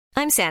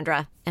I'm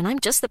Sandra, and I'm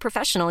just the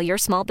professional your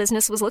small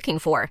business was looking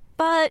for.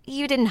 But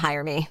you didn't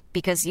hire me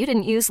because you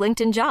didn't use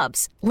LinkedIn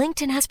Jobs.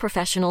 LinkedIn has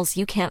professionals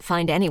you can't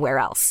find anywhere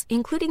else,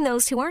 including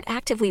those who aren't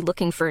actively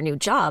looking for a new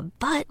job,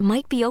 but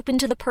might be open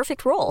to the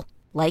perfect role,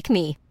 like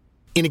me.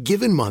 In a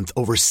given month,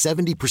 over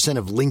 70%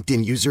 of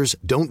LinkedIn users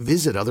don't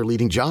visit other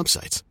leading job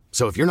sites.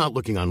 So if you're not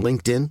looking on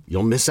LinkedIn,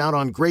 you'll miss out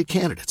on great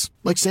candidates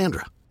like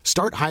Sandra.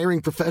 Start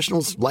hiring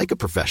professionals like a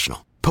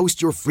professional.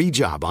 Post your free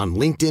job on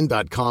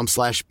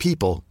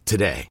linkedin.com/people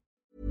today.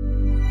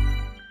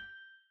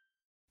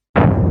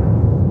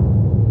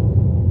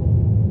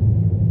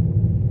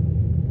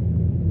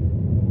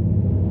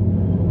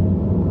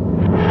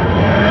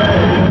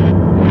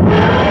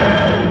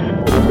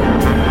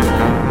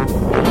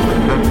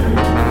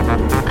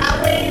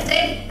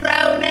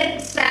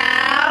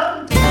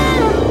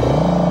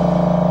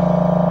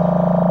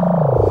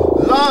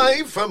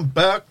 From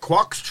Bert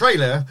Kwok's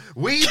trailer,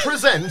 we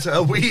present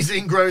a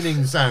wheezing,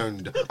 groaning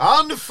sound.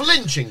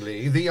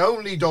 Unflinchingly, the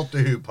only Doctor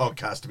Who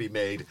podcast to be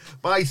made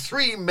by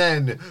three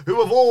men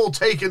who have all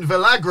taken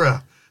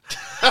Viagra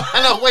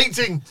and are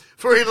waiting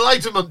for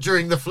enlightenment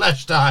during the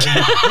flesh time.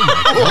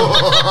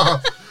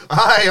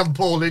 I am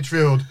Paul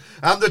Litchfield,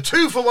 and the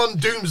 2-for-1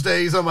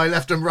 Doomsdays on my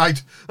left and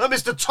right are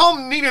Mr.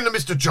 Tom Neenan and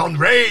Mr. John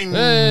Rain.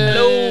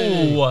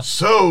 Hello.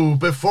 So,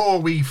 before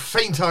we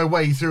faint our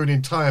way through an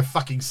entire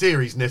fucking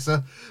series,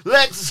 Nissa,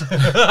 let's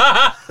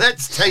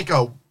take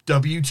a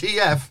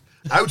WTF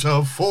out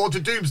of 4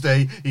 to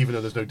Doomsday, even though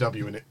there's no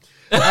W in it.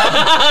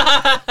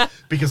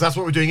 Because that's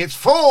what we're doing. It's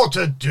 4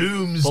 to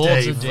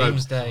Doomsday. 4 to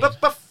Doomsday. But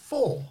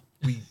before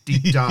we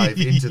deep dive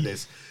into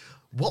this,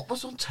 what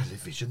was on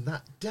television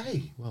that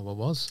day? Well, what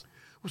was?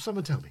 Will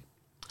someone tell me?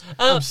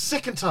 I'm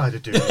sick and tired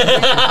of doing it.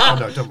 Oh,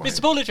 no, don't worry.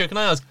 Mr. Paul Litchfield, can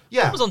I ask,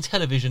 what was on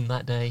television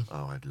that day?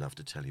 Oh, I'd love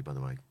to tell you, by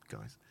the way,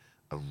 guys.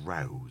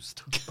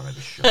 Aroused by the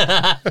show.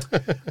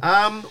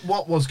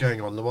 What was going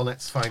on? Well,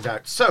 let's find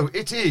out. So,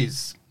 it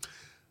is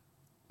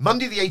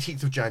Monday the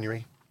 18th of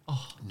January,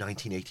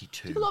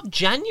 1982. A lot of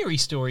January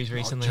stories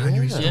recently.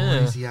 January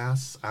stories,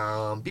 yes.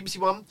 BBC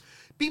One.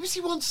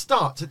 BBC One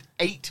starts at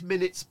 8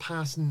 minutes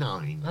past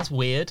 9. That's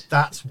weird.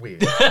 That's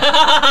weird.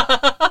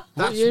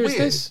 What year is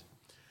this?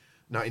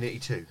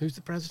 1982. Who's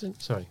the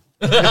president? Sorry.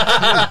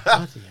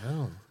 Bloody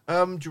hell.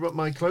 Do you want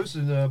my clothes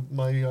and I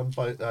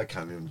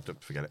can't even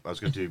forget it. I was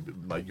going to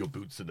do your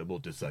boots and a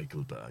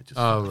motorcycle, but I just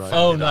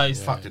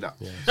Nice. Fucked it up.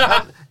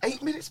 Yeah.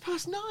 8 minutes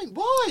past 9.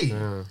 Why?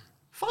 Yeah.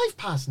 5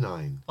 past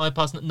 9. 5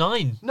 past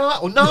 9. No,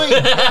 or 9.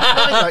 9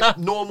 like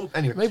normal.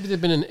 Anyway, Maybe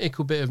there'd been an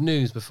ickle bit of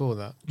news before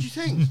that. do you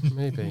think?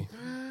 Maybe.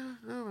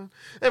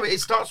 Anyway, it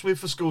starts with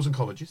for schools and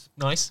colleges.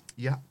 Nice.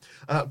 Yeah.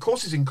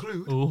 Courses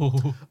include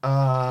Ooh.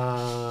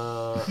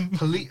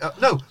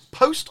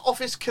 post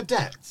office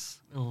cadets.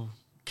 Ooh.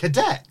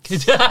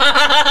 Cadets.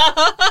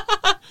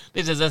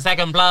 This is a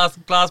second class,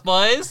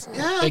 boys.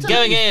 Yeah, We're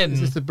going Is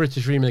in. this the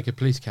British remake of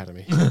Police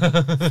Academy?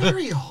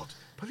 Very odd.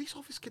 Police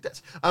office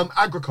cadets.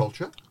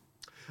 Agriculture.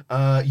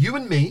 You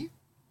and Me,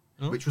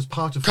 which was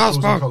part of schools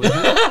and colleges.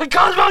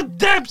 Cosmo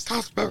Debs!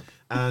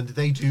 And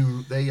they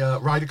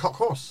ride a cock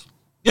horse.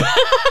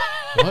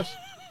 What?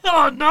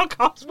 Oh, no,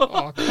 Cosmo.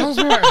 Oh,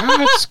 Cosmo, it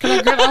hurts. Can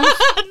I get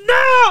off?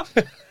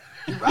 No!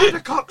 You ride a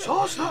cock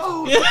horse? No.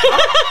 Oh,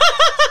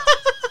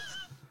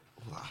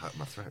 that hurt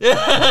my throat.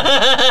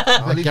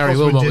 Gary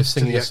Wilmot was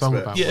singing a song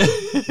about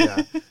it.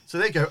 Yeah. So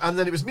there you go. And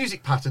then it was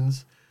music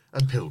patterns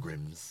and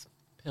pilgrims.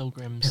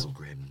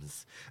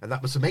 Pilgrims. And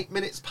that was from 8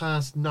 minutes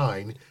past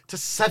 9 to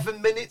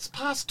 7 minutes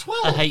past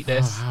 12. I hate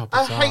this. Oh, how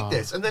I bizarre. hate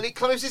this. And then it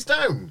closes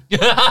down.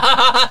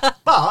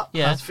 But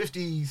has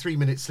 53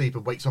 minutes sleep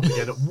and wakes up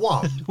again at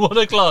 1. 1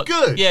 o'clock.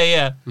 Good.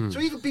 Yeah.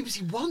 So even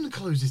BBC One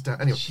closes down.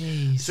 Anyway,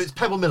 Jeez. so it's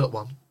Pebble Mill at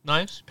 1.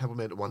 Nice. Pebble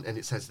Mill at 1. And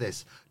it says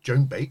this.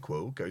 Joan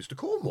Bakewell goes to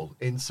Cornwall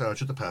in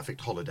search of the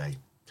perfect holiday.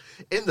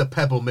 In the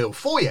Pebble Mill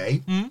foyer,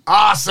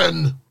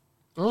 arson.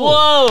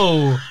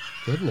 Whoa.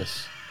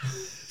 Goodness.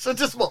 So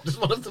just one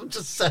of them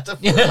just set up.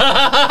 Terrifying.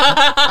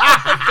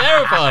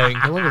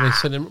 No wonder they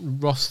sent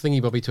Ross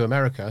Thingy Bobby to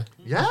America.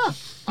 Yeah.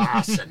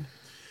 Arson.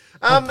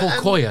 Paul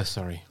Coyer,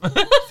 sorry.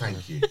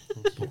 Thank you.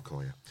 Paul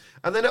Coyer.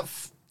 And then at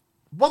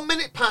 1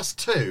 minute past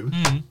 2,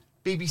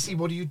 BBC,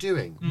 what are you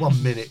doing?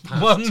 1 minute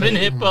past 1 2.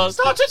 minute past.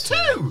 Start at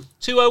 2.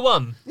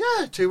 2:01.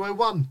 Yeah,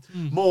 2:01.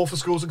 More for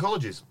schools and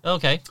colleges.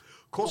 Okay.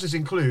 Courses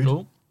include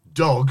Cool.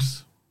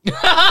 dogs,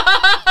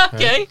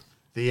 Okay.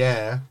 the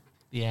air,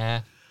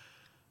 Yeah.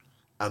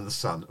 and the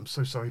sun. I'm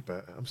so sorry,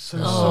 Bert. I'm so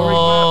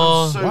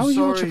Oh. sorry, Bert. I'm so Why would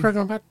you watch a sorry.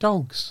 programme about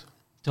dogs?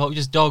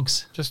 Just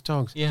dogs. Just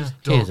dogs. Yeah.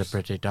 Here's Dogs. a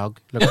pretty dog.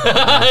 Looks like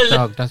a nice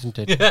dog, doesn't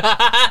it?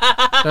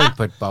 Don't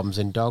put bombs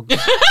in dogs.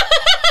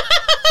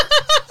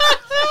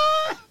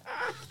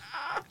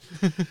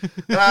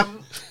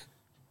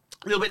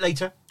 A little bit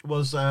later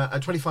was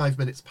 25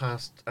 minutes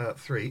past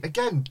 3.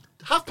 Again,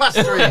 3:30.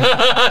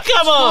 Come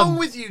What's wrong on.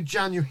 with you,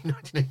 January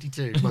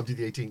 1982, Monday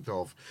the 18th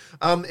of?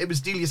 It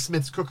was Delia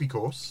Smith's cookery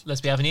course.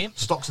 Let's be having you.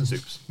 Stocks and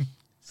soups.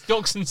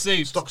 Stocks and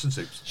soups. Stocks and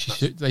soups.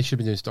 They should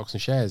be doing stocks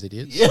and shares,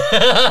 idiots.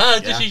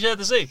 Does she share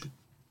the soup?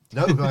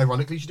 No,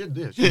 ironically, she didn't.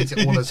 Yeah, she eats it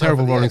all herself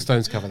Terrible at the Rolling end.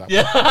 Stones cover that.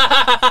 Yeah.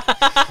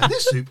 And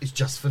this soup is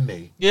just for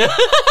me. Yeah.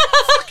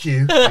 Fuck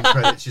you. In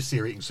credits, you see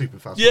her eating soup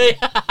and fast Yeah.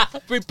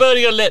 We're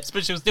burning her lips,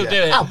 but she'll still do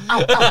it. Ow,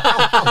 ow, ow,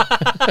 ow,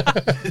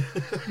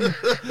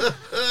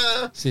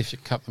 ow. See if she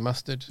cut the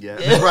mustard. Yeah.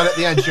 And then right at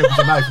the end, she opens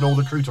her mouth and all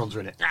the croutons are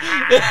in it.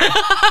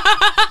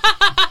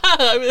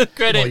 With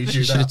credit. Why you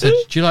do Should have that? said,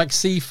 do you like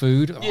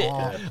seafood?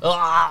 Yeah.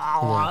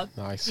 Oh,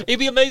 nice. It'd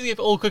be amazing if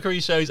all cookery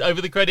shows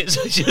over the credits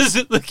are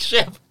just the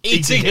chef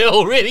eating it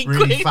all really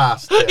Really quick.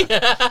 fast.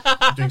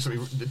 Yeah. Doing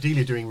something.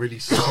 Delia doing really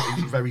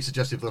something very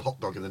suggestive of the hot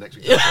dog in the next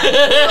week.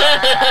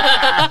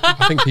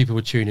 I think people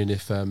would tune in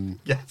if,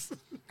 Yes.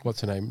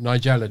 what's her name?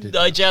 Nigella did.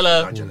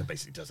 Nigella. Nigella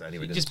basically does it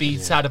anyway. Just doesn't be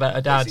sad about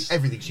her dad. Basically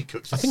everything she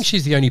cooks. I think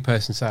she's the only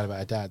person sad about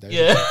her dad, though.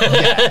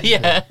 Yeah.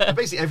 Yeah.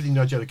 Basically everything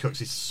Nigella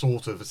cooks is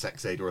sort of a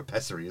sex aid or a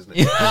pessary, isn't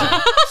it?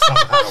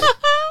 Somehow.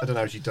 I don't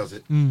know how she does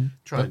it.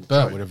 Try and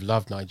Bert would have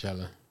loved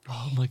Nigella.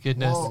 Oh my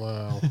goodness.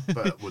 Wow.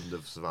 Bert wouldn't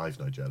have survived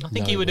Nigella. I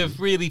think No, he would he have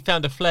really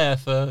found a flair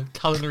for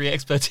culinary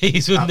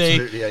expertise, wouldn't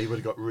Absolutely, yeah. He would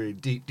have got really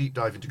deep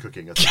dive into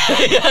cooking. I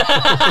think.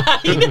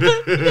 he?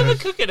 He never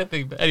cook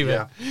anything, but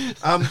anyway.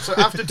 Yeah. So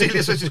after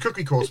Delia Switch's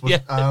cookery course was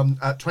at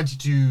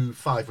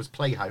 22.5 was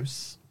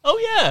Playhouse, Oh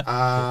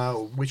yeah.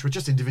 which were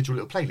just individual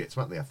little playlets,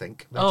 weren't they? I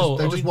think. Oh,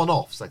 they're are just we-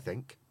 one-offs. I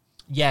think.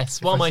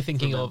 Yes. What am I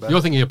thinking remember. of?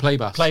 You're thinking of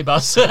Playbus.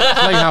 Playbus.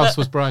 Playhouse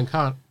was Brian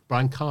Can't.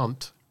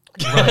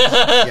 Right.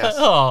 Yes.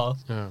 Oh.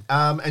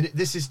 And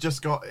this is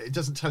just got. It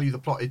doesn't tell you the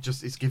plot. It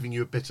just is giving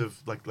you a bit of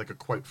like a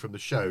quote from the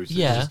show. So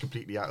Yeah. it's just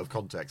completely out of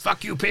context.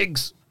 Fuck you,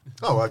 pigs.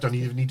 Oh, I don't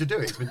even need to do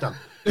it. It's been done.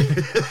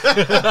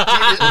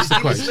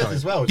 quote, Smith sorry.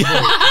 as well. He's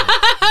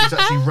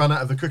actually run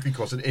out of the cookery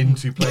course and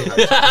into Playhouse.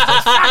 It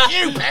says, fuck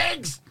you,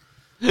 pigs!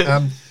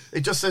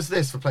 It just says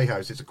this for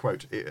Playhouse. It's a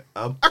quote.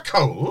 A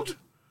cold?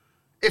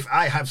 If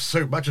I have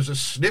so much as a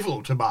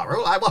snivel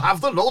tomorrow, I will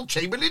have the Lord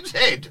Chamberlain's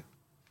head.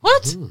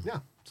 What? Yeah.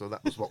 So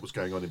that was what was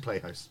going on in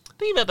Playhouse.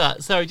 Think about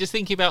that. Sorry, just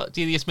thinking about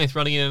Delia Smith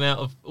running in and out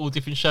of all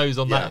different shows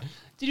on Yeah. that.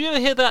 Did you ever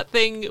hear that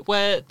thing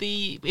where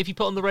if you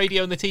put on the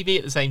radio and the TV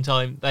at the same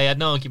time, they had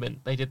an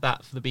argument? They did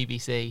that for the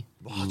BBC.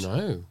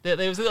 No. There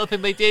was a little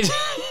thing they did.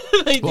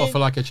 What, for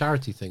like a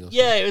charity thing or something?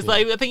 Yeah, it was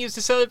like, I think it was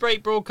to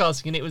celebrate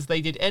broadcasting, and it was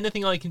they did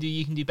anything I can do,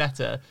 you can do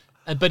better.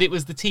 But it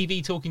was the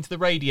TV talking to the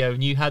radio,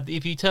 and you had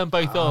if you turn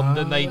both on,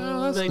 then they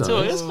that's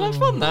talk. nice. It was quite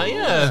fun, that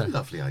yeah.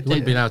 Lovely You idea.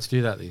 wouldn't be allowed to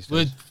do that these days.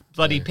 Would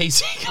bloody Yeah.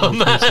 PC come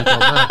back? You've done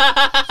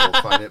that. Sort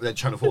of find it. Then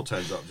Channel 4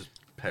 turns up, just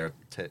a pair of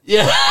tits.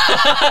 Yeah,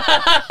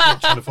 Yeah,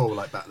 Channel 4 were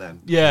like back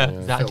then. yeah, Filth.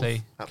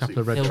 exactly. Absolute Couple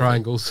of red filth.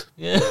 triangles.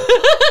 Yeah.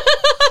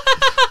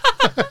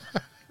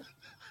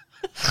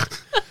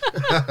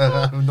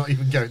 I'm not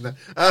even going there.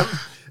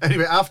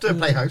 Anyway, after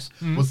Playhouse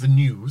was the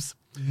news.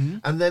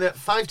 And then at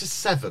 5 to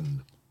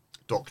 7,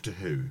 Doctor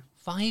Who.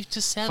 5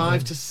 to 7.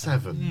 5 to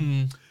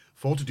 7.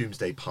 4 to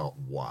Doomsday Part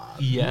 1.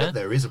 Yeah.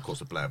 There is, of course,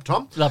 a blurb,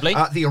 Tom. Lovely.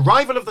 The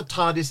arrival of the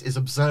TARDIS is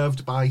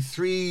observed by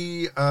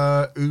 3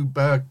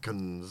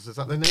 Uberkans. Is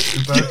that their name?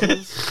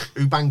 Uberkans?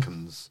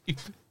 Ubankans.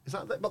 Is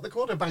that what they're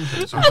called?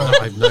 Ubankans?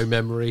 I have no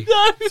memory.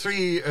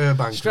 3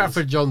 Ubankans.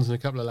 Stratford Johns and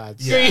a couple of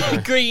lads.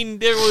 Green,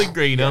 they're all in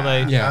green, aren't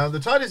they? Yeah. The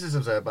TARDIS is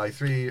observed by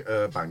 3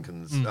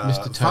 Bankans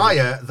Mr.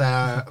 via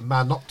their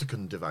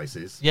Manopticon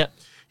devices. Yep.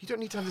 You don't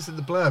need to have this in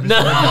the blurb.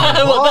 No.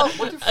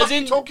 What the fuck As are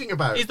you in- talking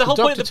about? Is the whole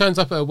point Doctor of turns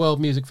up at a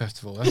World Music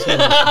Festival. That's all.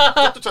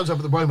 Doctor turns up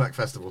at the Womack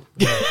Festival.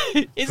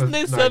 isn't for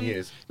this 9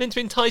 years. meant to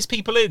entice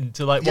people in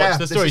to like Yeah, watch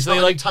the this story? is So they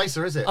not like, an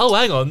enticer, is it? oh,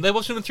 hang on, they're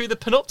watching them through the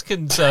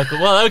Panopticon circle.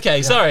 Well,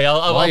 okay, sorry,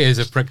 I'll My ears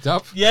are pricked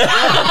up. yeah.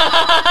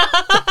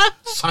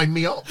 Sign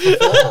me up for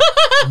 4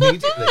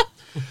 immediately.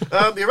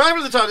 The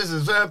arrival of the TARDIS is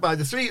observed by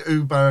the 3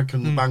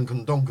 Uberkans,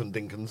 Bankans, Donkans,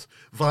 Dinkans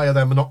via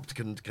their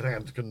Manopticon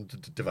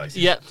devices.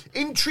 Yep.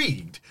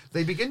 Intrigued,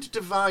 they begin to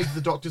divide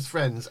the Doctor's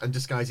friends and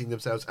disguising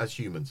themselves as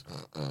humans.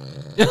 Oh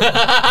my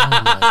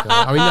God.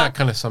 I mean, that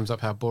kind of sums up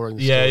how boring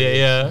the story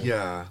is.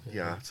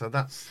 Yeah. So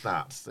that's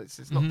that.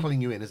 It's not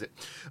pulling you in, is it?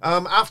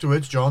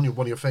 Afterwards, John,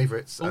 one of your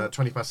favourites,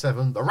 20 past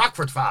 7, the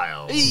Rockford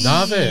Files.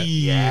 Love it.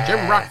 Yeah.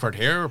 Jim Rockford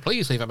here.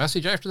 Please leave a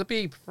message after the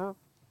beep.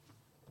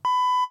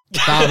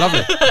 Oh,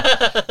 lovely.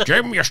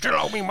 Jim, you still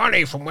owe me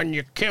money from when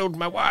you killed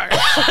my wife.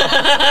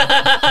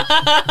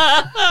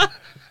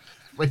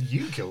 When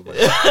you killed me.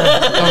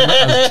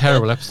 That was a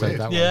terrible episode,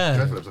 that Yeah.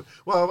 Dreadful episode.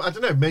 Well, I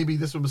don't know. Maybe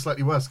this one was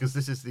slightly worse because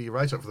this is the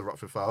write-up for the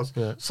Rockford Files.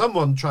 Yeah.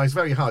 Someone tries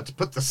very hard to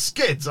put the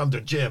skids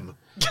under Jim. one.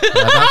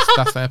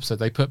 That's the episode.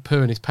 They put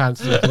poo in his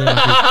pants. So it looked like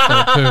he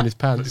had poo in his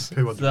pants.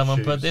 Poo under Someone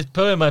his put shoes. this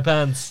poo in my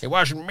pants. It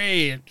wasn't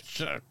me.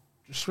 It's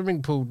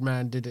swimming pool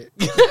man did it.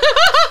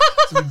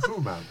 Swimming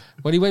pool man.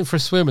 When he went for a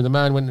swim and the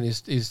man went in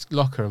his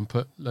locker and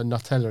put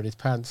Nutella in his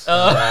pants. It's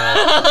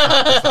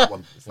that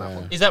one. It's that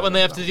one. Is that when they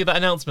have to do that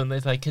announcement? They're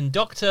like, can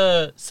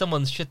Doctor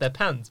someone's shit their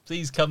pants?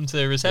 Please come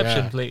to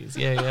reception, Yeah. please.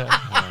 Yeah.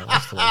 Oh,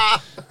 that's the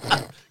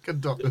one.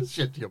 Good doctor,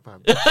 shit your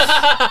pants.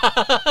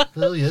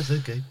 Oh, yes,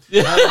 okay.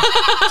 10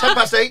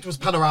 past 8 was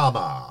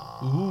Panorama.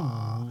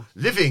 Ooh.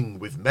 Living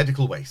with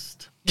medical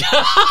waste.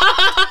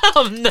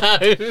 Oh no.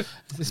 Is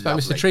this about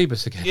Lovely. Mr.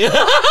 Trebus again?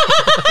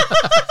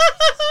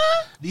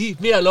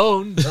 Leave me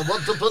alone. I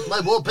want to put my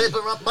wallpaper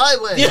up my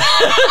way.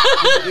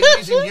 You're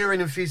using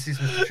urine and feces,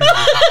 Mr.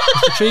 Treebus.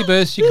 Mr.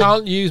 Treebus, you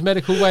can't use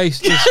medical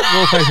waste as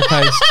wallpaper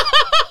paste.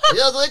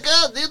 Yes, I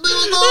can. Leave me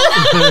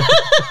alone.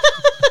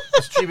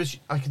 Mr. Treebus,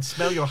 I can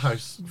smell your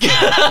house.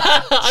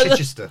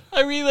 Chichester.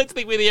 I really like to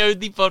think we're the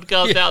only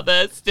podcast out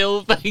there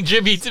still paying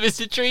tribute to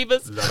Mr.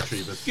 Treebus. Love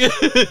Treebus.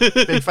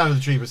 Big fan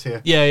of the Treebus here.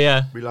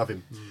 Yeah. We love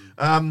him.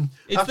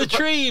 It's the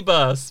tree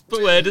bus,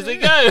 but where does it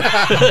go?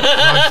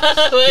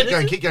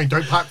 Right. Keep going.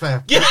 Don't park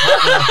there.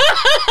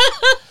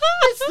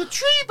 It's the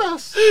tree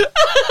bus.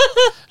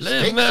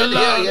 Leave me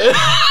alone.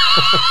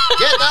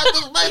 Get out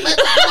of my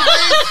medical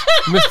waste.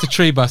 Mr.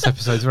 Tree Bus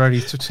episodes were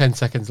only 10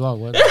 seconds long,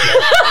 weren't they?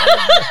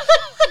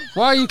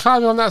 Why are you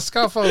climbing on that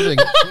scaffolding?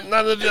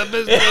 None of your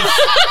business.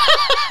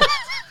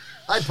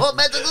 I put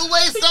medical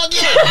waste on you.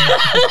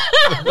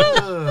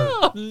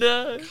 Oh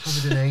no!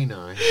 Covered in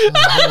ani.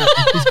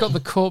 He's got the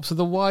corpse of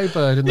the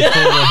Y-bird in the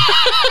corner.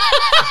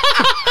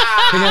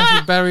 He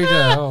hasn't buried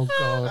her. Oh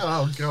god.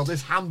 Oh god,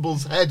 this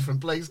Hamble's head from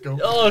Play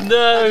School. Oh How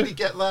no! did he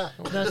get that?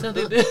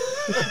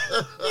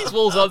 These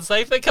walls aren't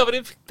safe. They're covered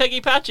in Peggy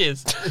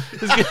patches.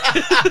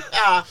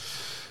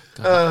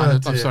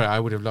 God, I'm sorry,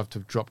 I would have loved to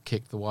have drop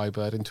kicked the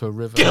Y-bird into a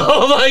river.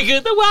 Oh my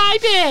god, the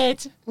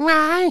Y-bird!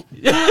 Why?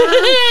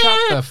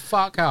 Shut the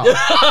fuck up.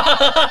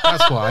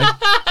 That's why.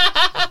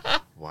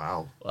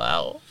 Wow.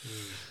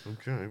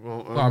 Okay,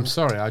 well, I'm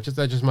sorry,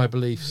 they're just my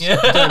beliefs. I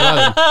don't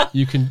know them.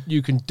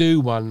 You can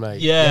do one,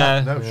 mate.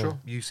 Yeah. no, sure.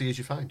 You see as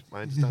you find.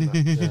 I understand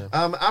that.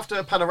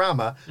 After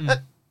Panorama, at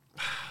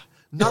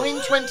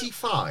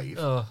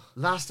 9:25,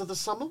 last of the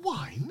summer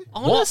wine.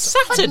 On a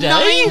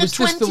Saturday? At Was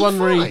this the one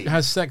where he 9:25?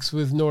 has sex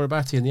with Nora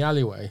Batty in the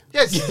alleyway?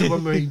 Yes, it's the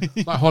one where he...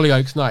 Like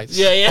Hollyoaks Nights?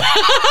 Yeah.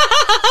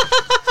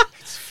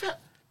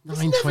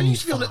 9:25.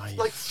 Used to be on at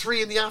like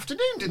 3 in the afternoon,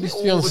 didn't it? Used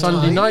to be on all the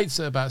Sunday time? nights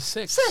at about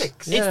 6.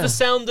 6? Yeah. It's the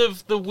sound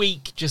of the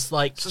week, just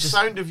like... It's the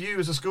sound of you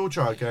as a school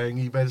child going,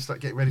 you better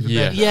start getting ready for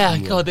Yeah. bed. Yeah,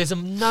 God, there's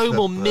no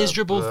more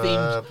miserable theme.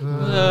 Oh,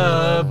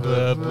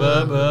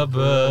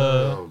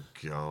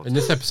 God. In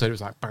this episode, it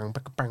was like bang,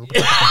 bang, bang,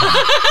 bang.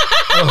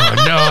 Oh,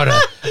 Nora,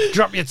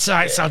 drop your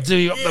tights, I'll do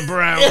you up the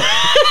brow.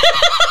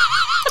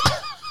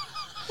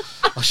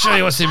 I'll show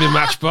you what's in my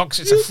matchbox.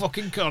 It's a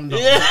fucking condom.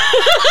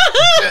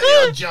 Dirty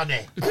old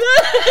Johnny. And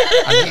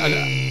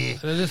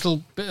a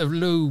little bit of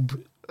lube.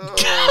 What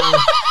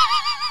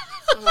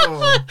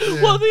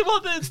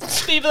the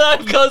Stephen I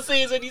can't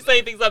see is when you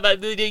say things like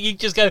that, you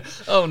just go,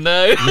 oh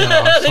no.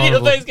 Yeah, Then your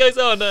horrible. face goes,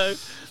 oh no.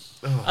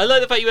 I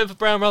like the fact you went for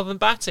Brown rather than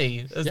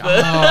Batty.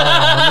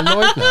 I'm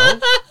annoyed now.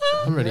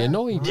 I'm really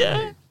annoyed.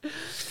 Yeah.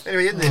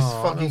 Anyway, in this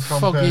fucking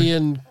Foggy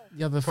and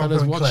the other Frogger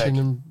fellas and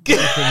watching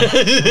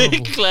Clegg.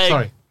 and... Clegg.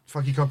 Sorry.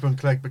 Foggy Copper and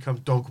Clegg become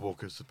dog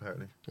walkers,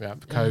 apparently. Yeah,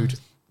 code.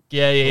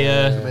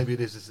 Yeah. So maybe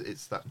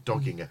it's that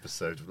dogging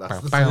episode of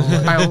last Bow,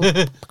 bow,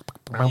 bow.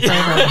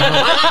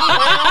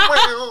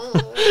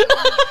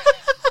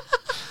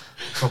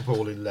 Copper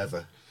all in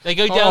leather. They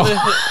go down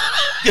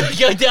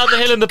go down the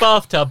hill in the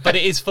bathtub, but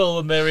it is full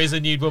and there is a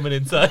nude woman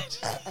inside.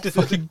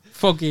 Fucking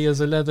Foggy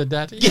as a leather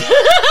daddy.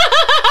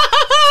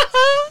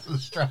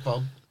 Strap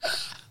on.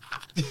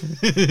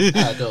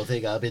 I don't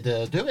think I'll be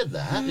doing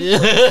that.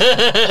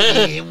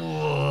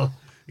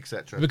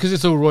 Etc. Because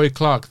it's all Roy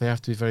Clark, they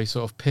have to be very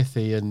sort of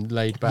pithy and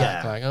laid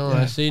back. Yeah. Like,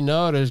 I see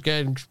Nora's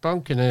getting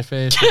spunk in her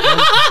face.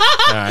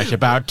 It's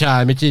about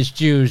time. It is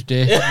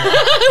Tuesday.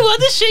 What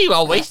does she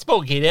always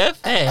spunk in her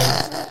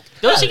face?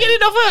 Don't she get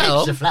enough at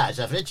home? flies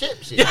off her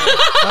chips.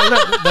 Oh,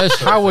 look, there's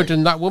Howard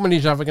and that woman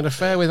he's having an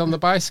affair with on the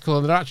bicycle,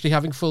 and they're actually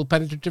having full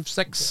penetrative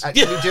sex.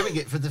 Actually doing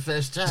it for the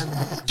first time.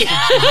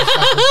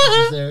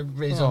 Since their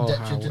raison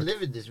d'etre to Howard.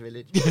 live in this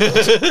village.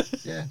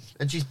 Yeah.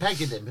 And she's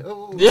pegging him.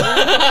 Oh,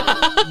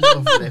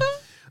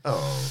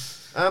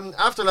 lovely.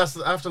 After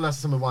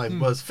last summer wine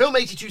was Film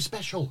 82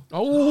 special.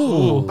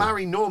 Oh.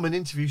 Barry Norman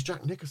interviews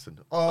Jack Nicholson.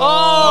 Oh,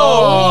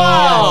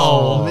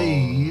 wow.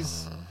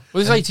 Please. Well,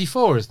 it's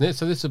 84, isn't it?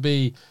 So this will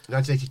be...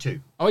 1982.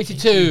 Oh,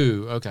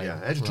 82. Okay. Yeah,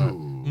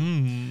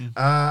 82.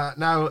 Right.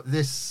 Now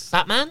this...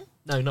 Batman?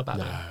 No, not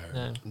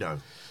Batman. No.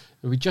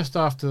 It'll be just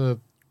after... Well,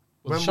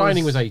 When The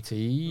Shining was- was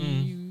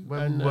 80.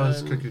 When and,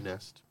 was Cuckoo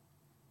Nest?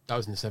 That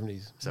was in the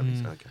 70s.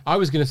 70s, okay. I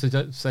was going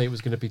to say it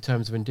was going to be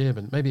Terms of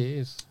Endearment. Maybe it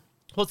is.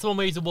 What's the one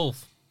where he's a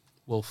wolf?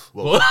 Wolf.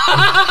 Well,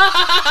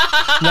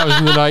 That was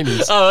in the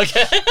 90s. Oh,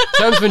 okay.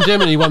 Terms of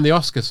Endearment, he won the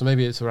Oscar, so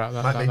maybe it's around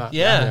that. Might be. that.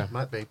 Yeah.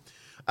 might be.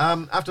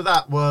 After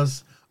that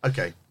was...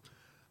 Okay.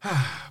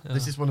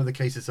 This is one of the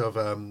cases of...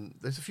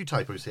 there's a few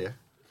typos here.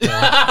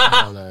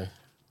 Oh, no.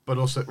 But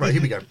also... Right,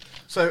 here we go.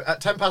 So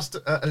at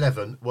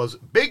 11 was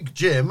Big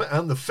Jim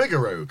and the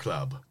Figaro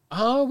Club.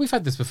 Oh, we've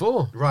had this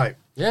before. Right.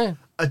 Yeah.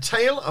 A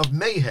tale of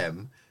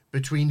mayhem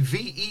between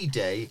VE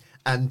Day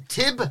and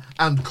Tib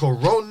and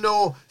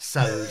Corono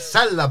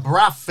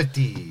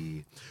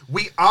Celebrafity.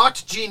 We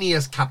art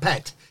genius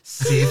capet,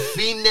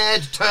 Sifi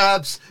Ned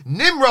Terps,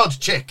 Nimrod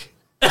Chick.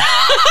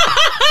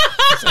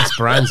 It's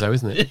Esperanto,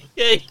 isn't it?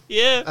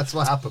 Yeah. That's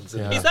what happens.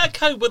 Isn't Yeah. Is that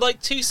code with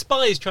like two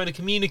spies trying to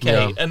communicate,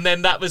 Yeah. and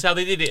then that was how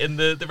they did it in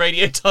the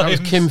Radio That Times?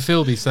 was Kim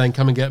Philby saying,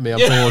 "Come and get me. I'm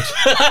bored.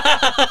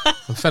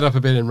 I'm fed up a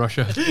bit in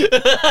Russia."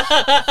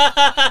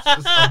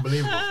 It's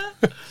unbelievable.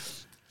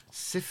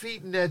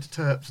 Siffy Ned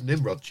Terp's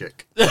Nimrod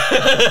Chick.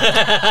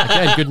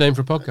 Again, good name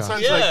for a podcast.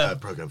 Sounds Yeah. like a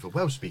program for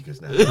Welsh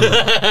speakers now.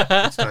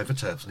 It's time for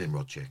Terp's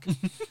Nimrod Chick.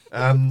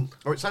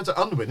 Or it sounds like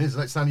Unwin, is it?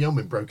 Like Sandy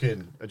Unwin broke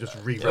in and just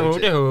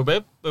rewrote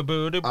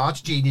it.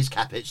 Arch Genius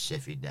Capit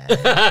Siffy Ned.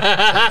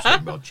 Terp's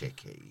Nimrod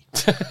Chicky.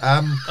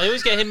 I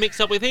always get him mixed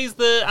up with who's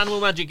the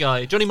animal magic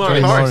guy, Johnny Morris.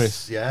 Johnny Morris.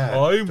 Morris. Yeah.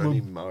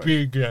 Johnny Morris.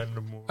 big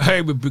animal.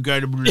 I'm a big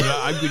animal.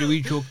 I'm going to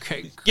eat your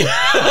cake.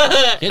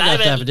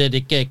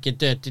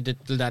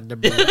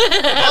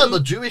 I'm a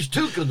Jewish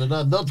toucan and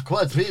I'm not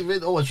quite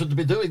feeling. Oh, I shouldn't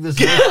be doing this.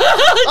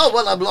 Oh,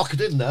 well, I'm locked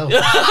in now.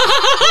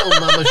 Oh,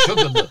 I'm a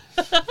sugar.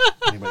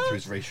 He went through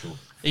his racial.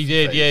 He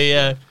did,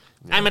 yeah.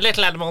 I'm a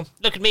little animal.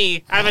 Look at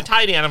me. I'm a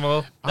tiny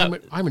animal. I'm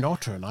an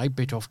otter and I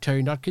bit off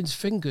Terry Nutkin's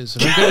fingers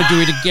and I'm going to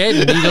do it again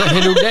and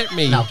he'll let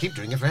me. Now keep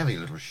doing it forever, you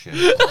little shit.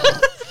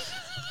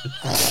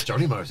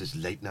 Johnny Morris's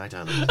late night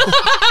animal.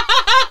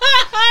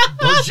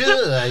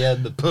 Bonjour, I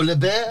am the polar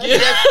bear.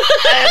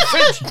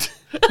 French.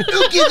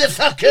 Who give the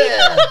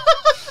fucker?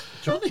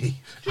 Johnny.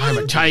 I'm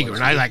a tiger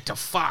and I like to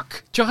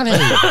fuck. Johnny.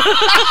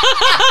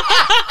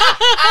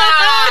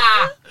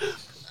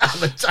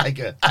 I'm a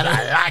tiger and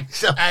I like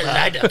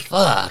to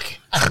fuck.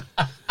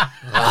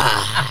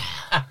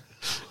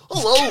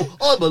 Hello,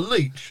 I'm a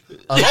leech and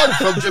I'm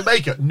from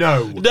Jamaica.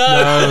 No.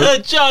 No,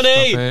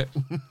 Johnny. Stop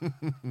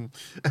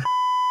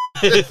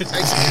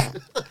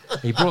it.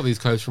 He brought these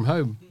clothes from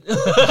home.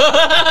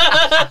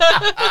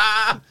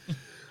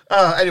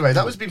 Anyway,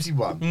 that was BBC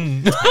One.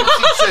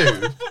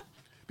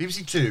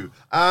 BBC Two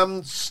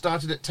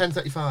started at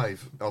 10:35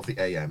 of the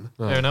AM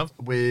Fair enough.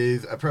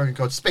 with a program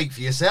called "Speak for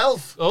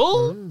Yourself,"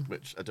 Oh,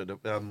 which I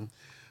don't know.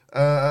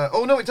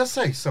 Oh no, it does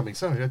say something.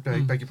 Sorry, I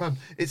beg your pardon.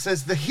 It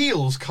says the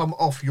heels come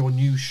off your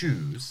new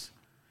shoes.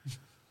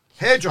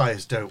 Hair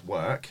dryers don't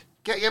work.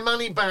 Get your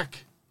money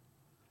back.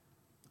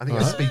 I think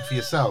it's speak for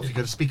yourself. You've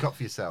got to speak up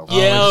for yourself.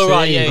 yeah, I all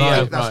right, see. yeah.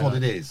 Right, that's what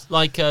it is.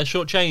 Like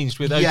shortchanged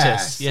with Otis.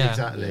 Yes, Yeah.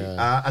 exactly.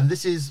 Yeah. And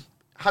this is,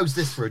 how's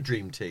this for a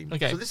dream team?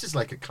 Okay. So this is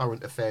like a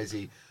current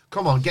affairs-y,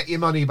 come on, get your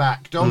money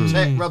back. Don't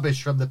take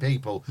rubbish from the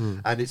people.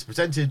 And it's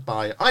presented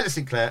by Isla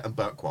Sinclair and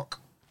Bert Kwok.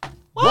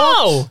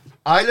 Wow.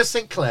 Isla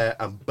Sinclair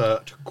and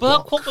Bert Kwok.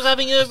 Bert Kwok was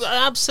having an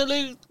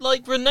absolute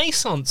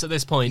renaissance at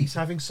this point. He's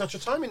having such a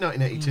time in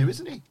 1982,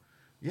 isn't he?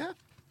 Yeah.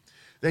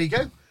 There you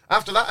go.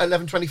 After that, at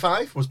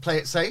 11:25 was Play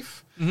It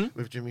Safe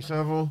with Jimmy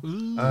Savile.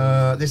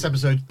 This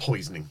episode,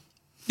 Poisoning.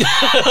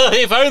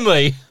 If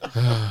only.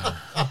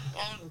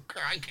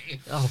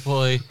 Crikey. Oh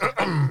boy.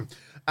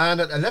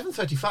 And at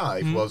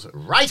 11:35 was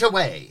Right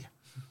Away.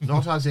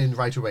 Not as in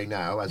right away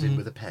now, as in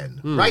with a pen.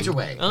 Right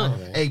Away.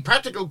 A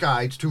practical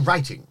guide to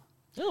writing.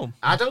 Oh.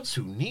 Adults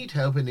who need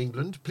help in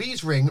England,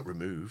 please ring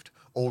removed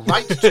or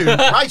write to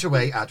right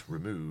away at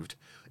removed.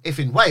 If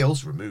in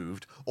Wales,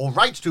 removed, or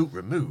write to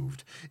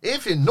removed.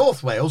 If in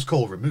North Wales,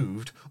 call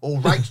removed, or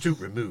write to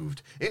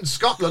removed. In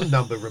Scotland,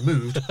 number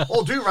removed,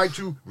 or do write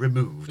to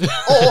removed.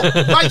 Or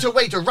write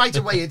away to right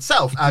away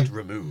itself at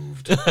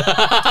removed.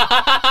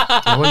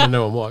 I wonder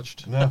no one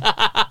watched. No.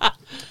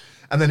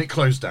 And then it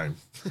closed down.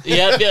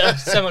 Yeah,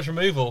 so much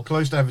removal.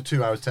 Closed down for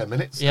 2 hours, 10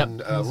 minutes, Yep.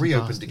 and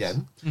reopened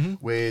again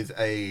with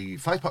a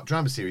 5-part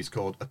drama series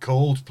called A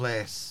Cold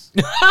Place.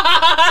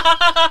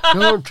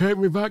 Don't take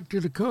me back to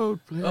the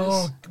cold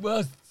place.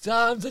 well,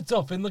 time's a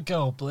top in the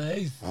cold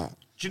place. Do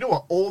you know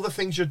what? All the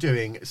things you're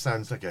doing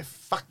sounds like a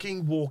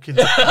fucking walk in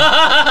the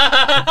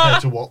park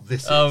compared to what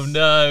this is. Oh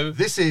no.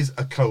 This is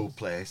A Cold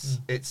Place.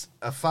 It's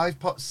a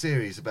 5-part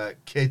series about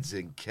kids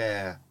in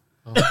care.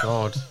 Oh,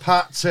 God.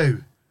 Part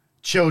 2,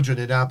 Children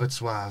in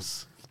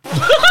Abattoirs.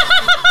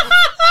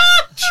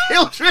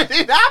 Children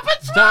in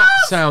Abattoirs! That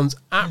sounds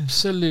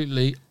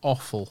absolutely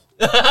awful.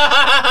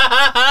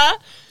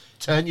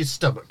 Turn your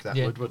stomach, that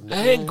would, wouldn't it?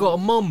 I ain't got a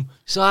mum,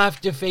 so I have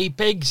to feed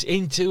pigs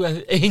into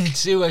a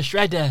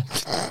shredder.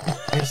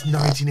 It's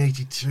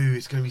 1982.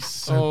 It's going to be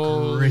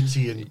so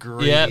gritty and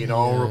grey and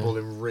horrible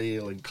and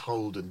real and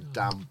cold and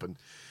damp. And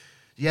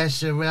yes,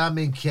 so when I'm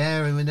in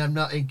care and when I'm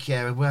not in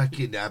care, I work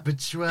in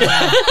abattoir.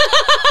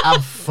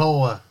 I'm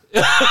 4.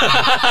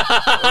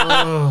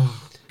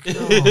 Oh,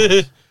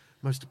 God.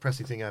 Most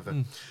depressing thing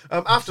ever.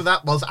 After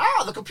that was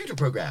the computer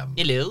program.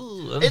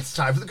 Hello. It's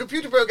time for the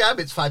computer program.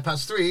 It's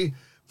 3:05.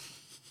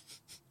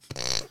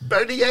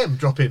 Boney M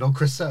drop in on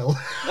Chris Sell.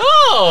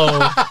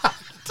 Oh.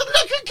 To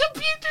look at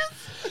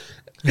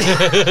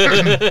computers.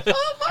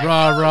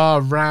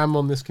 Rah, RAM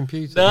on this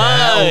computer. No.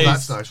 Oh,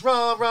 that's nice.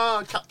 Rah,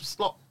 rah, caps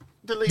lock,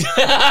 delete.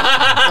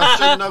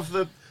 Version of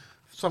the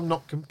some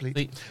not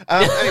complete.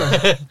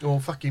 Anyway, or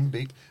fucking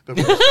beep. But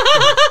thank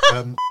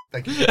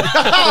you. Oh,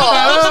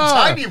 that was a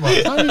tiny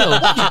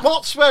one.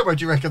 What swear word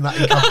do you reckon that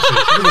encompasses?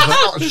 It's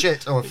not a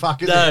shit or a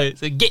fuck, is No, it?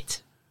 it's a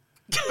git.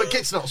 But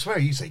git's not a swear.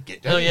 You say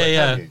git, don't Oh, you? yeah,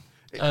 yeah. Don't you?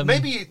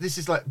 Maybe this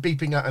is like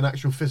beeping out an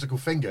actual physical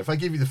finger. If I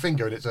give you the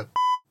finger and it's a...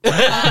 and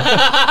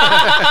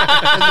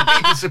the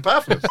beep is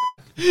superfluous.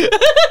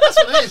 That's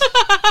what it is.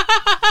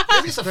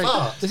 Maybe it's a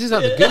fart. This is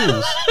like the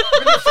Goons.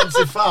 Really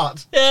offensive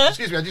fart. Yeah.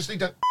 Excuse me, I just need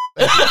to...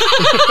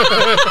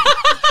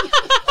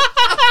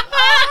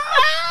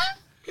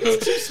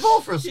 It's too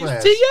small for a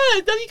swear. Yeah,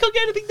 you can't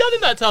get anything done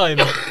in that time.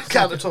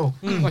 Can't at all.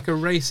 Like a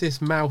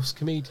racist mouse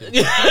comedian.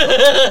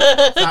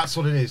 That's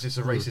what it is. It's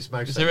a racist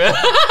mouse. What's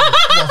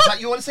that?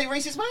 You want to say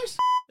racist mouse?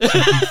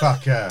 Cheeky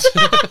fucker.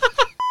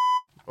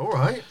 All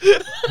right.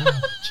 Oh,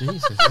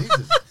 Jesus.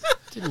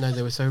 Didn't know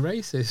they were so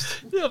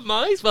racist.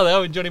 Mice? Well, they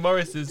are in Johnny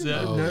Morris's...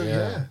 No,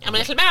 yeah. I'm a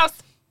little mouse.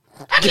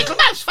 I'm a little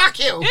mouse, fuck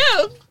you.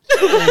 Yeah.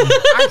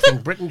 I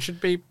think Britain should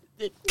be...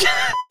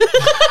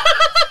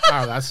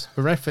 Oh, that's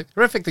horrific.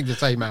 Horrific thing to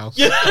say, mouse.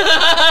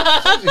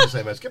 Something to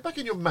say, mouse. Get back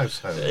in your mouse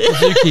hole. The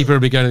zookeeper will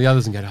be going to the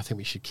others and going, I think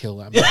we should kill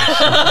that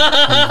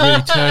mouse. He's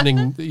really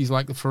turning... He's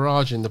like the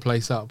Faraging the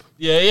place up.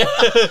 Yeah.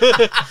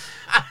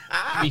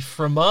 Be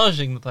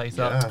fromaging the place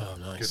up. Oh,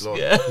 nice. Good lord.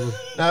 Yeah.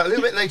 Now, a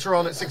little bit later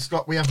on at 6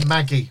 o'clock, we have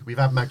Maggie. We've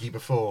had Maggie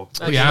before.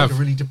 We have. Like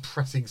a really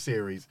depressing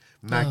series.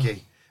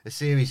 Maggie. A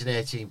series in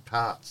 18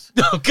 parts.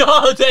 Oh,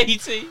 God,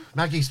 80.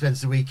 Maggie spends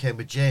the weekend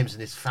with James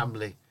and his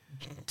family.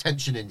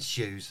 Tension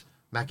ensues.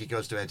 Maggie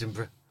goes to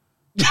Edinburgh.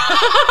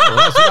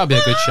 Oh, that'll be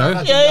a good show.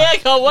 Yeah,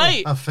 can't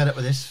wait. I'm fed up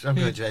with this. I'm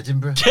going to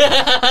Edinburgh.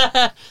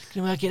 Can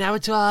we work it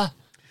out to our...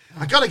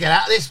 I got to get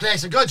out of this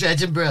place. I'm going to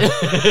Edinburgh.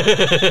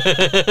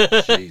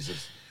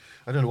 Jesus.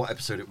 I don't know what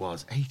episode it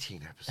was.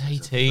 18 episodes.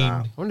 18.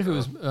 I wonder if it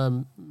was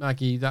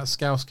Maggie, that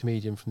Scouse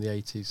comedian from the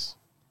 80s.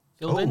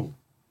 Philbin?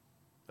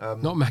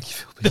 Not Maggie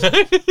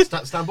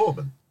Philbin. Stan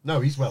Bourbon? No,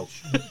 he's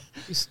Welsh.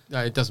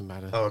 No, it doesn't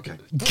matter. Oh, okay. I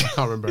can't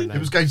remember her name. It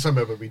was going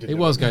somewhere, but we didn't. It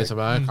was going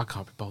somewhere. I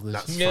can't be bothered.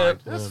 That's Yeah.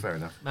 fine. That's fair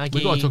enough. Maggie.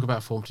 We've got to talk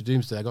about Form to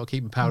Doomsday. I've got to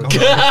keep them powder.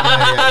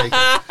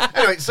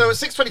 Anyway, so at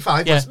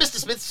 6:25 Yeah. was Mr.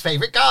 Smith's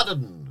favourite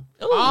garden.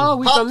 Oh,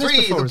 we've Part done this 3,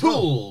 before the as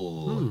well.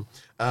 pool.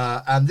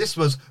 And this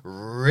was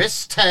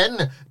Risk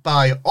 10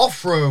 by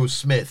Offro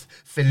Smith,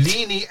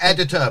 Fellini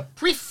editor,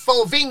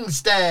 Prifo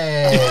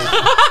Doomsday.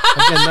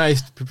 Again,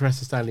 nice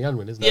Professor Stanley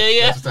Unwin, isn't it?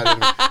 Yeah.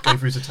 Going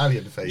through his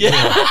Italian phase. Yeah.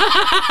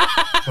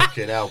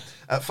 Fucking hell.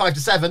 At 5 to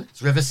 7,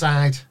 it's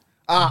Riverside.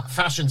 Art,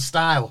 fashion,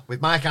 style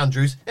with Mike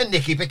Andrews and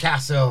Nicky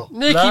Picasso.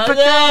 Nicky Love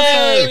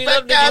Picasso! it. We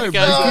love Nicky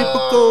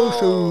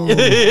Picasso.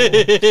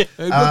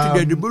 I'm not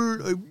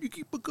incredible. I'm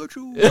Nicky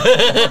Picasso.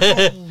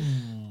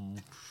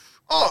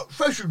 Art,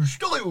 fashion,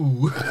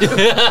 style.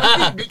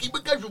 Nicky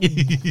Picasso.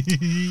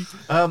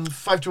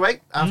 5 to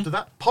 8, after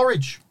that,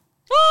 Porridge.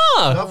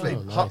 Ah, Lovely.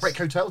 nice. Heartbreak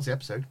Hotel's the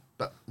episode,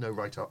 but no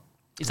write-up.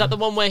 is that the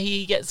one where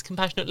he gets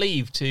compassionate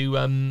leave to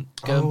go and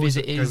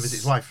visit go and visit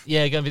his wife?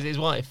 Yeah, go and visit his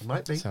wife.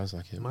 Might be. Sounds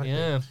like him. Might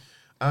Yeah. be.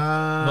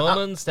 Uh,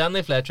 Norman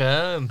Stanley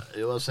Fletcher.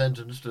 You are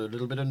sentenced to a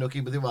little bit of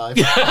nookie with your wife.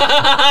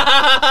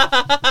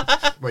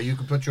 Where you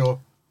can put your...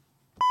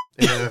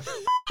 in a...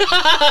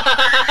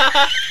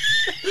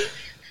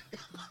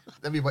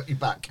 Let me wet you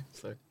back.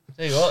 So.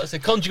 Tell you what, it's a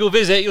conjugal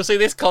visit. You'll see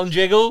this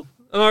conjugal.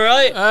 Am I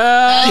right?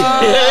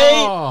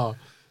 Oh!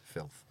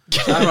 Filth.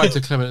 I write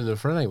to Clement and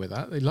Frene with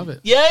that. They love it.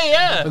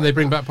 Yeah. And they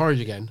bring back Porridge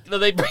again. Then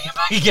they bring it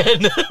back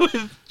again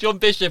with John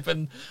Bishop,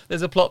 and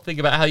there's a plot thing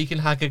about how you can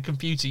hack a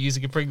computer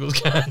using a Pringles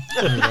can.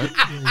 There you go.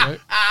 There you go.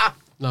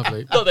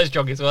 Lovely. Not their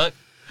strongest work.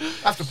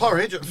 After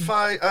Porridge at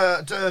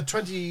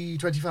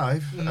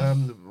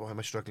 20:25. Why am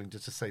I struggling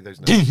just to say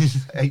those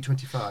numbers?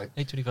 8:25.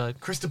 8:25.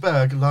 Krista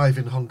Berg live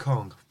in Hong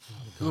Kong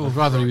Oh,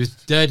 rather he was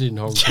dead in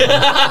Hong Kong. In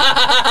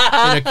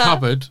a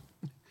cupboard.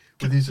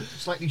 with his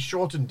slightly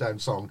shortened down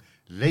song,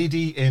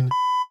 Lady in.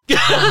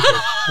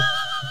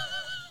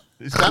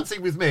 It's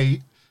Dancing with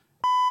Me,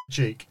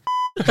 cheek.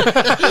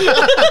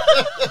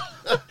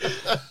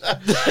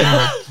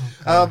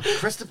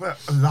 Christopher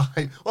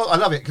live. Well, I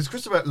love it because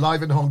Christopher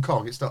live in Hong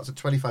Kong. It starts at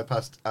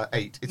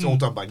 8:25. It's all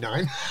done by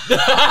 9.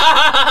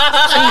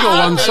 Single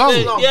one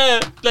song. Yeah,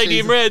 Lady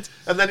in Jesus. Red.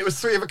 And then it was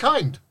 3 of a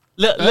kind.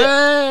 Hey!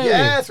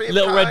 Yeah, 3 of a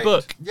Little kind. Red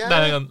Book. Yeah. No,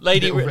 hang on.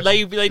 Lady Little Red-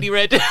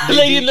 Red.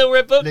 Lady in Little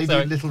Red Book. Lady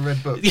Sorry. in Little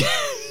Red Book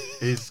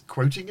is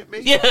quoting at me.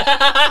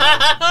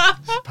 Yeah.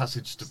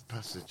 Passage to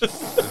passage. So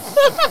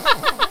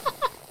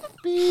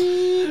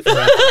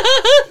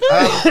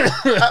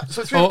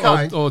 3 of a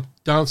kind. Or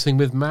Dancing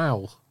with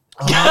Mal.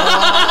 Cheek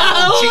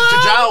to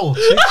jowl.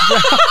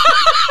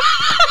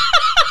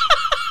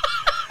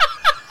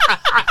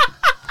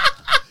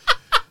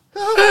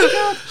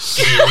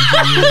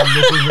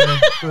 Little red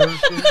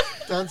bushes,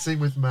 dancing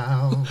with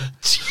Mal,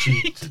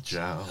 cheek to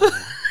jowl.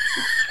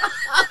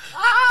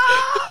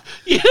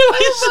 You know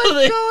it's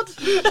something. God.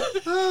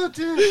 Oh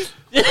dear.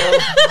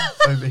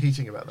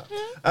 Overheating about that.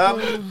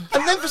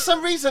 And then for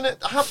some reason at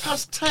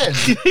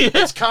 10:30,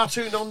 it's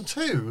cartoon on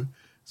 2.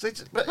 So it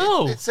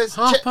says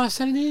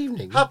 10:30 in the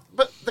evening. but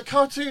the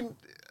cartoon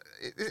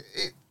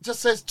it just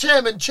says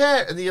chairman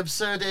chair and the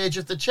absurd age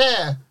of the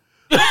chair.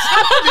 What's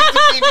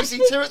happening to BBC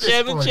Two at this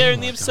Chairman, point? chair,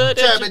 and the absurd.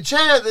 Chairman,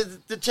 chair,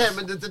 the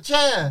chairman of the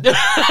chair.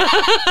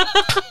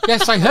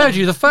 Yes, I heard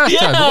you the first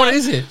time. But what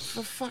is it?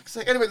 For fuck's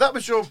sake. Anyway, that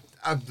was your,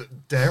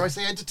 dare I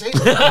say,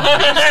 entertainment.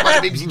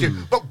 BBC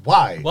Two. But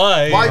why?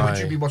 Why would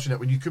you be watching it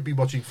when you could be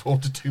watching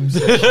Ford to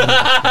Doomsday?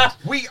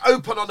 We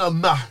open on a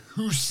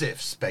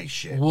massive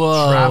spaceship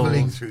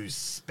travelling through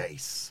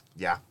space.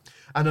 Yeah.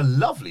 And a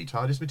lovely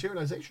TARDIS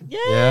materialisation.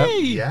 Yay!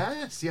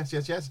 Yeah. Yes.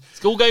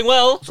 It's all going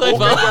well so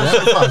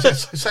far.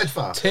 So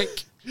far.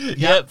 Tick.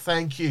 Yep,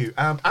 thank you.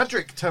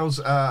 Adric tells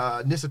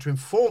Nyssa to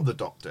inform the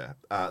Doctor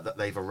that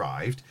they've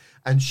arrived,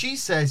 and she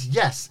says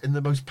yes in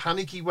the most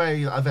panicky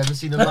way I've ever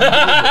seen in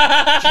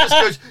life. She just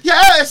goes,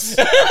 yes!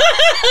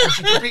 And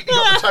she completely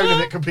got the tone of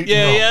it completely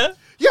wrong.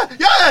 Yeah,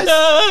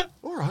 yes!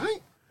 All right.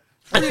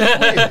 Really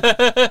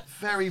weird.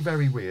 Very,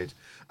 very weird.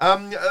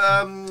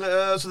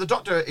 So the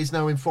Doctor is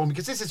now informed,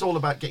 because this is all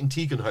about getting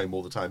Tegan home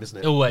all the time, isn't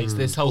it? Always,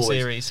 this whole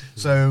series.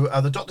 So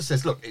the Doctor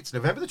says, look, it's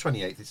November the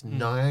 28th, it's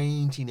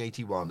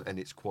 1981, and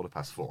it's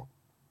 4:15.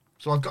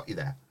 So I've got you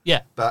there.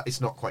 Yeah. But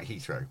it's not quite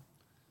Heathrow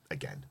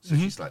again. So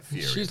she's like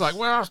furious. She's like,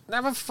 well, it's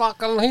never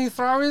fucking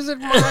Heathrow, is it,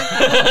 Mike?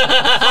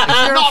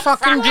 You're a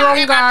fucking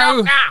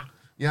drongo.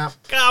 Yeah.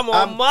 Come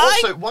on, Mike.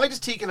 Also, why does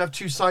Tegan have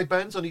two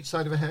sideburns on each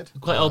side of her head?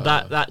 Quite odd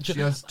that. She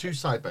has two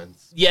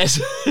sideburns. Yes.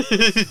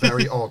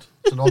 Very odd.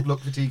 It's an odd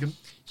look for Tegan.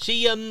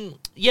 She,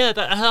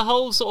 that her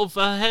whole sort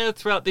of hair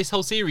throughout this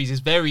whole series is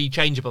very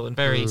changeable and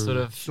very sort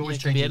of. It's always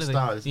changing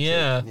style, isn't it?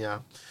 Yeah.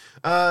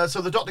 So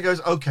the Doctor goes,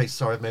 okay,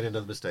 sorry, I've made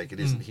another mistake. It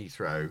isn't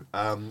Heathrow.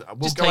 We'll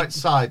Just go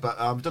outside, but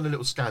I've done a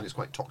little scan. It's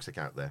quite toxic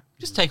out there.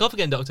 Just take off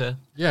again, Doctor.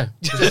 Yeah.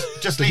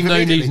 Just There's leave no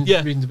immediately.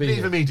 reason to be Leave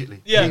here.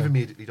 immediately. Yeah. Leave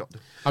immediately, Doctor.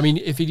 I mean,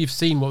 if he'd have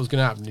seen what was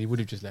going to happen, he would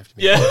have just left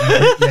me. Yeah.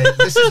 Yeah,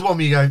 this is one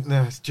where you go,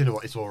 no, do you know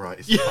what? It's all right.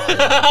 It's fine.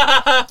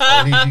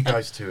 I'll leave you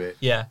guys to it.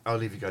 Yeah. I'll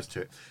leave you guys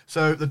to it.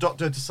 So the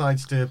Doctor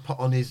decides to put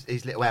on his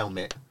little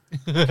helmet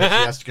because he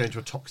has to go into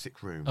a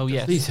toxic room. Oh,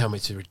 yes. These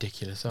helmets are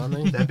ridiculous, aren't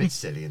they? They're a bit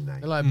silly, aren't they?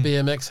 They're like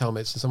BMX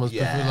helmets, and someone's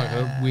put like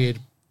a weird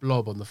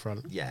blob on the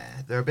front. Yeah,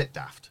 they're a bit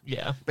daft.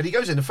 Yeah. But he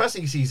goes in. The first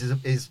thing he sees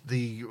is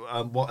the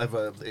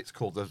whatever it's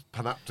called, the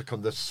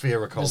panopticon, the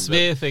sphericon, The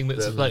sphere thing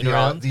that's floating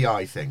around. the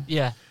eye thing.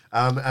 Yeah.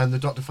 And the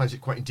Doctor finds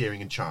it quite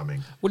endearing and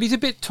charming. Well, he's a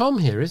bit Tom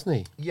here, isn't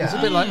he? Yeah. He's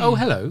a bit like, oh,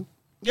 hello.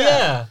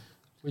 Yeah.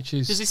 Which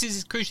is... Because this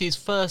is crucially his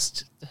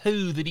first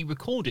Who that he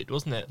recorded,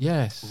 wasn't it?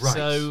 Yes. Right.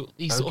 So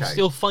he's sort of Okay.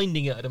 still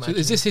finding it, I'd So imagine.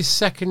 is this his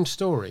second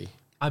story?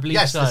 I believe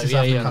Yes, so. this is Yeah,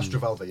 after yeah.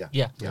 Castrovalva,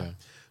 yeah. Yeah.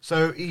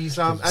 So he's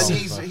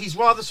he's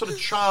rather sort of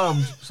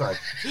charmed. Sorry.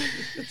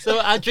 So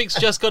Adric's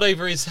just got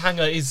over his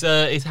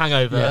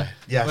hangover, Yeah.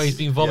 Yes, where he's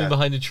been vomiting yeah.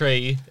 behind a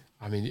tree.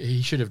 I mean,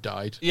 he should have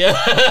died. Yeah.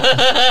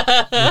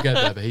 We'll get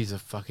there, but he's a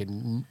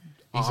fucking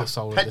He's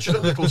arsehole. a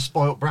petulant little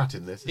spoilt brat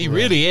in this. He isn't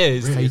really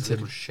is. Really Hate is a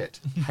little him. shit.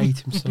 Hate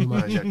him so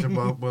much.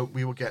 Well,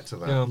 we will get to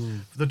that. Yeah.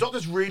 The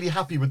Doctor's really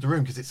happy with the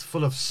room because it's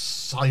full of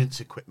science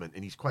equipment,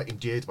 and he's quite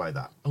endeared by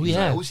that. Oh, He's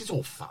yeah. like, this is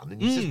all fun,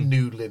 and he's just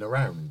noodling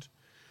around.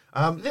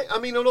 I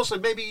mean, and also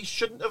maybe he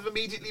shouldn't have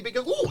immediately been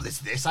going, oh, there's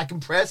this I can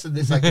press and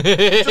this I can...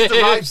 just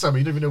arrive somewhere,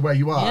 you don't even know where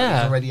you are.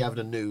 Yeah. He's already having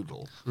a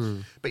noodle.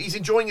 But he's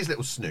enjoying his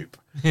little snoop.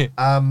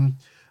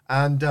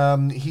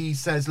 And he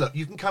says, look,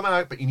 you can come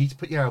out, but you need to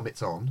put your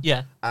helmets on.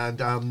 Yeah.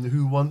 And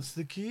who wants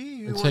the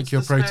key? Who And wants take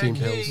your the spare protein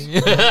key? pills.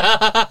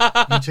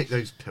 You take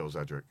those pills,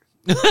 Adric.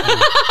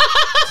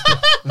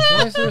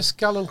 Why is there a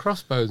skull and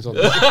crossbones on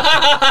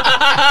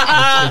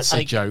that? It's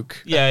a joke.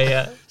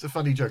 Yeah. It's a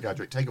funny joke,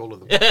 Adric. Take all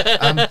of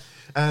them.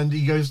 And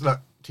he goes, look,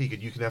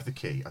 Tegan, you can have the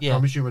key. I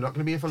promise you we're not going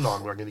to be here for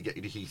long. We're going to get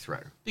you to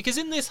Heathrow. Because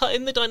in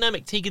the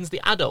dynamic, Tegan's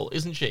the adult,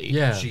 isn't she?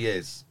 Yeah. She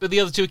is. But the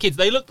other two are kids.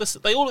 They all look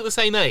the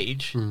same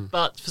age,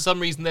 but for some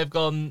reason they've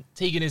gone.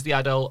 Tegan is the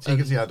adult.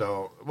 Tegan's the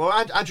adult. Well,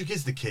 Adric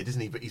is the kid,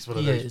 isn't he? But he's one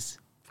of He those is.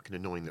 fucking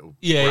annoying little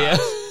Yeah,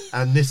 brats.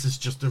 And this is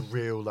just a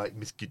real, like,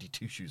 Miss Goody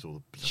Two-Shoes all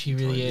the bloody She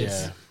really time.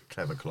 is. Yeah.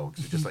 Clever clogs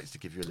who just likes to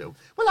give you a little,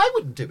 well, I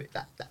wouldn't do it.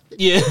 That.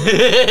 Yeah.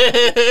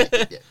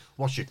 Yeah.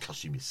 Wash your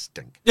costume, you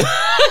stink. No,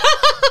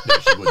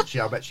 she wouldn't.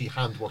 I bet she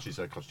hand washes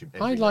her costume. I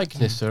every like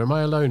night. Nyssa. Am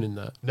I alone in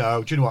that?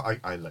 No, do you know what?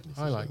 I like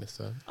Nyssa. I like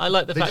Nyssa. I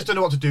like the They fact just don't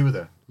know what to do with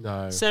her.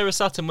 No. Sarah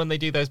Sutton when they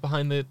do those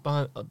behind the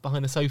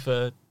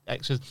sofa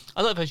extras.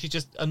 I like her. She's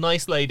just a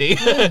nice lady.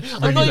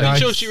 I'm not even nice.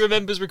 sure she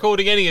remembers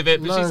recording any of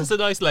it, but No. she's just a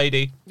nice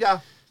lady.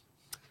 Yeah.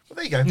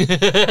 Well, there you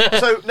go.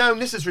 So now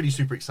Nissa's really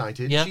super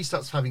excited. Yeah. She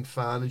starts having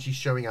fun and she's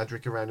showing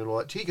Adric around and all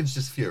that. Tegan's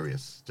just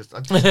furious.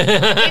 Get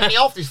me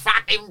off this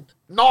fucking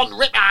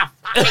non-ripper.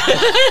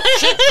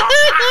 Shit,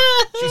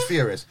 Doctor. She's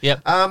furious.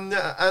 Yep.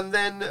 And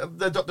then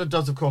the Doctor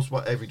does, of course,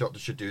 what every Doctor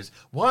should do is,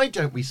 why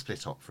don't we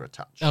split up for a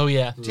touch? Oh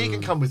yeah.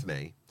 Tegan, come with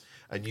me.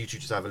 And you two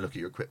just have a look at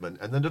your equipment.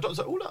 And then the Doctor's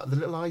like, oh, look, the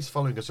little eyes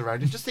following us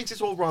around. And just thinks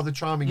it's all rather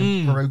charming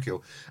and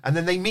parochial. And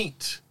then they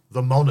meet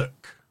the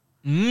monarch.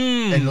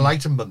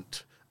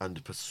 Enlightenment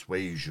and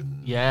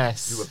persuasion.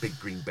 Yes. Who are big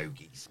green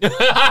bogies.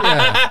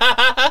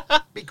 Yeah.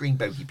 big green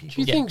bogey people.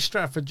 Do you think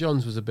Stratford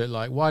Johns was a bit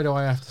like, why do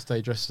I have to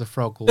stay dressed as a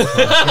frog all the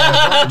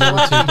time?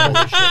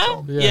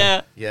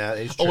 Yeah,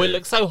 it's true. Oh, it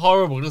looks so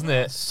horrible, doesn't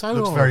it? So Looks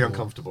horrible. very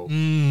uncomfortable.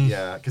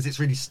 Yeah, because it's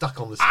really stuck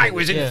on the skin. I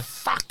was in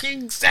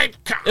fucking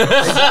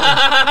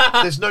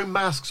Zedka. There's no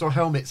masks or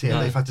helmets here.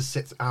 They've had to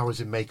sit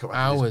hours in makeup.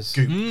 Hours.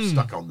 Goop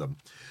stuck on them.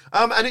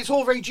 And it's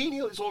all very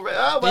genial. It's all very,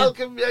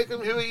 welcome, who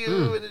are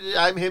you? And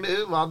I'm him,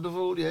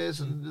 wonderful,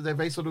 yes. And they're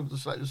very sort of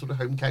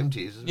home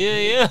counties.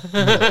 Yeah.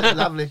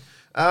 Lovely.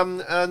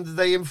 And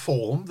they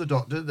inform the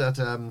doctor that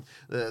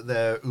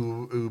they're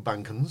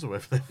Ubankans or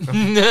whatever they're from.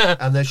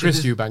 And they're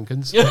Chris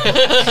Eubankans.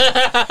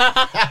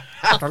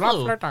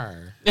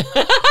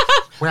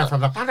 We're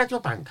from the planet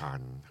Ubankan.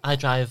 I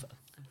drive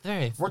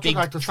very Would big you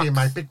like to see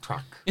my big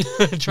truck?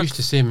 Used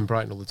to see him in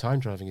Brighton all the time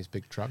driving his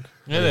big truck.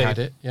 Really? He had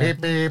it. Yeah.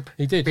 Beep, beep.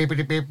 He did. Beep,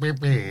 beep, beep, beep,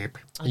 beep.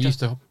 He used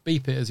to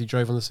beep it as he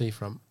drove on the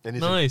seafront. And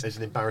Nice. he's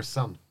an embarrassed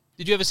son.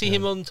 Did you ever see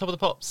him on Top of the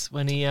Pops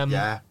when he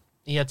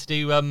he had to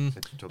do Top of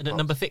the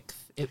number Pops.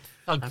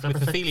 thug Number with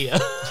six. Ophelia?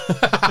 Did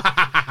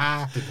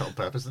that on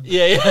purpose, didn't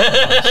he?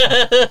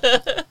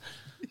 yeah.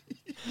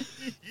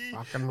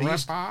 Fucking He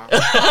used- ripper.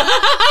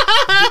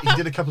 He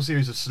did a couple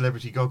series of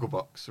Celebrity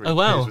Gogglebox where he Oh,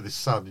 wow. appears with his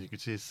son. You can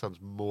see his son's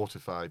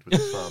mortified with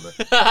his father.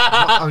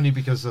 Not only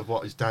because of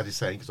what his dad is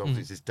saying, because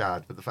obviously it's his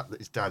dad, but the fact that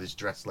his dad is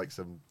dressed like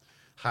some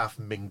half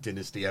Ming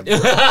Dynasty emperor,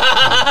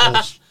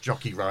 horse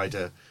jockey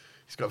rider.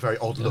 He's got a very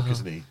odd look,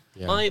 isn't he?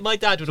 Yeah. My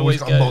dad would He's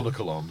always always got a go.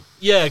 monocle on.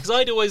 Yeah,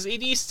 because he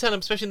used to tell him,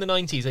 especially in the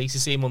 90s, I used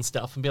to see him on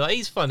stuff and be like,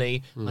 he's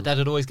funny. My dad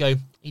would always go,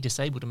 he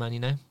disabled a man, you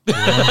know.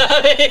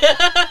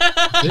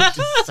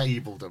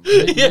 Disabled him.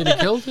 He nearly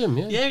killed him,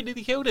 yeah. Yeah, he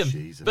nearly killed him.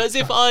 Jesus. But as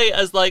if I,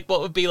 as like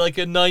what would be like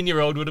a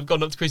 9-year-old, would have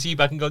gone up to Chris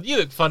Eubank and gone, "You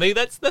look funny.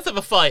 Let's have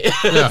a fight."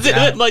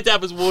 Yeah. My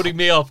dad was warding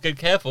me off. Go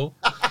careful.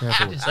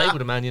 Careful.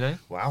 Disabled a man, you know.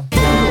 Wow.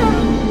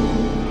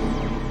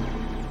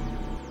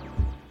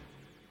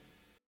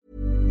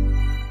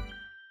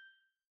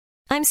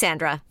 I'm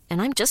Sandra,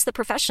 and I'm just the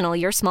professional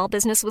your small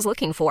business was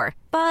looking for.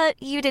 But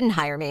you didn't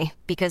hire me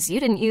because you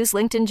didn't use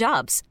LinkedIn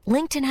Jobs.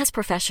 LinkedIn has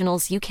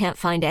professionals you can't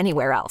find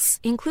anywhere else,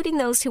 including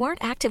those who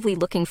aren't actively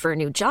looking for a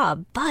new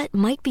job, but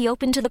might be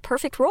open to the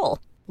perfect role,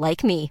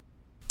 like me.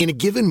 In a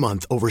given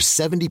month, over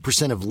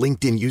 70% of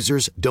LinkedIn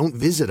users don't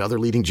visit other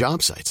leading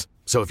job sites.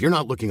 So if you're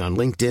not looking on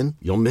LinkedIn,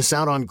 you'll miss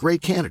out on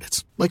great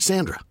candidates like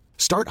Sandra.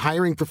 Start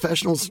hiring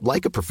professionals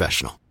like a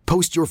professional.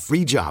 Post your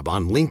free job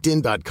on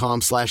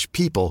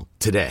linkedin.com/people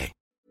today.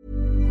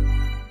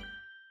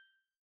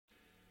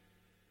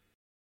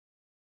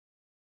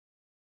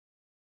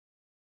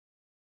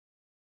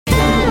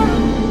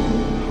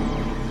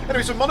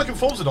 Anyway, so Monica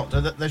informs the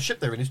doctor that their ship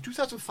they're in is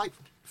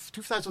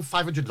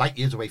 2,500 light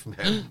years away from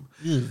home.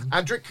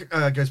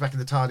 Adric goes back in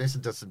the TARDIS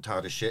and does some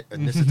TARDIS shit,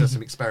 and Nissa does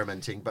some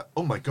experimenting, but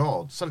oh my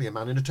god, suddenly a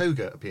man in a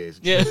toga appears.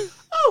 And she Yeah. goes,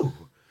 oh!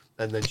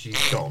 And then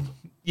she's gone.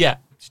 Yeah.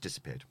 She's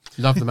disappeared.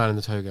 Love the man in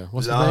the toga.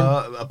 What's his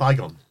name? A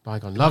bygone.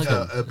 Bygone. Loved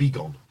him. A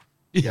begone.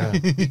 Yeah.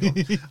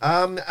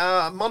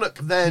 Monarch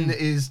then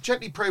is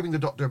gently probing the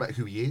doctor about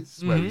who he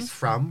is, where he's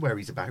from, where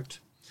he's about.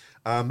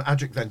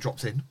 Adric then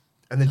drops in,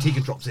 and then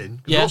Tegan drops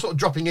in. Yeah. They're all sort of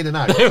dropping in and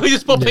out. We're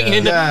just popping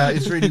in. Yeah,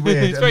 it's really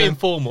weird. It's very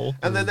informal.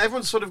 And then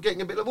everyone's sort of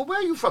getting a bit like, well, where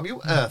are you from?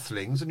 You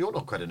Earthlings, and you're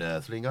not quite an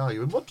Earthling, are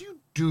you? And what do you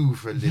do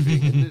for a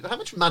living? And how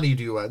much money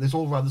do you earn? There's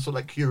all rather sort of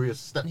like curious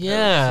step.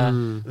 Yeah.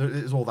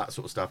 There's all that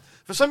sort of stuff.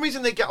 For some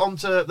reason, they get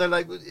onto, they're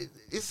like,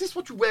 is this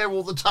what you wear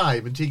all the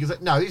time? And Tegan's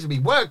like, no, these are me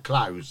work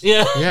clothes.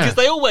 Yeah. Yeah. Because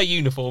they all wear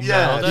uniforms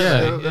now, don't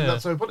yeah. they? And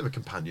that's the point of a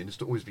companion, is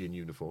to always be in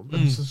uniform.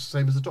 And it's the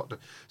same as the doctor.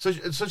 So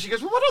she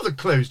goes, well, what other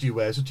clothes do you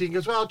wear? So Tegan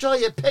goes, well, I'll draw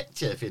you a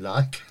picture if you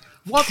like.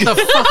 What the fuck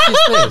is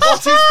this? What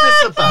is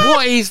this about?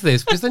 What is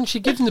this? Because then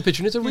she gives him the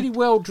picture, and it's a really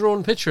well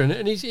drawn picture,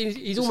 and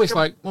he's almost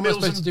like, what am I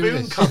Mills supposed to do and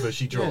with Boone this? cover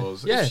she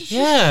draws. Yeah. She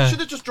Yeah.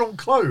 should have just drawn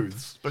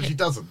clothes, but she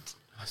doesn't.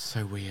 That's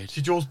so weird.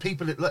 She draws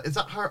people. Is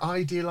that her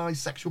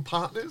idealised sexual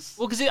partners?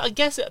 Well, because I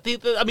guess,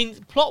 I mean,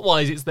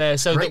 plot-wise, it's there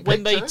so Great that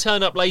when they picture.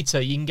 turn up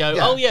later, you can go,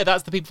 Yeah. oh, yeah,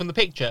 that's the people from the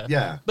picture.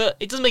 Yeah. But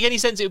it doesn't make any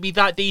sense it would be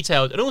that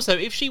detailed. And also,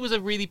 if she was a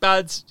really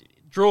bad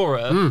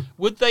drawer,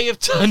 would they have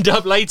turned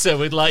up later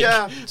with, like,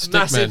 Yeah.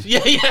 massive...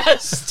 Stickmen. Yeah,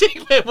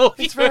 stickmen.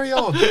 It's very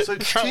odd. So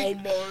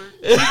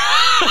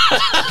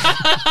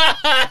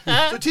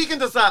Tegan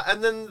does that,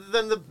 and then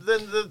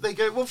they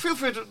go, well, feel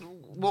free to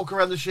walk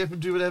around the ship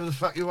and do whatever the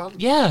fuck you want.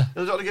 Yeah.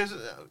 And the doctor goes,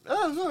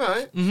 oh, it's all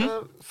right.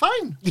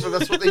 Fine. So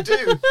that's what they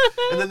do.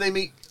 And then they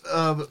meet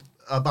a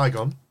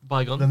bygone.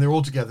 Bygone. Then they're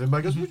all together, and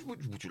Mike goes,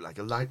 would you like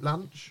a light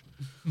lunch?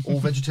 All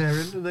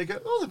vegetarian? And they go,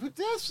 oh,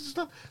 yes, this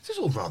is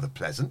all rather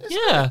pleasant, isn't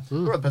Yeah. it?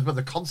 Right, but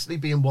they're constantly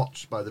being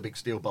watched by the big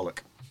steel bollock.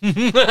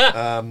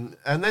 And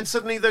then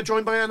suddenly they're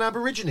joined by an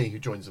Aborigine who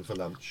joins them for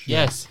lunch.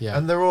 Yes. Yeah.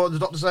 And they're all, the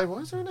doctor's like, why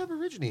is there an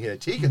Aborigine here?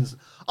 Tegan's,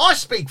 I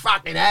speak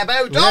fucking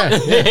Abo, Doc!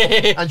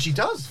 Yeah. And she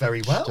does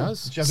very well. She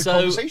does. She has So- a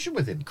conversation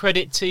with him.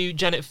 Credit to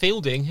Janet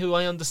Fielding, who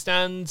I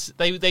understand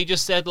they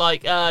just said,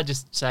 like,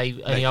 just say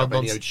any Make old up any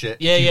nonsense. old shit.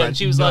 Yeah, She yeah. went, And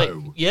she was "No." like,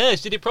 yeah,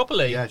 she did it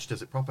properly. Yeah, she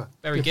does it proper.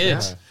 Very for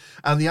good. her.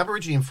 And the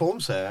Aborigine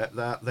informs her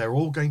that they're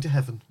all going to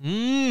heaven.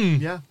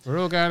 Yeah. We're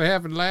all going to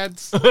heaven,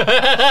 lads. One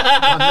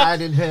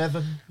man in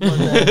heaven.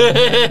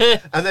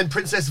 And then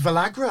Princess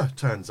Villagra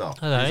turns up.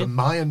 Hello. Who's a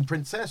Mayan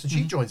princess, and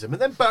she joins him.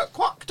 And then Bert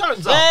Kwok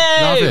turns up.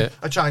 Love it.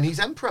 A Chinese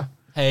emperor.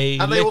 Hey,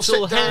 And they all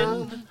little sit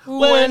down. hen,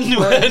 when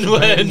will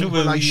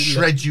When I you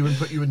shred you and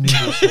put you in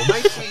noodles for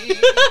my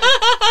tea.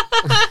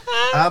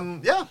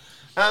 Yeah.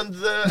 And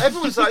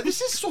everyone's like,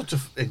 this is sort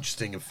of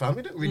interesting and fun.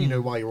 We don't really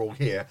know why you're all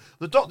here.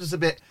 The doctor's a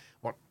bit,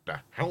 what the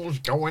hell's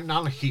going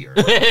on here?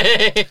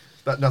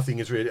 But nothing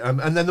is really... and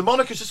then the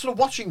monarch is just sort of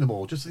watching them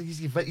all. Just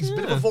he's a bit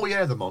of a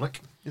voyeur, the monarch,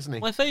 isn't he?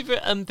 My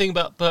favourite thing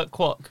about Bert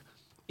Kwok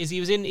is he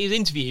was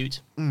interviewed.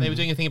 They were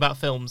doing a thing about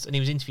films, and he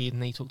was interviewed,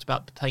 and he talked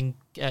about playing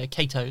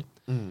Kato.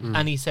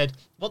 And he said,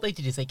 what they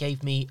did is they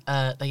gave me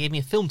a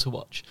film to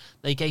watch.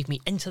 They gave me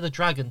Enter the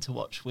Dragon to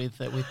watch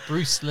with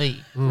Bruce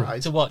Lee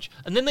to watch.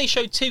 And then they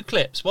showed 2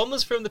 clips. One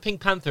was from the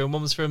Pink Panther and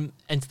one was from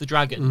Enter the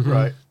Dragon.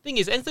 Right. Thing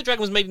is, Enter the Dragon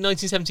was made in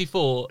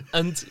 1974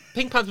 and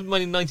Pink Panther was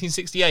made in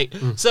 1968.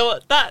 So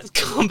that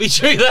can't be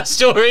true, that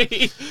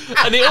story.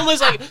 And it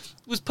almost like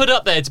was put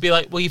up there to be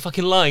like, well, you're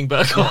fucking lying,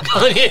 Bert Kwok,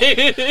 aren't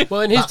you?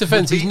 Well, in his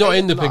defence, he's not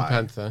in the Pink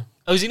Panther.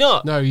 Oh, is he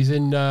not? No, he's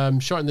in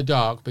Shot in the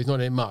Dark, but he's not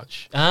in it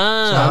much. So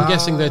Ah. I'm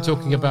guessing they're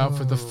talking about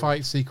for the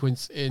fight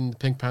sequence in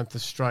Pink Panther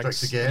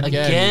Strikes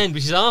Again,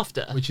 which is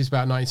after. which is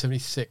about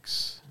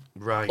 1976.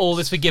 Right. All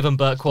is forgiven,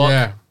 Bert Kwok.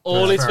 Yeah.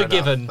 All That's is fair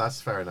forgiven. enough.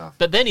 That's fair enough.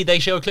 But then they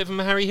show a clip from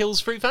Harry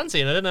Hill's Fruit Fancy,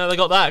 and I don't know how they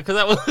got that, because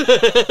that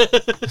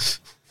was...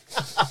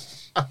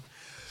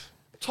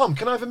 Tom,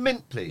 can I have a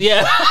mint, please?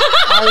 yeah.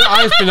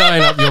 I've been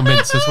eyeing up your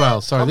mints as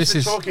well. Sorry, Tom's this been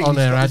is talking,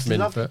 on-air he's got admin,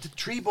 this but the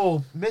tree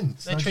ball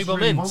mints. They're I tree just ball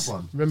really mints.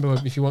 want one. remember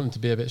if you want them to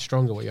be a bit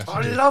stronger, what you have to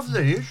I do. love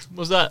these.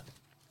 What's that?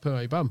 Put it on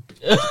your bum.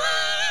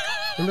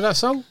 Remember that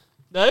song?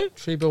 No?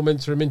 Tree ball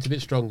mints are a mint a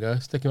bit stronger.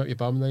 Stick them up your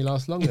bum and they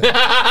last longer.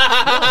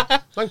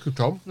 Thank you,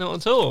 Tom. Not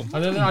at all.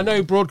 I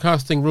know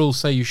broadcasting rules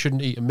say you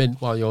shouldn't eat a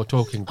mint while you're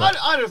talking, but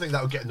I don't think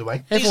that would get in the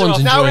way. These are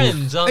everyone's our enjoying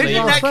friends, aren't they?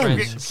 Our Our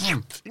friends.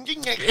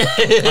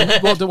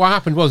 friends. what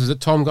happened was that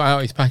Tom got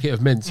out his packet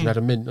of mints and had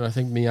a mint, and I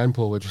think me and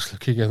Paul were just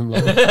looking at them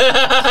like,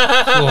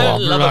 oh,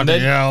 Love a bloody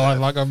mint. hell, I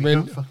like a Don't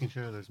mint. fucking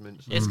share those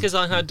mints. It's because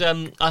I had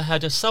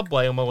a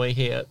Subway on my way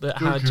here that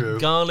had you?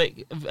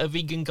 a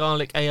vegan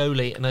garlic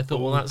aioli, and I thought,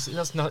 well, that's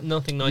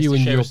nothing nice You to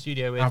and share your a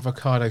studio with.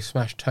 avocado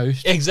smashed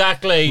toast.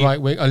 Exactly. Right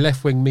wing, a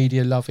left wing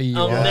media lovey.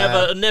 I'll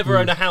or- never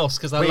own a house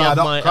because I We love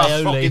had my hot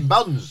cross fucking aioli.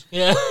 buns.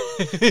 Yeah.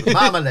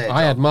 Marmalade.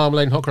 I had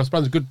marmalade and hot cross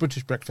buns. Good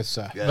British breakfast,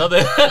 sir. Yeah. Love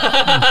it.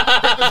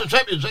 Breakfast of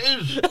Champions, it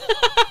is.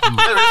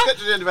 Anyway, let's get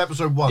to the end of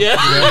episode 1. Yeah.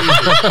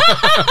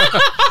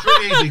 It's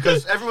really easy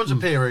because everyone's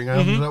appearing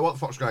and like, what the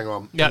fuck's going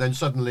on? Yeah. And then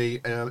suddenly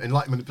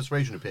Enlightenment and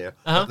Persuasion appear.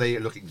 Uh-huh. They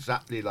look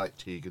exactly like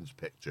Tegan's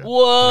picture.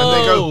 Whoa.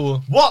 And they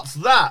go, what's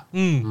that?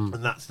 And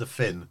that's the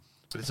fin.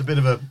 But it's a bit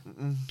of a...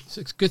 It's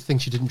a good thing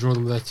she didn't draw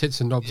them with her tits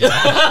and knobs.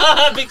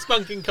 out. Big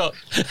spunking cock.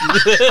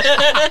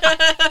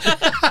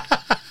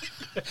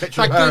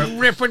 picture Like of her, good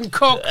ripping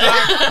cock.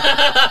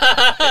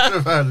 picture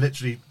of her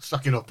literally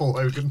sucking up Paul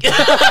Hogan.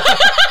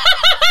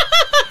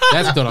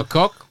 That's not a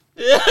cock.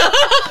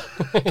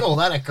 Call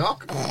that a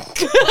cock?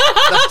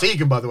 That's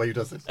Tegan, by the way, who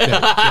does this.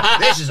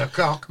 This is a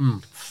cock.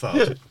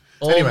 Thud.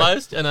 Anyway,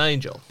 Almost an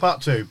angel.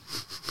 part 2.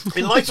 It's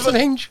an Enlightenment...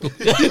 angel.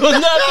 Wasn't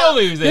that film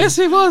he was in? Yes,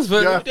 it was,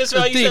 but Yeah. That's a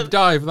right, you deep said-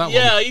 dive, that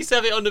Yeah, one. I used to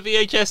have it on the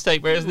VHS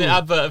tape where it was an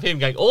advert of him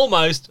going,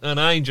 almost an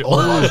angel.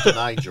 Almost an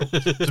angel.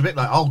 It's a bit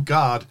like, oh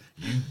God,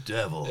 you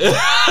devil.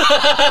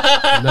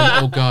 And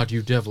then, oh God,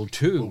 you devil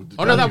too. the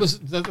Oh no, that devil. was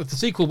the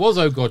sequel was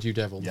Oh God, you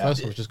devil. The Yeah.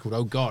 first one was just called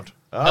Oh God,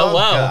 Oh,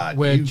 wow. God,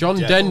 where you John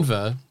devil.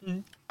 Denver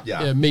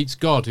Yeah. meets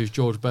God, who's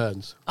George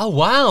Burns. Oh,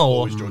 wow.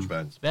 Always George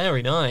Burns.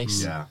 Very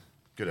nice. Yeah.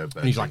 Good old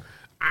Burns. And he's like,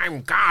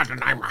 I'm God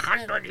and I'm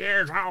 100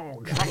 years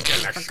old.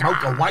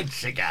 smoke a white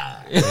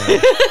cigar.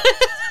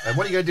 And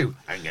what are you going to do?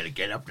 I'm going to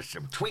get up to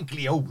some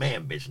twinkly old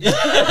man business.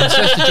 And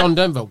says to John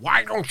Denver,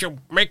 why don't you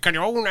make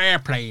your own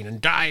airplane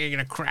and die in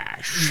a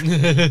crash? And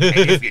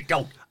if you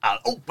don't, I'll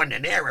open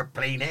an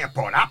airplane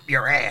airport up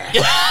your ass.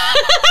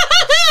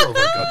 Oh my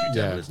God, you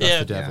devil, Yeah, isn't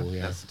that's it? the devil,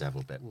 yeah. That's the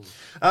devil bit.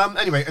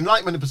 Anyway,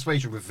 Enlightenment and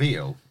Persuasion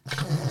reveal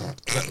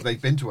that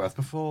they've been to Earth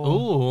before.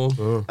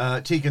 Ooh.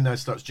 Tegan now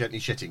starts gently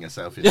shitting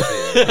herself in fear.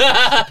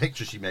 The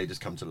picture she made has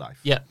come to life.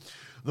 Yeah.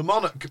 The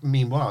monarch,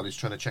 meanwhile, is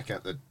trying to check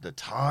out the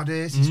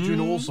TARDIS. He's doing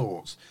all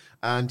sorts.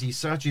 And he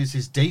searches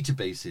his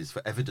databases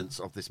for evidence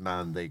of this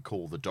man they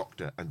call the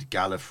Doctor and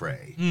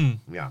Gallifrey.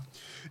 Yeah.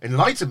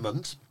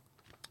 Enlightenment,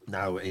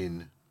 now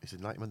in... Is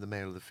Enlightenment the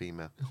male or the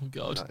female? Oh,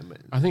 God.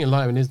 I think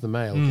Enlightenment is the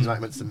male.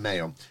 Enlightenment's the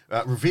male.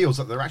 Reveals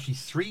that there are actually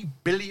 3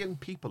 billion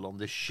people on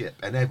this ship.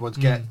 And everyone's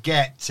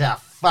get to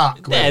fuck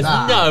with There's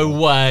that. no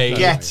way.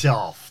 Get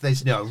off.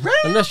 There's no way.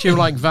 Unless you're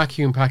like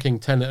vacuum packing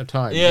 10 at a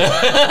time. Yeah.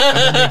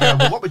 And then they go,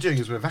 well, what we're doing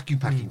is we're vacuum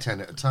packing 10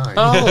 at a time.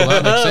 Oh,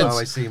 that makes sense. Oh,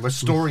 I see. We're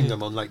storing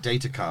them on like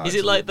data cards. Is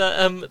it like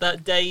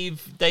that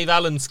Dave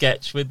Allen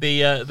sketch with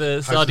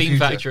the sardine Future?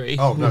 factory?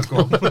 Oh, no, go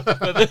on. What's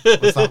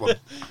that one?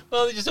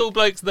 Well, they're just all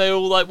blokes. They're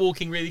all like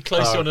walking really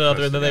close to one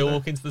another, and then they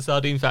walk into the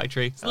sardine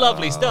factory. It's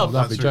lovely stuff.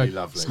 lovely That's really joke.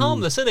 lovely. It's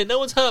harmless, isn't it? No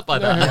one's hurt by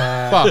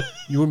that. But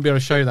you wouldn't be able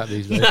to show that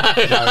these days.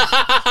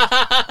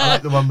 I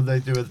like the one where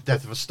they do a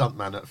death of a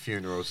stuntman at a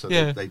funeral, so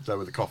Yeah. they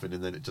lower the coffin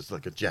and then it just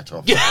like a jet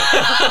off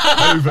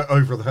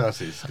over the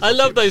hearses. I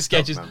love those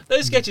sketches. Stuntman.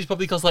 Those sketches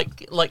probably cost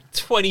like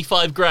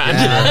 25 grand.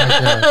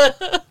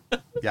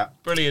 Yeah.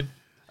 Brilliant.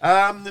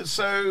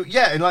 So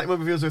yeah, in Light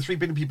Moment reveals there are 3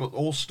 billion people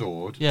all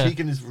stored. Yeah.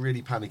 Tegan is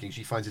really panicking.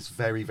 She finds this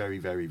very, very,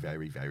 very,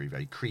 very, very,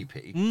 very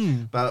creepy.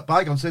 But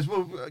Bygone says,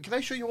 "Well, can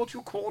I show you all to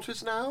your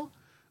quarters now?"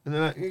 And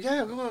they're like,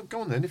 "Yeah,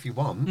 go on then if you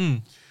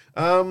want."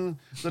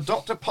 The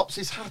Doctor pops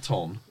his hat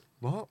on.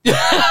 What?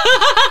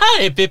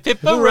 Hip, hip, hip,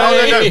 Oh,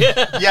 hooray.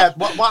 no. Yeah,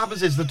 what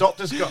happens is the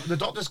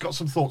doctor's got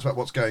some thoughts about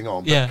what's going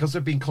on, but Yeah. because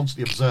they're being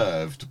constantly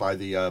observed by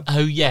the Oh,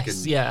 yes,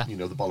 fucking, yeah.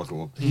 the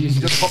bollock, he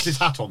just pops his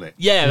hat on it.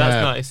 Yeah, that's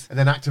Yeah. nice. And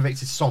then activates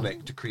his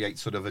sonic to create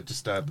sort of a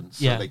disturbance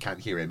so Yeah. they can't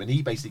hear him. And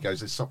he basically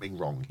goes, "There's something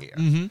wrong here."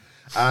 Mm-hmm.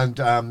 And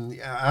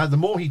the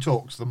more he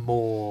talks, the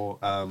more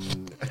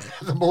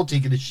the more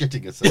Tegan is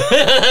shitting herself.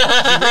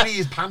 She really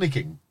is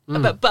panicking.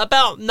 But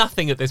about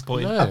nothing at this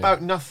point. No.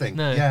 About nothing.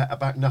 No. Yeah,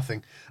 about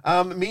nothing.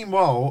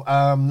 Meanwhile,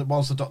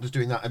 whilst the Doctor's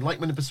doing that,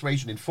 Enlightenment and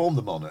Persuasion inform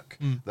the Monarch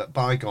that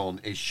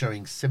Bygone is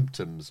showing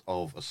symptoms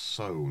of a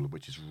soul,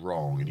 which is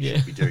wrong, and he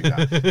shouldn't be doing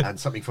that. And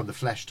something from the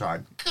flesh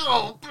time.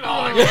 Oh,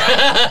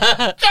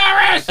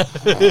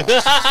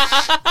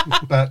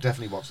 but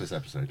definitely watch this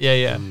episode. Yeah,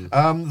 yeah.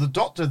 The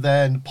Doctor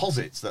then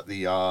posits that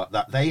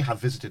that they have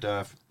visited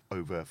Earth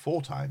over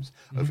 4 times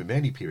over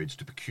many periods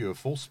to procure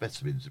 4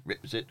 specimens that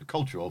represent the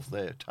culture of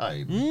their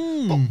time.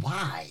 But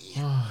why?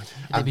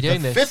 And be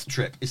doing the this? 5th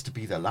trip is to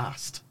be their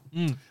last.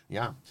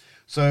 Yeah.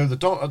 So the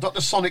Doctor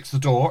sonics the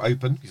door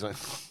open. He's like,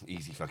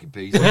 easy fucking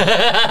peasy.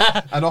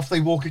 And off they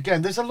walk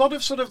again. There's a lot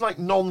of sort of like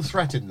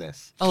non-threat in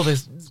this. Oh,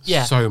 there's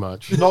So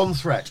much.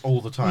 Non-threat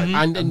all the time.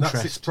 And that's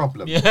interest. its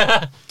problem.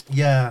 yeah.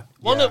 Yeah.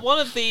 One yeah. of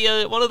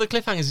the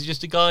cliffhangers is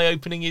just a guy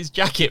opening his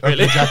jacket.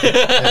 Really. Jacket.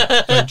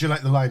 Yeah. Do you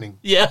like the lining?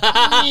 Yeah.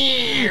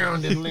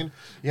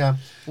 Yeah.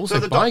 Also, So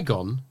the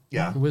Bygone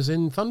Yeah. was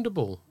in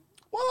Thunderball.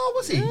 Well,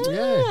 was he?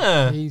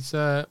 Yeah. He's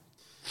the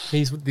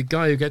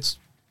guy who gets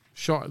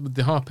shot with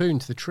the harpoon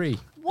to the tree.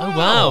 Wow. Oh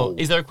wow!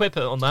 Is there a quip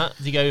on that?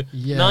 Does he go?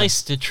 Yeah.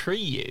 Nice to tree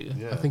you.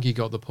 Yeah. I think he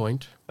got the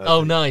point.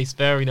 Oh, nice,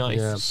 very nice.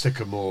 Yeah.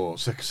 Sicker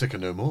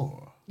no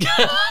more.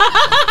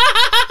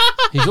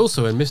 He's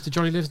also in Mr.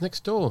 Jolly Lives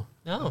Next Door.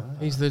 Oh,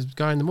 He's the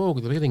guy in the morgue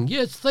at the beginning.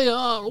 Yes, they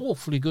are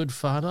awfully good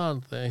fun,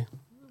 aren't they?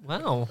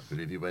 wow!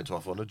 Believe you went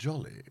off on a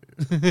jolly.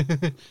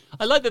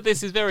 I like that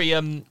this is very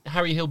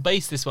Harry Hill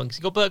based. This one because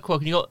you got Burt Kwok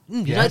and you got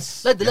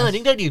Yes, like the yes.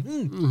 lining, don't you?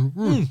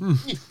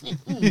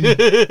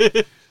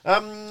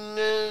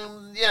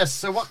 Yes.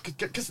 So what?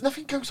 Because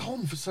nothing goes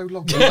on for so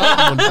long.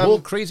 More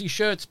crazy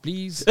shirts,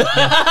 please. Yo,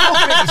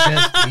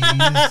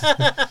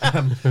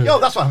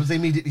 that's what happens. They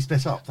immediately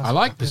split up. That's I what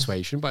like happens.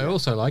 Persuasion, but I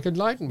also like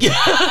Enlightenment. You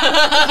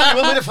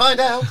want me to find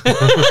out?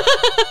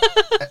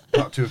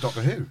 Part 2 of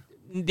Doctor Who.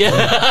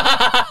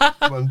 Yeah.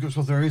 Well,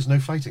 there is no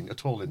fighting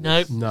at all in No.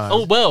 this. No.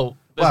 Oh well.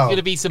 There's Well, going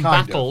to be some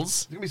kind of.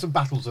 battles. There's going to be some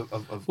battles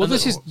of Well,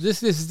 this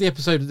is the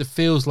episode that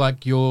feels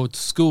like your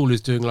school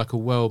is doing like a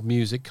world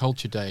music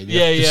culture day. And you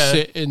have to Yeah.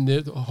 sit in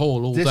the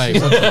hall all This day.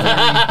 is a very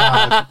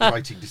bad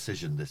writing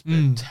decision, this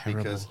bit.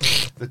 Terrible. Because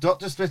the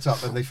Doctor split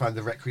up and they find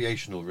the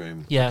recreational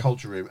room, Yeah. the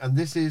culture room, and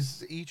this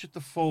is each of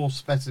the 4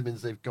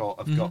 specimens they've got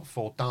have got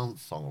 4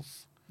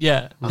 dancers.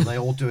 Yeah. And they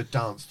all do a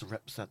dance to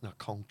represent their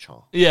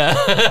culture.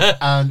 Yeah.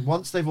 And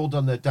once they've all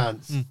done their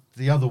dance,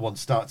 the other one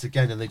starts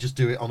again and they just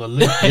do it on a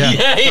loop.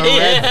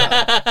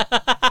 yeah.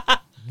 Forever.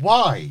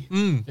 Why?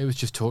 It was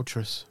just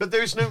torturous. But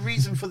there is no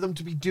reason for them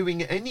to be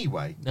doing it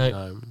anyway.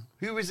 No.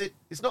 Who is it?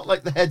 It's not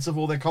like the heads of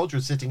all their culture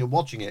are sitting and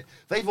watching it.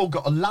 They've all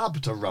got a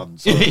lab to run.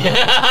 So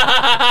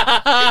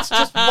it's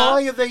just,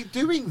 why are they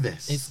doing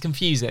this? It's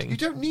confusing. You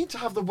don't need to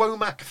have the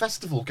Womack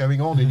festival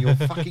going on in your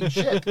fucking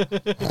ship.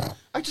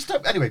 I just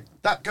don't. Anyway,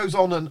 that goes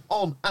on and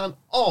on and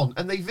on.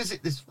 And they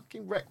visit this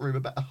fucking rec room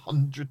about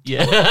 100 times.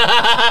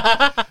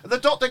 Yeah. And the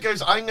Doctor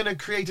goes, I'm going to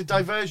create a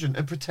diversion,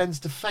 and pretends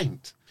to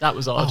faint. That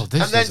was Oh, odd.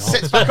 this And then is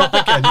sits odd. back up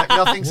again like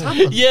nothing's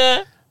happened.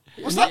 Yeah.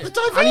 Was that the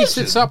diversion? And he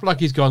sits up like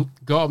he's got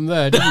him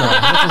there, didn't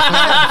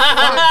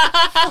I?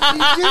 What are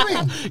you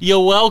doing?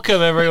 You're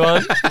welcome,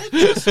 everyone.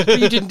 But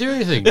you didn't do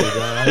anything, did you?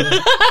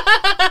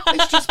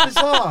 It's just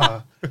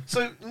bizarre.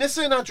 So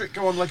Nissa and Adric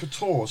go on like a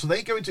tour. So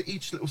they go into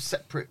each little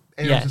separate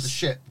areas of the Yes.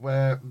 ship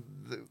where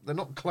they're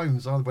not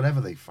clones, are they?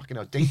 Whatever they fucking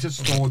are. Data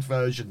stored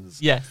versions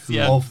Yes,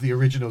 yeah. of the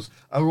originals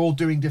are all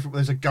doing different.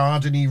 There's a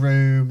gardeny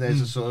room. There's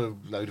a sort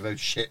of load of old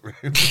shit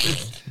room.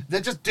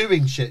 They're just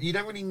doing shit. You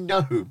don't really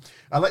know.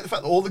 I like the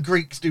fact that all the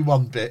Greeks do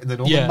one bit and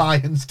then all Yeah. the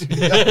Mayans do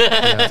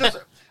the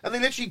other. And they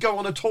literally go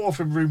on a tour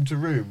from room to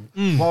room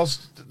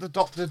whilst the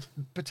doctor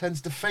pretends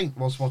to faint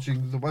whilst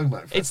watching the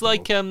Womack Festival. It's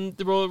like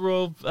the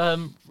Royal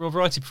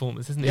Variety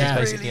Performance, isn't it? Yeah,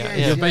 It's it basically,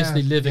 really is. You're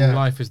basically living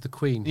life as the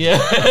Queen. Yeah.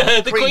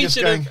 The Queen just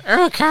should going, have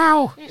Oh,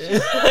 cow!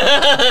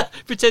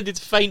 pretended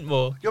to faint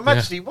more. Your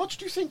Majesty, what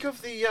did you think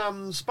of the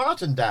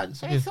Spartan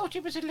dance? I thought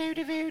it was a load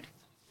of ood.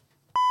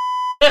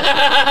 Fair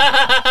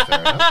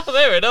enough.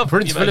 Fair enough.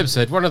 Prince you Philip know.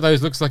 said, one of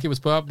those looks like it was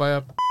put up by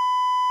a...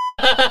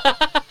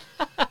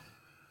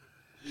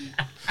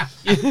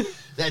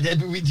 That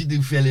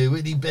Aboriginal fellow,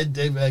 when he bent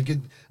over,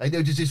 I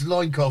noticed his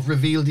loincloth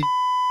revealed his...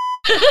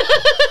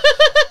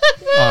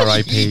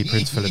 R.I.P.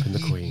 Prince Philip and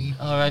the Queen.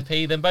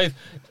 R.I.P. them both.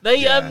 They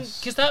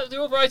Yes. because the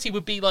Royal Variety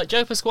would be like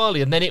Joe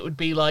Pasquale, and then it would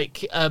be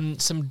like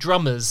some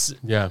drummers,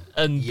 Yeah.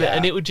 and Yeah.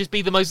 and it would just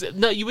be the most.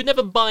 No, you would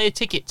never buy a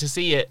ticket to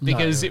see it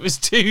because No. it was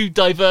too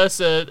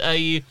diverse.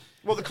 A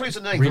Well, the clue's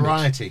a name, Remix.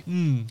 variety.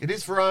 It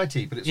is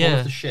variety, but it's all Yeah.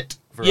 of the shit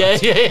yeah,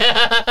 variety.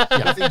 yeah.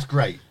 Nothing's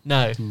great.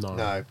 No. No.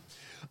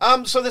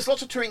 No. So there's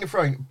lots of toing and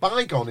froing.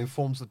 Bygone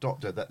informs the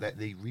doctor that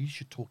they really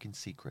should talk in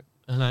secret.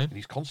 Hello. And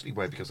he's constantly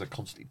worried because they're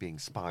constantly being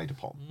spied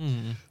upon.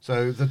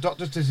 So the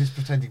doctor does his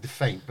pretending to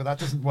faint, but that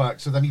doesn't work.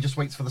 So then he just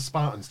waits for the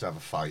Spartans to have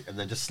a fight and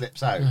then just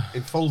slips out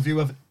in full view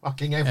of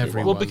fucking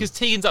everyone. Well, because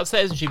Tegan's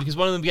upset, isn't she? Because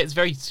one of them gets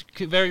very,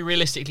 very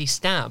realistically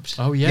stabbed.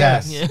 Oh, yeah.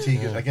 Yes, Yeah.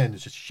 Tegan, again,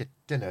 is just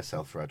shitting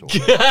herself for her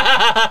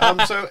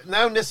daughter. So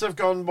now Nissa have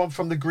gone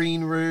from the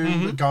green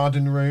room, the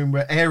garden room,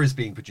 where air is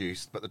being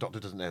produced, but the doctor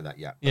doesn't know that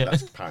yet. But Yeah.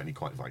 that's apparently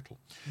quite vital.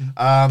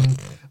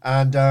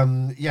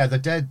 The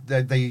dead,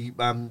 they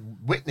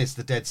witnessed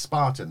the dead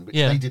Spartan, which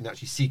Yeah. they didn't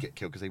actually see get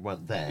killed because they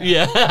weren't there.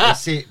 Yeah. They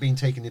see it being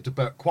taken into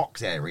Burt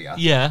Kwok's area,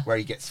 Yeah. where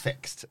he gets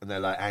fixed, and they're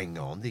like, hang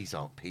on, these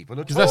aren't people at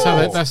all.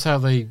 Because that's how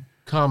they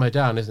calm her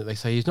down, isn't it? They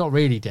say he's not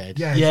really dead.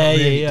 Yeah, he's Yeah, not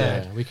really yeah, yeah.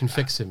 dead. Yeah, we can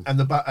fix him. And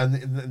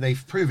they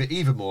prove it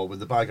even more when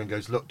the Bygone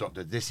goes, look,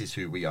 Doctor, this is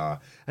who we are.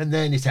 And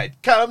then his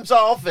head comes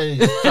off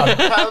and his trunk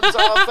comes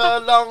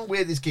off along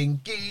with his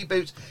kinky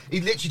boots.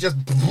 He literally just...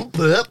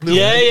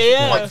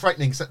 Yeah. Quite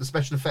frightening, except the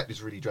special effect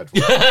is really dreadful.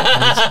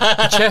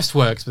 The chest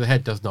works, but the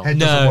head does not. Head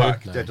No. doesn't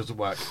work. No. Head doesn't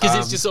work. Because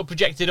it's just sort of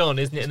projected on,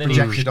 isn't it? And then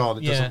projected on.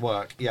 It Yeah. doesn't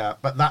work. Yeah,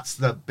 but that's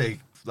the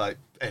big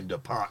end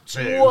of part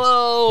 2.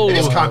 Whoa. It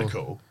is kind of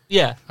cool.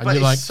 Yeah. And But you're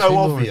it's like, so 2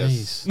 more of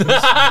obvious. these.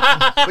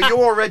 But you're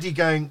already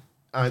going,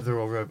 they're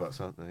all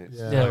robots, aren't they?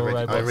 Yeah. Yeah, all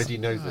I robots. already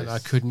know this. And I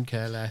couldn't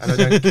care less. And I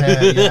don't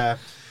care, yeah.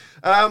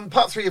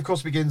 Part 3, of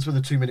course, begins with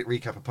a 2-minute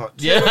recap of part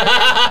 2.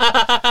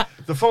 Yeah.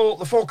 The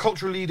four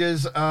cultural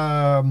leaders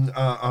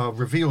are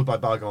revealed by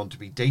Bygone to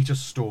be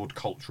data-stored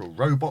cultural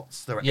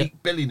robots. There are Yep.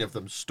 8 billion of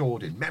them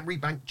stored in memory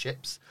bank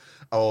chips,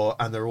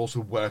 and there are also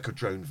worker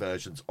drone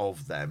versions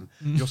of them.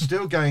 You're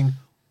still going,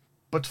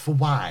 but for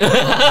why?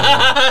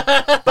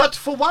 But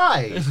for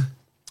why?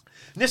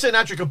 Nissa and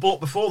Adric are bought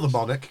before the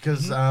Monarch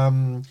because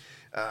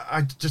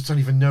I just don't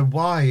even know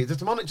why.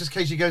 The Monarch just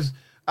occasionally goes,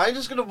 I'm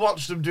just going to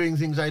watch them doing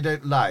things I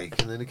don't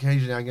like, and then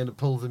occasionally I'm going to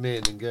pull them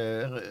in and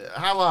go,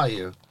 how are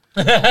you?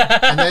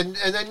 and then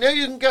no,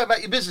 you can go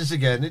about your business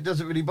again. It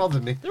doesn't really bother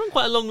me. They're on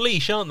quite a long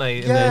leash, aren't they?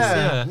 in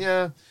Yeah, this?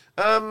 yeah.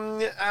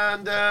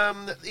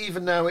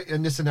 Even now,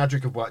 Nissa and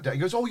Adric have worked out. He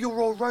goes, "Oh, you're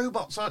all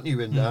robots, aren't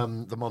you?"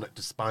 And the Monarch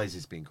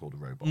despises being called a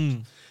robot,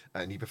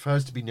 and he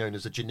prefers to be known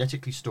as a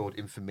genetically stored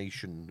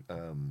information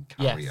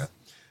carrier.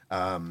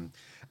 Yes.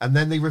 And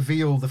then they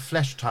reveal the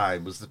flesh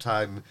time was the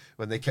time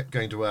when they kept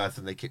going to Earth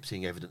and they kept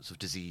seeing evidence of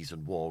disease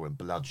and war and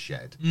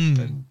bloodshed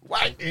and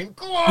wanking.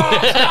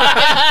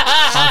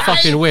 I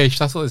fucking wish.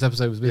 That's what this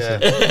episode was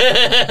missing.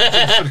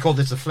 Yeah. Should have called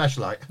this a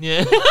fleshlight.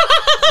 Yeah.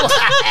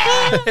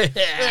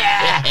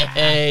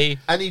 Hey.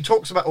 And he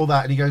talks about all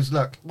that, and he goes,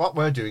 "Look, what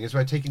we're doing is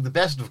we're taking the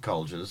best of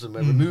cultures, and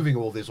we're removing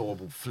all this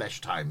horrible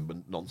flesh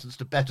time nonsense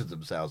to better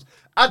themselves."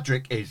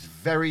 Adric is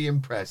very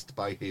impressed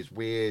by his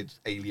weird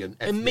alien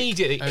ethnic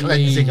Immediately.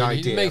 cleansing It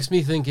idea. makes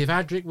me think if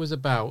Adric was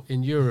about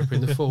in Europe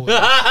in the 40s,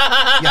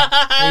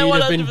 Yeah,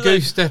 he'd have been 100%.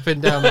 goose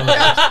stepping down the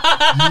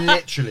road.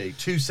 literally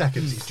 2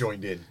 seconds he's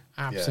joined in.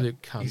 Absolute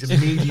Yeah. cunt. He's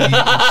immediately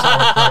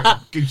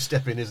sauerkraut goose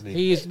stepping, isn't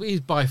he? He's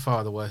by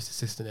far the worst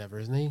assistant ever,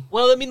 isn't he?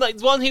 Well, I mean, like,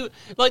 one who,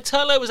 like,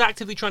 Turlo was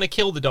actively trying to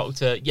kill the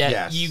Doctor, yet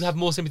Yes. you have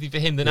more sympathy for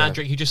him than Yeah.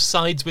 Adric, who just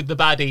sides with the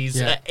baddies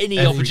Yeah. at any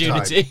Every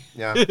opportunity. time.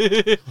 Yeah.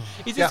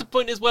 Is this the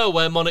point as well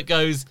where Monarch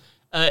goes,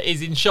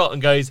 is in shot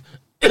and goes,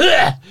 He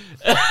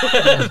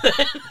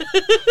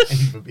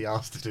would be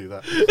asked to do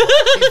that. Do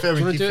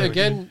you want to do it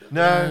again?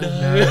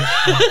 No.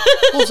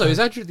 Also, is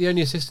Adric the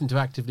only assistant to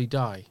actively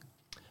die?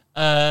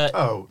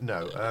 Oh,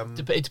 no.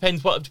 it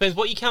depends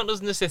what you count as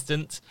an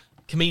assistant.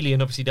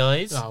 Chameleon obviously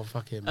dies. Oh,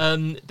 fuck him.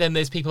 Then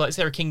there's people like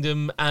Sarah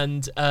Kingdom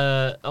and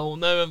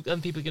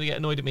and people are going to get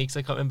annoyed at me because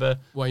I can't remember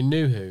What, he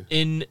knew who?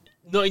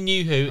 not in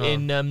New Who Oh.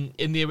 in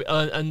the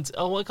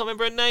I can't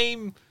remember her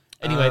name.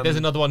 Anyway, there's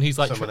another one who's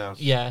like someone else.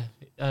 Yeah,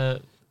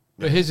 But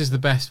his is the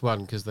best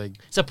one because they...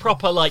 it's a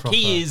proper like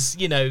he Proper. is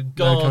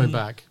gone. coming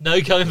back. No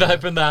coming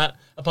back from that.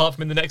 Apart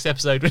from in the next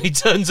episode when he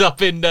turns up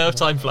in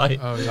Time Flight.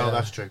 Oh, yeah. Oh,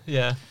 that's true.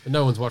 Yeah. But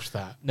no one's watched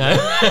that. No.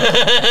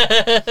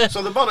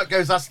 So the monarch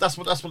goes, that's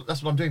what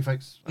I'm doing,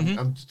 folks.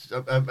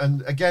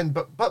 And again,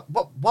 but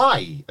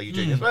why are you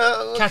doing this?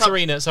 Well,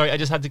 Katerina, sorry, I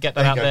just had to get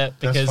that out There you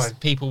there go. That's because fine.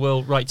 people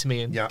will write to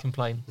me and Yeah.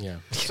 complain. Yeah.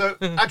 So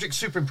Adric's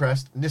super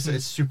impressed. Nissa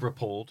is super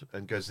appalled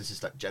and goes, "This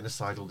is like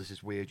genocidal. This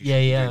is weird. You Yeah,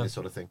 shouldn't be yeah. doing this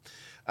sort of thing."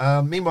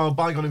 Meanwhile,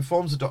 Bygone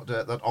informs the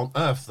Doctor that on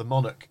Earth, the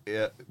monarch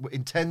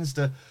intends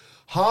to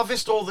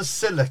harvest all the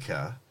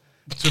silica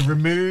to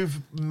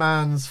remove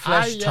man's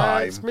flesh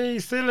time. It's me,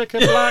 Silica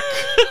Black.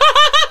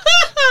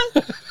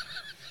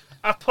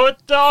 I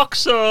put dark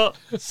salt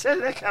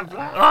Silica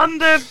black. on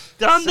the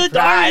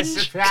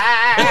Surprise, surprise.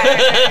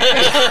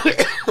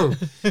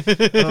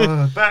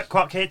 But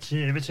Quack hits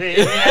you between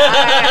the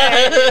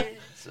eyes.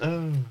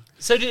 Oh.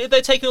 So they're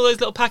taking all those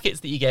little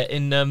packets that you get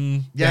in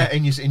Yeah,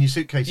 in your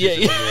suitcases.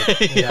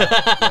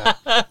 Yeah,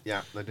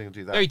 Yeah, they're going to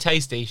do that. very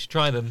tasty. You should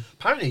try them.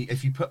 Apparently,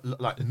 if you put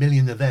like a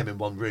million of them in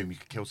one room, you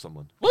could kill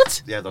someone.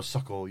 What? Yeah, they'll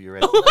suck all your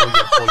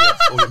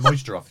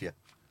moisture off you.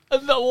 I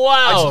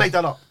Wow. just made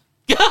that up.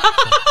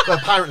 But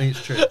apparently,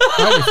 it's true.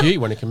 Well, if you eat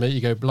one, it can make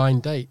you go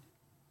blind date.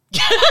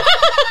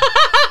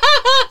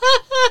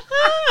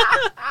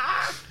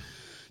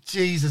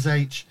 Jesus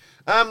H.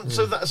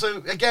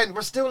 So again,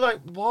 we're still like,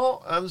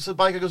 what? So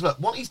Bygone goes, look,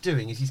 what he's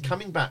doing is he's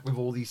coming back with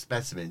all these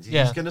specimens. He's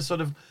Yeah. going to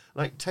sort of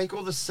like take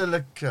all the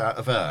silica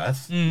of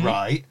Earth,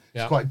 right?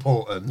 Yeah. It's quite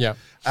important. Yeah.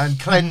 And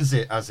cleanse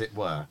it, as it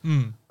were.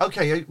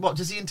 Okay, what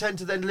does he intend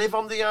to then live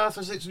on the Earth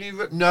as its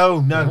new? No.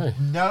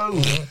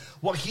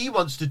 What he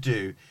wants to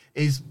do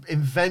is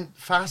invent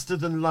faster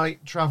than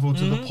light travel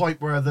to the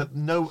point where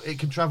it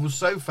can travel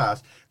so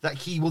fast that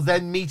he will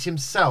then meet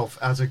himself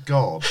as a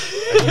god.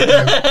 And you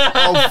go,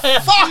 oh,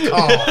 fuck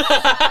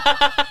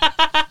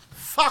off!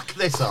 Fuck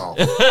this off!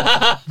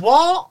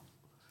 What?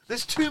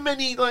 There's too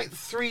many, like,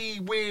 three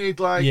weird,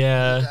 like,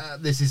 Yeah.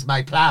 This is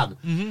my plan.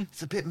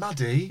 It's a bit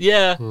muddy.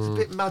 Yeah. It's a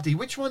bit muddy.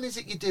 Which one is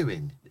it you're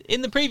doing?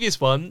 In the previous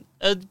one,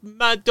 a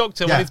mad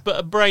doctor Yeah. wanted to put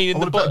a brain in I the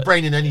want to put a bottom.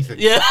 brain in anything.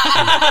 Yeah.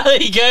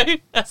 There you go.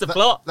 That's a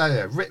plot.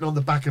 There, written on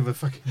the back of a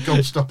fucking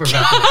gobstopper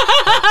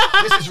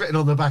wrapper. This is written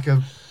on the back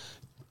of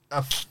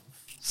a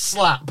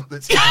slap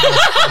that's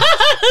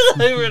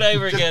Over and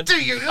over again.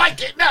 Do you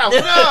like it now?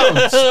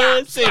 No! Slap,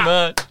 Too slap.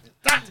 much.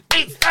 That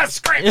is the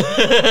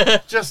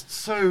script! Just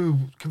so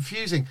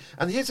confusing.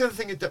 And here's the other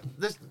thing,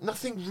 there's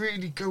nothing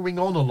really going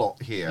on a lot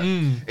here.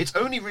 It's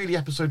only really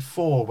episode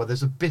 4 where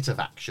there's a bit of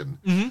action.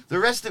 The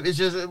rest of it is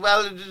just,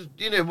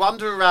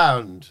 wander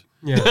around.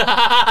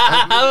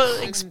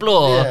 Yeah.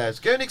 Explore. Yes,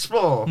 go and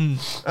explore.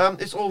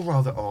 It's all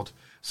rather odd.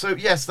 So,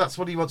 yes, that's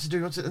what he wants to do.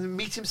 He wants to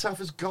meet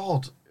himself as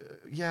God.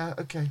 Yeah,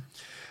 okay.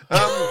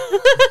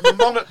 The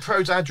monarch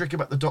probes Adric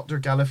about the Dr.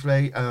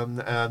 Gallifrey,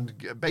 and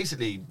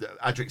basically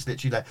Adric's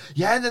literally like,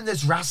 yeah, and then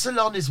there's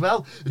Rassilon as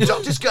well. The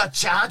Doctor's got a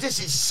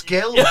TARDIS, it's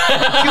skill. If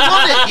you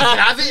want it, you can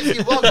have it if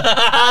you want.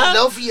 I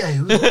love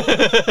you.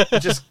 He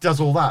just does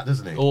all that,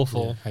 doesn't he?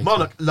 Awful. Hate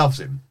Monarch loves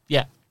him.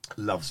 Yeah.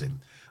 Loves him.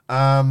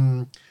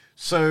 And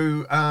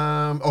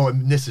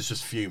Nissa's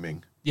just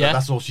fuming. Yeah.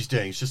 That's all she's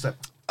doing. It's just like,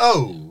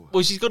 oh.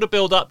 Well, she's got to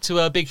build up to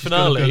a big She's going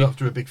to finale. build up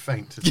to a big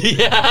feint.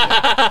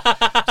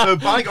 So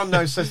Bygone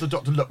now says to the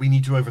Doctor, look, we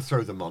need to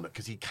overthrow the monarch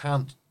because he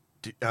can't,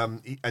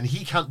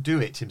 he can't do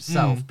it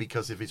himself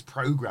because of his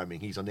programming.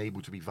 He's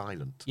unable to be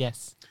violent.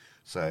 Yes.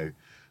 So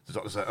the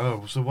Doctor's like,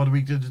 oh, so what are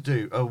we going to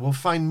do? Oh, we'll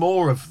find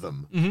more of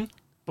them.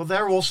 But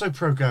they're also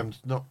programmed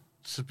not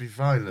to be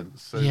violent.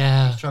 So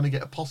Yeah. he's trying to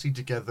get a posse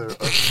together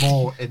of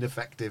more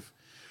ineffective,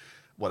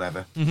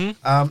 whatever.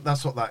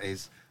 That's what that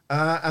is.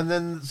 And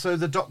then, so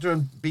the Doctor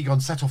and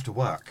Bygone set off to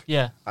work.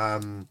 Yeah. I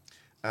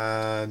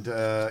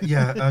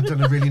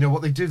don't really know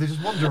what they do. They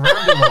just wander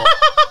around a lot.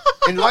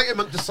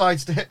 Enlightenment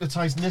decides to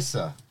hypnotise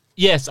Nissa.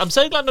 Yes. I'm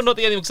so glad I'm not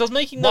the only one because I was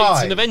making notes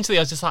Why? and eventually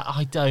I was just like,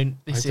 I gave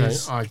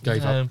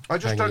up. I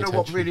just don't know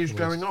what really is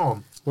going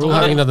on. We're all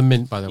having another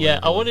mint, by the way. Yeah,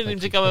 I wanted him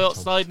Thank to you. go Thank you.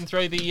 outside and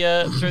throw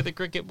the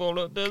cricket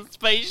ball at the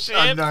spaceship.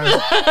 I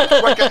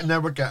know. We're getting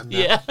there.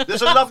 Yeah.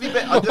 There's a lovely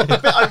bit. The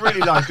bit I really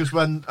like is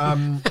when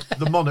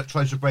the monarch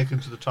tries to break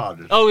into the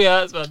TARDIS. Oh yeah,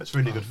 that's fun. It's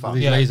really good fun.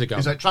 These laser guns.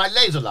 He's like, try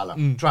laser lala.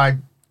 Try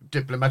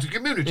diplomatic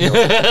immunity.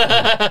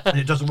 And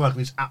it doesn't work, and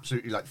he's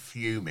absolutely like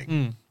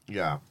fuming.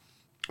 Yeah.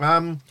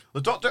 The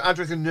Doctor,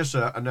 Adric, and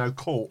Nissa are now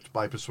caught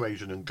by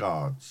Persuasion and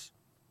guards.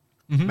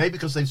 Maybe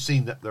because they've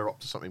seen that they're up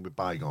to something with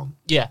Bygone.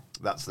 Yeah.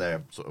 That's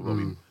their sort of,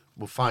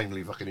 we'll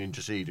finally fucking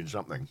intercede in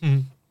something.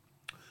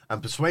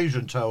 And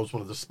Persuasion tells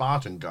one of the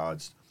Spartan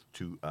guards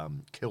to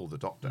kill the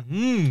Doctor.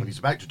 And he's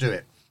about to do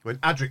it when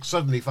Adric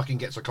suddenly fucking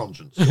gets a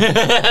conscience. We don't see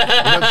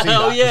that,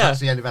 'cause that's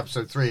the end of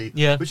episode 3.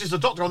 Yeah. Which is the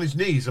Doctor on his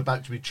knees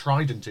about to be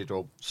tridented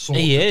or sword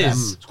He to death.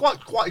 is. It's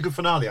quite a good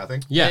finale, I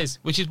think. Yeah. It is,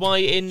 which is why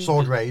in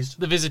Sword raised.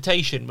 the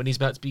Visitation, when he's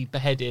about to be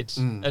beheaded,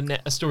 and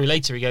a story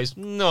later he goes,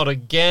 not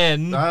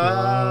again.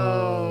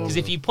 Oh. Because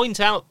if you point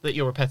out that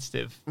you're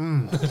repetitive,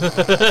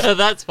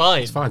 that's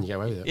fine. It's fine, you get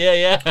away with it.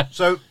 Yeah.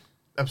 So,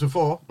 episode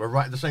 4, we're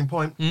right at the same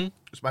point.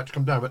 It's about to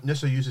come down, but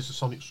Nissa uses a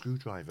sonic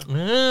screwdriver to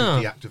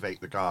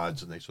deactivate the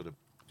guards, and they sort of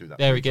do that.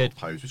 Very good.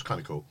 Pose, which is kind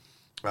of cool.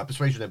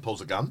 Persuasion then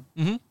pulls a gun,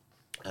 and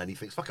he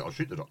thinks, "Fuck it, I'll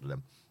shoot the doctor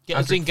then."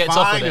 Adric gets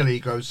off with it. Finally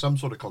grows some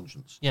sort of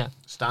conscience. Yeah.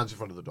 Stands in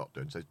front of the doctor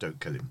and says, "Don't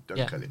kill him.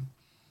 Don't kill him."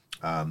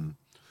 And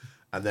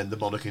then the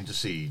monarch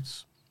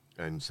intercedes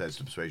and says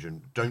to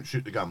Persuasion, "Don't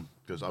shoot the gun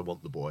because I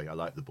want the boy. I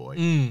like the boy."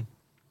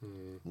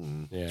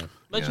 Yeah.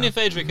 Imagine if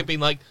Adric had been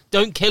like,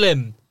 "Don't kill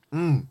him.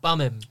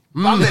 Bum him."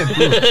 Bum him.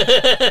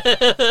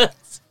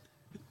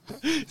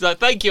 He's like,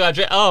 "Thank you,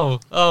 Adric." Oh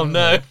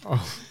no.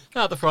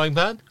 Out the frying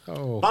pan.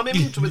 Oh. Bum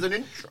him to within an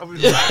inch of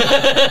his life.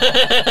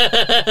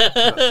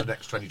 That's the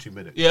next 22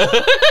 minutes. Yeah.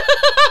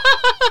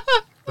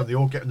 And they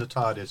all get in the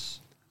TARDIS.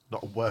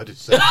 Not a word is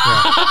said.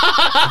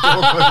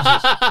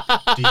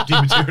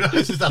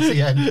 Dematerializes. That's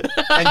the end.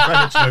 End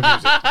credits, no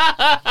music.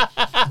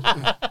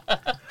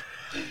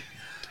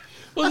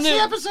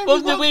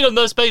 Wasn't it weird on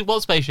the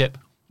what spaceship?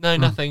 No,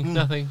 nothing.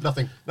 Nothing.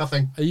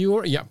 Are you all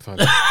right? Yeah, fine.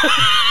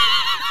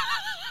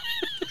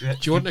 Do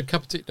you want a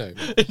cup of tea? No.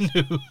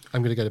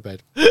 I'm going to go to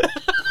bed. Would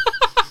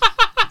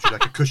you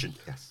like a cushion?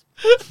 Yes.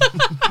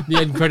 The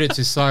end credits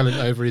is silent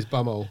over his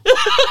bumhole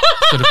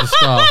instead of the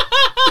star.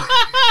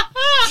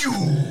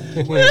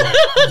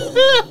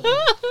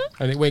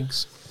 And it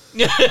winks.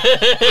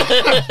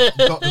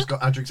 Doctor's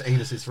got Adric's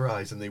anuses for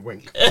eyes and they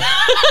wink.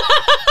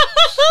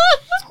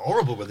 It's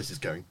horrible where this is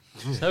going.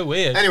 So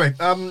weird. Anyway,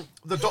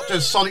 the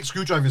Doctor's sonic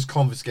screwdriver is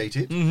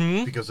confiscated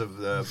because of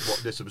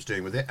what Nissa was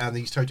doing with it, and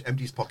he's told to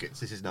empty his pockets.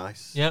 This is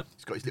nice. Yep.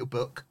 He's got his little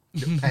book,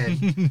 little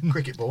pen,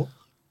 cricket ball,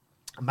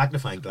 a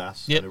magnifying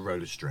glass, and a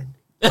roll of string.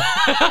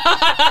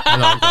 I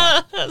like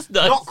that. That's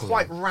nice. Not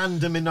quite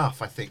random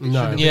enough, I think. It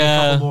No. should have been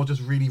a couple more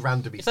just really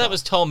random. If that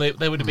was Tom, they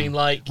would have been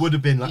like... Would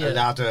have been like a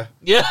ladder,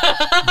 Yeah.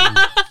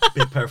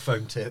 big pair of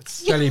foam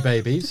tits. Jelly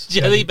babies.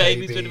 Jelly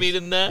babies would have been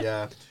in there.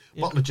 Yeah.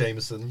 Bottle of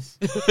Jameson's.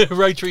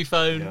 Rotary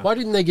phone. Yeah. Why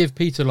didn't they give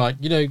Peter, like,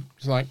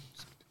 it's like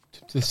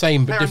the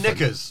same but Pair of different?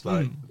 knickers.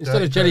 Like,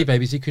 Instead of jelly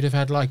babies, he could have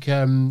had, like,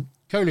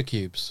 cola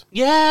cubes.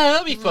 Yeah,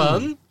 that'd be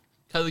fun.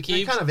 Cola You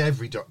cubes. kind of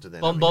every Doctor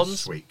then. Bonbons. I mean,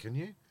 sweet, can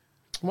you?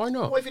 Why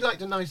not? What if you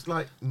liked a nice,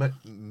 like,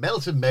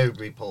 melted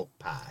Mowbray pork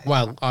pie?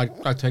 Well,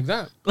 I'd take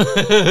that.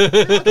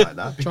 I'd like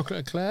that.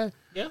 Chocolate eclair?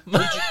 Yeah.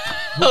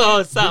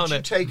 Oh, sat Would on you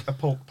it. take a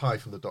pork pie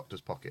from the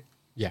Doctor's pocket?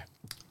 Yeah.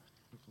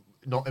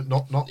 Not.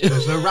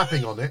 There's no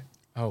wrapping on it.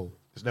 Oh.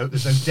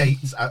 There's no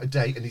dates out of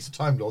date, and he's a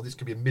Time Lord. This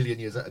could be a million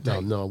years out of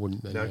date. No, I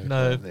wouldn't. Then, no.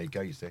 No. There you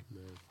go. You see.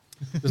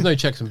 There's no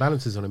checks and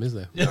balances on him, is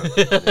there? He's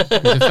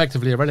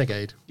effectively a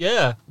renegade.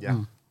 Yeah.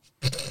 Yeah.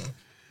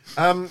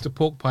 It's a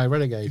pork pie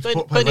renegade. Pork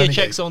pie Plenty of renegade.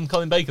 checks on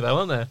Colin Baker, though,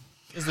 aren't there?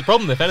 Is the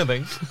problem, if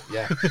anything.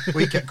 Yeah.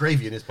 Well, he kept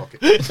gravy in his pocket.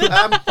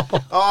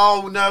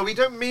 Oh no, we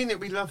don't mean it.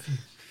 We love you.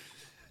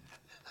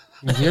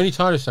 He's the only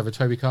TARDIS to have a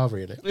Toby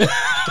Carvery in it.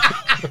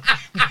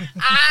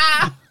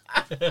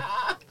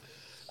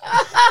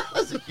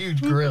 That's a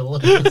huge grill.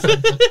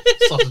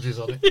 Sausages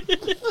on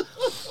it.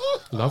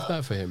 Love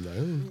that for him,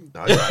 though.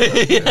 No, yeah.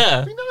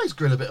 Yeah. It'd be nice,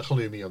 grill a bit of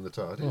halloumi on the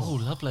TARDIS. Oh,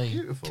 lovely.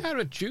 Beautiful.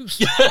 Carrot juice.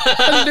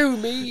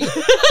 halloumi.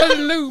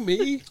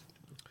 Halloumi.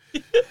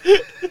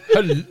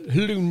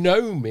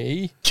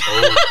 Halloumi.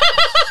 Oh,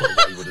 that's sort of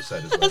what he would have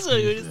said as well. That's what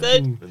he would have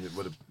said. And it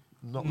would have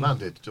not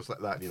landed just like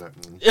that. And you're like,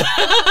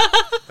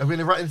 Are we going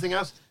to write anything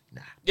else?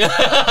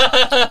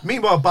 Nah.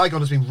 Meanwhile, Bygone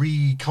has been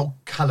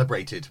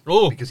recalibrated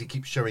because he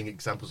keeps showing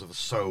examples of a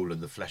soul and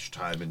the flesh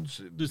time and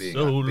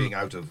being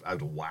out of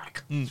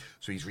whack.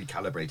 So he's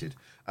recalibrated.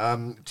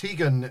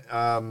 Tegan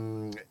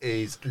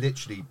is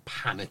literally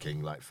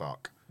panicking like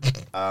fuck.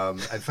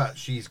 In fact,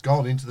 she's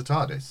gone into the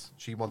TARDIS.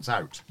 She wants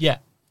out. Yeah.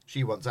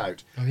 She wants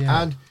out. Oh,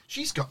 yeah. And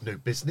she's got no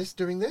business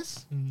doing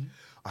this.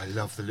 I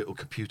love the little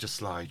computer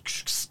slide.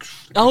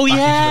 Oh, back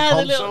yeah. into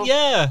The the little, console.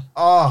 yeah.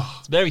 Oh,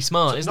 It's very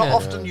smart, isn't not it?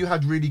 often you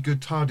had really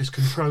good TARDIS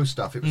control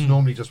stuff. It was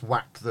normally just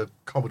whack the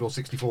Commodore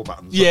 64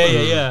 buttons.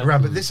 Yeah.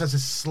 Around, but this has a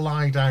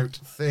slide out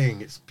thing.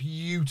 It's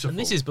beautiful. And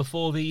this is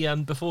before the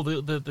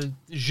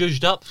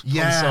zhuzhed up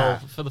yeah,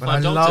 console for the but Five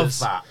I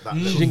Doctors. love that.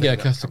 She didn't get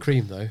a custard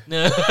cream, though.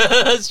 No,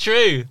 that's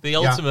true. The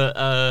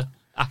ultimate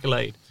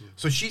accolade.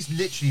 So she's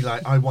literally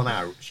like, I want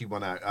out. She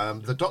want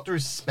out. The Doctor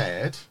is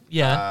spared.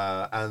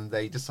 Yeah. And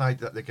they decide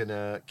that they're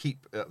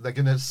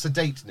gonna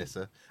sedate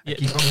Nissa and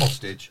keep her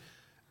hostage.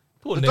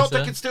 Poor The Nissa.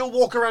 Doctor can still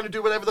walk around and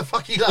do whatever the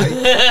fuck he likes.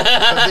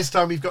 But this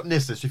time we've got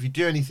Nissa, so if you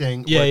do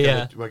anything,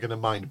 we're gonna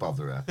mind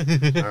bother her.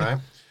 All right.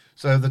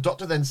 So the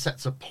Doctor then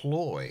sets a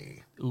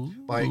ploy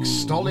by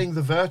extolling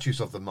the virtues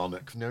of the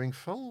monarch, knowing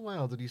full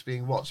well that he's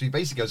being watched. So he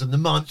basically goes, and the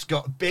monarch's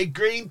got a big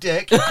green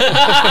dick. His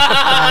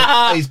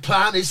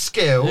plan is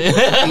skill. He's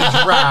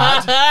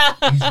rad.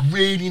 He's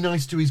really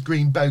nice to his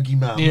green bogey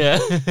mum. Yeah.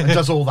 And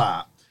does all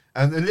that.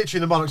 And then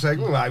literally the monarch's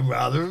saying, oh, I'm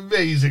rather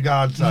amazing,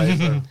 aren't I?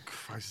 So,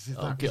 Christ, is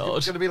God.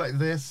 it's going to be like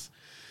this?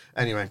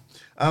 Anyway,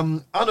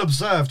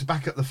 unobserved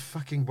back at the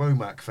fucking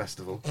Womack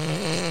festival,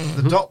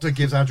 the Doctor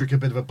gives Adric a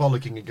bit of a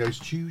bollocking and goes,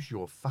 choose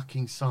your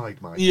fucking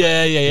side, Mike.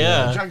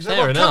 Yeah. Jack's like,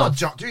 Fair oh, come on, enough.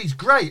 Doctor, he's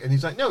great. And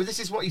he's like, no, this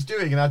is what he's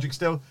doing. And Adric's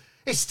still,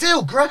 it's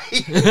still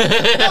great.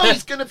 No,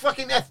 he's going to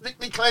fucking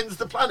ethnically cleanse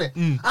the planet.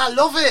 I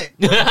love it.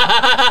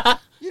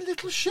 You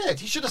little shit.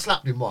 He should have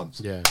slapped him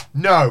once. Yeah.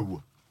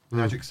 No. And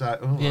Adric's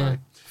like, all Yeah, right.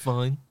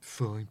 fine.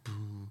 Fine.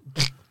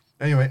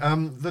 Anyway,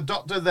 the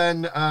doctor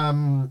then,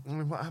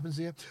 what happens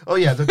here? Oh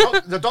yeah,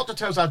 the doctor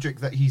tells Adric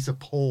that he's a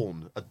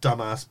pawn, a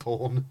dumbass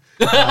pawn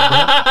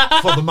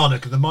for the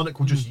monarch, and the monarch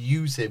will just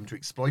use him to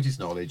exploit his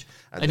knowledge,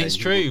 and then it's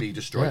he true. will be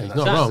destroyed. Yeah, and he's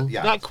that's not wrong.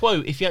 Yeah. That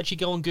quote, if you actually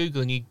go on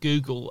Google and you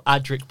Google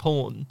Adric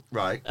porn,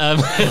 Right.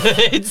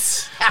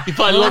 it's you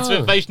find lots of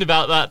information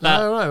about that.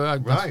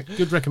 Right.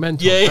 Good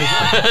recommend.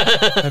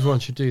 Yeah.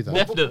 Everyone should do that.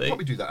 Definitely. We'll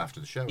probably do that after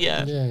the show.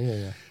 Yeah.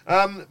 Yeah.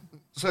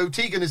 So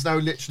Tegan is now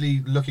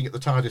literally looking at the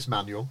TARDIS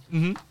manual,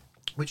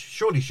 which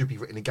surely should be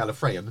written in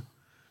Gallifreyan. So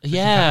she can't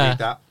Yeah. read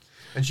that.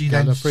 And she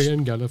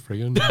Gallifreyan.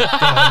 Gallifreyan.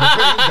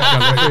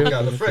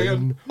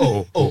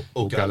 Oh,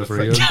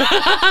 Gallifreyan.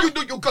 You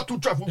got to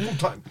travel full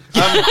time.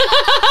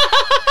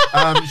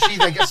 She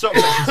then gets up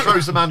and she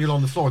throws the manual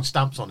on the floor and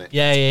stamps on it.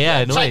 Yeah.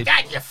 Annoyed.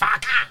 That, you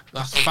fucker!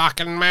 The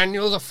fucking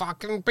manual's a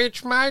fucking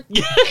bitch, mate.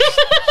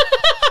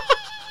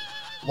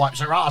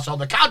 Wipes her ass on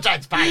the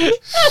contents page.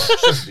 She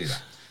doesn't do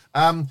that.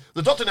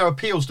 The doctor now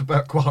appeals to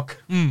Bert Kwok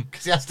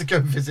because he has to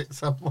go visit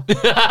someone.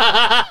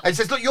 And he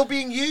says, look, you're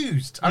being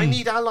used. I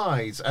need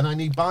allies and I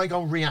need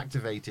Bygone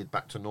reactivated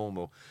back to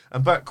normal.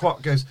 And Bert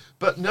Kwok goes,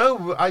 but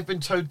no, I've been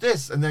told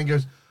this. And then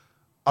goes,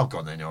 oh,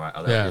 God, then, all right.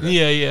 I'll let you do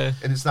that." Yeah.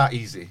 And it's that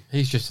easy.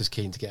 He's just as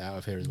keen to get out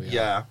of here as we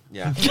are.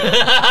 Yeah.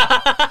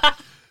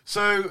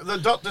 So the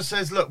doctor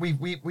says, look,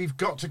 we've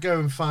got to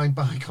go and find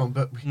Bygone,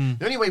 but the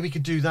only way we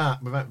could do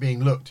that without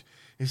being looked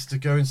is to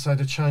go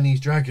inside a Chinese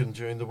dragon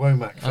during the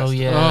Womack Festival. Oh,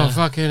 yeah. Oh,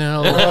 fucking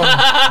hell.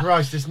 Oh,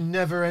 Christ, this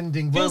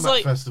never-ending Feels Womack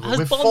like- Festival has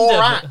with Bond 4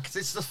 ever- acts.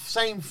 It's the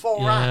same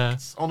 4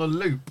 acts on a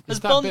loop. Has It's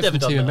that Bond bit ever from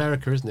done Team that?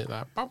 America, isn't it?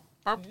 That.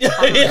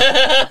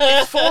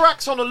 It's 4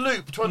 acts on a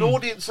loop to an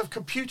audience of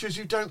computers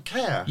who don't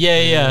care.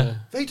 Yeah.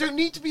 They don't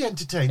need to be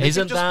entertained. They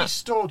Isn't can just that- be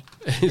stored.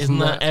 Isn't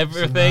that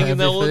everything in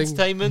the whole everything?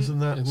 entertainment? Isn't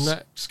that, Isn't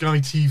that- Sky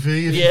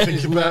TV if Yeah. you think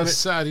Isn't about that it?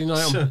 Saturday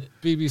night on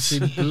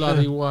BBC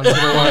Bloody One? I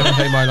don't know why I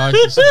pay my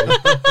license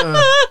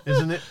fee.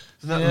 Isn't it?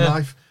 Isn't that Yeah.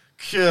 life?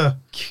 Sure.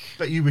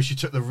 Bet you wish you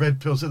took the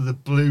red pill instead of the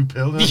blue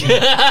pill, don't you?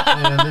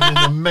 Living in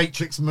the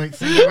Matrix, mate.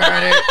 Think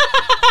about it.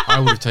 I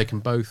would have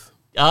taken both.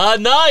 Ah,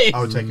 nice. I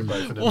would take them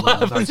both. And What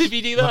happens if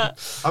you do that?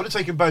 I would have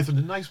taken both and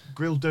a nice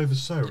grilled Dover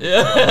soda.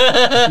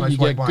 You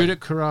get good at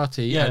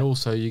karate Yeah. and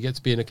also you get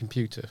to be in a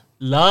computer.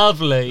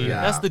 Lovely.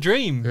 Yeah. That's the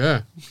dream.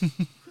 Yeah.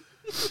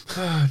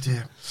 Oh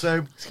dear.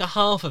 So It's got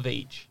half of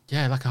each.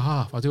 Yeah, like a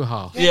half. I'll do a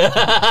half. Yeah.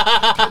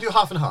 can I do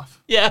half and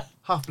half? Yeah.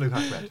 Half blue,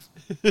 half red.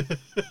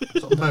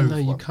 Sort of mauve No,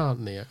 you one. can't,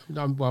 Neo.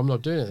 I'm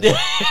not doing it.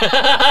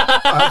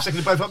 I'm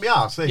sticking them both up my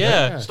arse. There you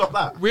Yeah. go. Stop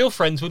that. Real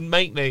friends wouldn't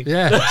make me.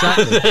 Yeah,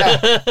 exactly.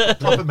 Yeah.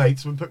 Proper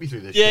mates wouldn't put me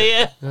through this.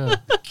 Yeah.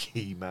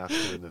 Key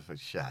master in the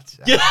shut.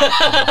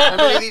 How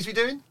many of these we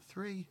doing?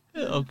 3.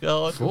 Oh,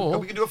 God. Oh, 4.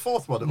 we can do a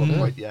 4th one at one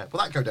point. Yeah. Will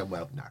that go down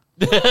well? No.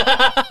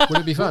 Would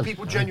it be fun?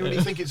 People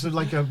genuinely think it's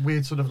like a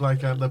weird sort of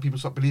like that people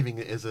stop believing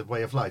it is a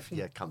way of life.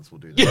 Yeah, cunts will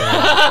do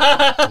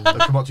that. They'll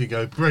come up to you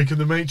and go, breaking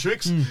the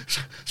Matrix. They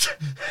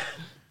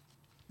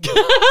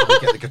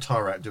get the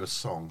guitar out and do a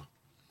song.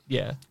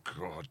 Yeah.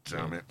 God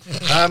damn it.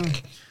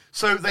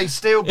 So they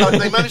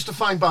managed to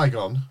find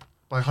Bygone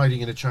by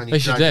hiding in a Chinese They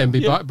should let dragon. him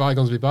be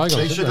bygones be bygones.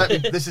 They shouldn't should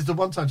let me, this is the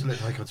one time to let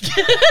bygones be.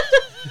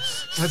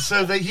 And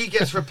so he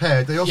gets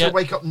repaired. They also Yep.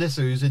 wake up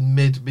Nissa, who's in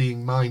mid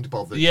being mind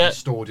bothered Yep. and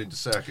stored into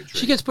circuitry.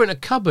 She gets put in a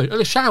cupboard,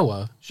 a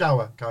shower.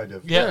 shower, kind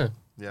of. Yeah.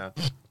 Yeah.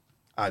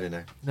 I don't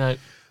know. No.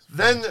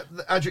 Then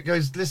Adric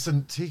goes,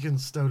 listen,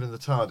 Tegan's stolen the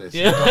TARDIS.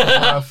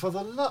 Yeah. For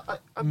the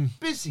I'm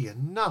busy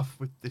enough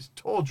with this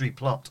tawdry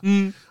plot.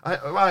 Mm.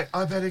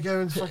 I better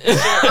go and fucking sort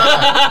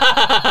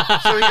that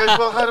out. So he goes,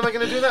 well, how am I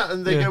going to do that?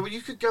 And they Yeah. go, well,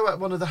 you could go at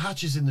one of the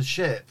hatches in the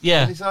ship.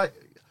 Yeah. And he's like,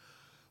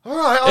 all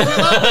right, I'll do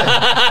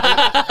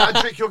that then.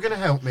 Adric, you're going to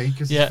help me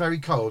because Yeah. it's very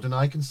cold and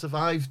I can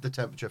survive the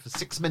temperature for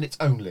 6 minutes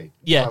only.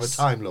 Yes. I'm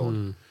a Time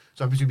Lord.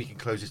 So I presume he can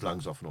close his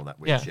lungs off and all that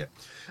weird Yeah. shit.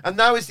 And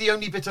now is the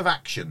only bit of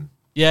action.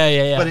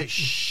 Yeah. But it's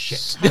shit.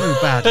 So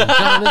badly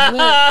done, isn't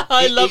it?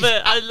 I It love is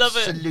it. I love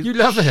it. absolute You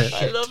love it. I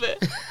shit. love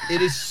it.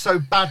 It is so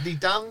badly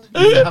done.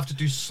 You have to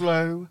do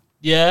slow.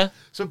 Yeah.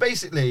 So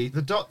basically,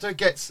 the Doctor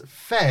gets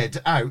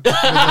fed out with a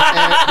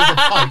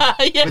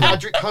pipe Yeah. with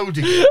Adric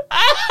holding it.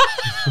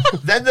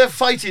 Then the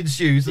fight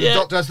ensues, and Yeah. the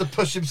Doctor has to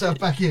push himself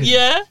back in.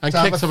 Yeah. And to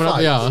have kick a someone up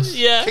the fight. arse.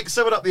 Yeah. Kicks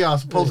someone up the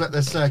arse, pulls out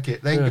their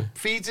circuit, then Yeah.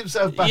 feeds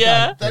himself back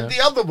Yeah. out. Then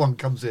the other one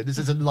comes in. This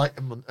is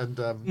enlightenment, and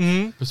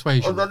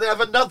Persuasion. and then they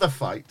have another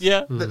fight.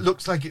 Yeah. That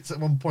looks like it's at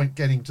one point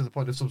getting to the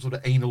point of some sort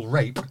of anal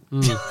rape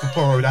for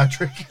poor old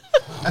Adric.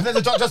 And then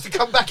the Doctor has to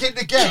come back in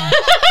again.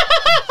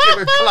 Give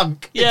her a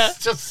clunk. Yeah.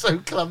 It's just so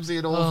clumsy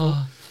and awful.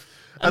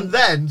 And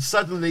then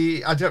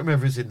suddenly, I don't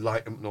remember if it's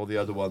Enlightenment or the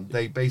other one.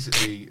 They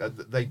basically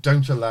they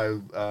don't allow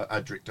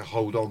Adric to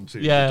hold on to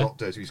Yeah. the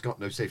Doctor, so he's got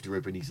no safety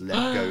rope and he's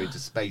let go into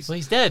space. Well,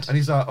 he's dead. And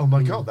he's like, "Oh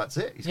my god, that's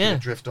it! He's Yeah. going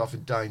to drift off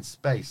and die in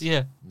space."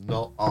 Yeah.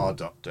 Not our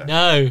Doctor.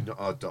 No. Not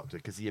our Doctor,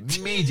 because he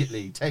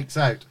immediately takes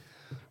out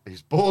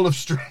his ball of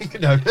string.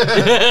 No,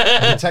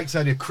 he takes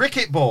out a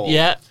cricket ball.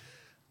 Yeah.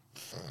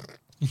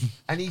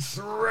 and he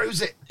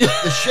throws it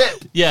at the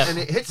ship. Yeah. And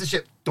it hits the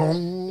ship,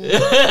 dong,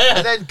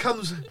 and then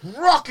comes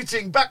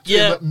rocketing back to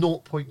him at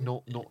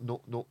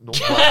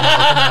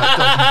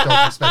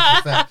 0.00001 special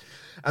effect.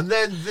 And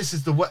then this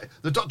is the way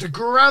the Doctor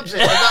grabs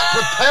it, and that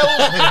propels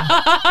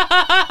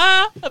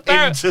him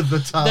into the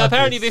TARDIS. Now,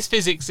 apparently, this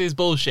physics is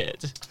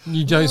bullshit.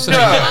 You don't say.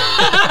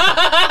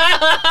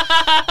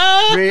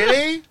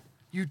 Really?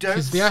 You don't.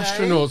 Because the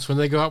astronauts, when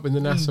they go up in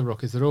the NASA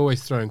rockets, they're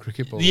always throwing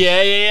cricket balls.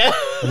 Yeah.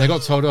 And they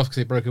got told off because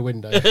they broke a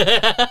window. Ridiculous.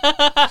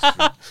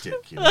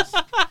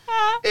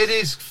 It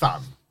is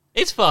fun,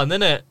 It's fun,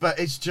 isn't it? but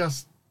it's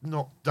just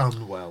not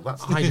done well.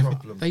 That's the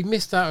problem. They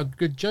missed out a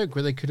good joke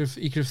where he could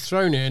have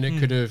thrown it and it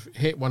could have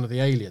hit one of the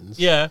aliens.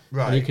 Yeah.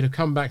 Right. And he could have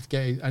come back to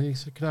get it, and he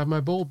said, "Can I have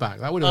my ball back?"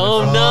 That would have Oh,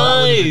 been fun.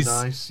 that would've been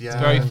nice. nice. Yeah.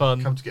 It's very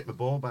fun. Come to get the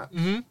ball back.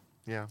 Mm-hmm.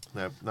 Yeah.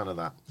 No, none of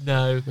that.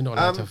 No. We're not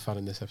allowed to have fun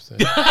in this episode.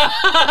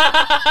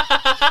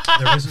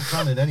 There isn't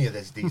fun in any of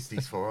these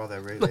four, are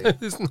there? Really?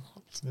 It's not.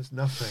 There's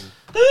nothing.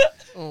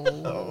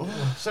 Oh.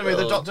 So anyway,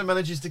 the Doctor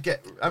manages to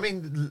get. I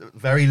mean,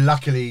 very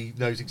luckily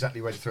knows exactly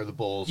where to throw the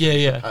balls.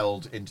 Yeah.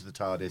 Propelled into the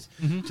TARDIS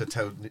to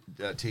tell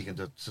Tegan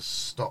to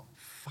stop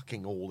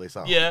fucking all this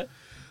up. Yeah.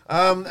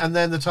 And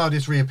then the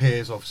TARDIS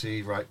reappears,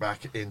 obviously, right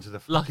back into the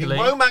fucking Luckily.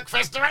 Womack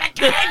Festival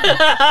again.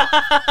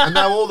 And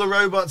now all the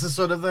robots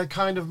are they're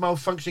kind of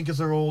malfunctioning because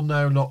they're all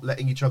now not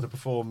letting each other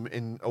perform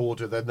in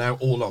order. They're now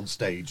all on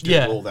stage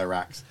doing all their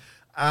acts.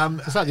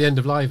 It's like the end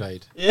of Live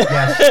Aid.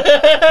 Yes.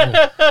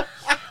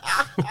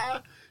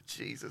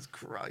 Jesus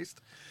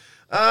Christ.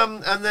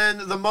 And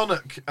then the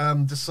monarch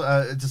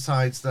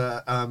decides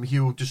that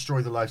he'll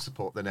destroy the life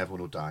support, then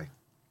everyone will die.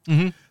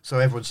 Mm-hmm. So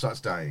everyone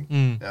starts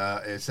dying,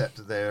 except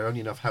that there are only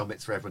enough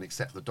helmets for everyone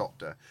except the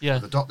Doctor. Yeah.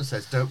 And the Doctor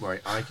says, "Don't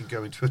worry, I can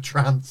go into a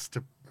trance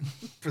to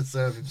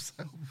preserve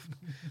himself."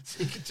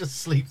 So he can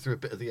just sleep through a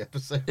bit of the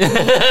episode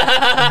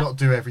and not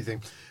do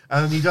everything.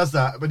 And he does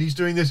that, but he's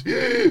doing this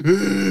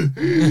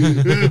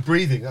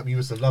breathing. I mean, you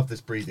must have loved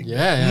this breathing.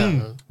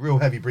 Yeah. Real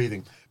heavy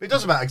breathing. But it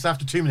doesn't matter, because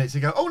after 2 minutes,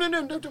 you go, "Oh, no,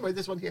 don't worry,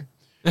 this one here."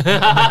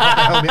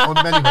 Helmet on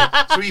him anyway.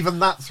 So even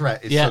that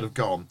threat is sort of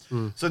gone.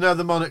 So now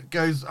the monarch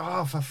goes,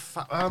 "Oh,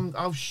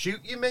 I'll shoot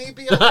you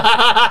maybe." And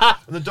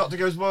the Doctor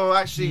goes, "Well,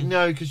 actually,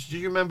 no, because do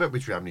you remember,"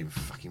 which we haven't even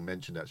fucking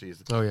mentioned actually,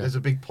 there's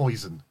a big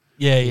poison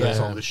that's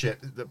on the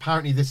ship.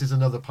 Apparently this is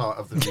another part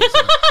of the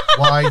reason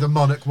why the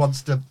monarch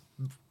wants to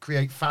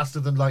create faster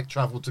than light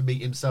travel to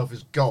meet himself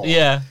as God.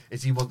 Yeah.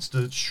 Is he wants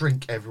to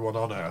shrink everyone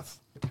on Earth.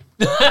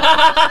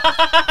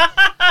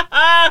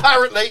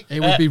 Apparently.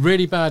 It would be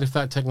really bad if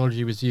that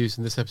technology was used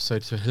in this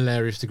episode to a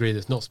hilarious degree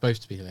that's not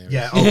supposed to be hilarious.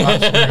 Yeah,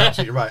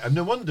 absolutely right. And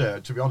no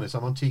wonder, to be honest,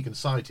 I'm on Tegan's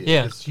side here.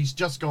 Yeah. Because she's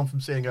just gone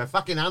from seeing a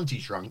fucking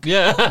anti-shrunk.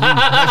 Yeah.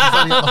 Now she's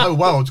finding out the whole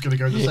world's going to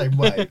go the same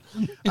way.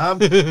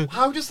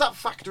 How does that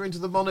factor into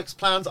the monarch's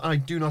plans? I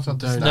do not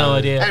understand. No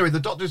idea. Anyway, the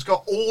Doctor's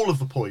got all of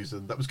the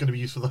poison that was going to be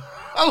used for the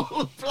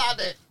whole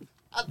planet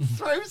and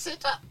throws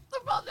it at the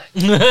monarch.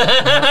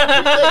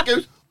 And then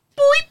goes,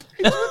 boip,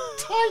 into a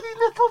tiny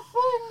little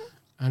thing.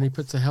 And he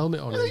puts a helmet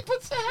on And him. he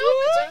puts a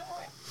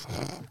helmet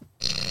over it.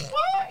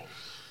 Why?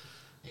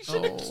 You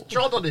should have just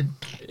trod on him.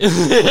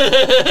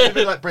 A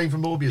bit like Brain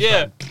from Morbius.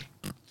 Yeah.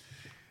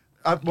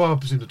 Well, I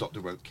presume the Doctor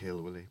won't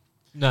kill, will he?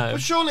 No.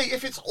 But surely,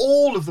 if it's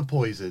all of the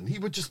poison, he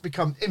would just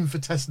become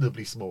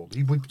infinitesimally small.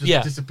 He would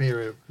just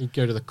disappear. He'd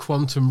go to the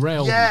quantum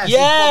realm. Yes, Yeah.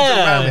 he'd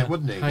quantum around it,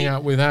 wouldn't he? Hang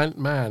out with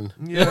Ant-Man.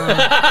 Yeah.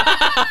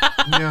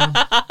 Yeah.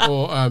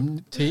 Or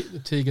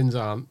Tegan's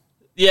aunt.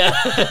 Yeah.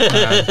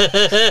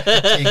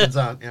 Tegan's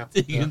aunt, yeah.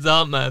 Tegan's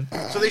aunt, man.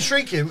 So they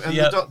shrink him, and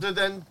Yep. the Doctor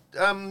then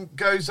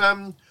goes,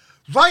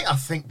 right, I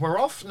think we're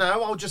off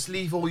now. I'll just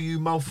leave all you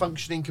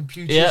malfunctioning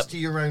computers to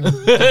your own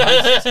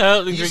devices.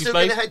 Are you still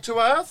going to head to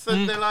Earth?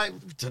 And they're like,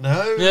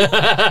 dunno.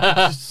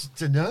 Just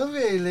dunno,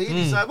 really. And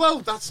he's like, well,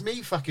 that's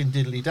me fucking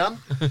diddly done.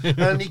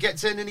 And he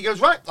gets in and he goes,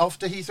 right, off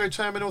to Heathrow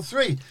Terminal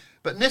 3.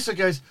 But Nyssa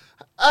goes,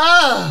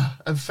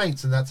 and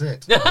faints, and that's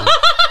it.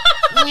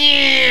 And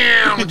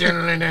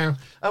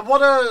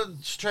what a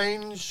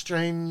strange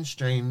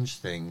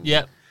thing.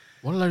 Yep.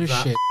 What a load of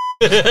shit.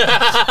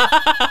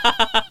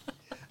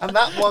 And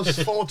that was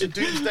for to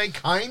Doomsday,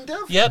 kind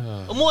of? Yep.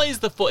 And what is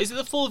the four? Is it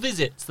the 4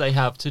 visits they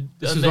have to?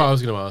 This is what I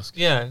was going to ask.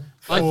 Yeah.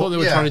 I thought they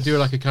were trying to do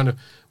like a kind of...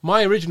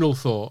 My original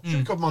thought... Should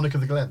have called Monica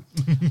the Glen.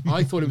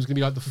 I thought it was going to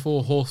be like the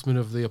 4 horsemen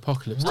of the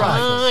apocalypse. Right.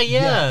 Ah,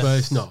 yeah. But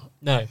it's not.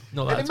 No,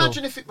 not that And at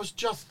imagine all. if it was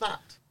just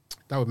that.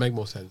 That would make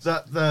more sense.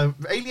 That the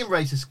alien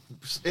race has,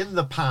 in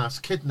the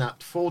past,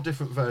 kidnapped 4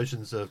 different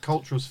versions of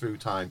cultures through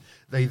time.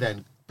 They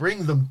then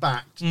bring them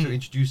back to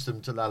introduce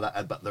them to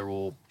Lala, but they're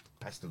all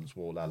Pestilence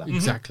War Lala.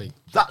 Exactly.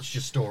 That's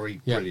your story.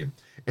 Yeah. Brilliant.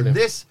 In Brilliant.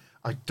 this,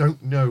 I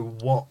don't know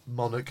what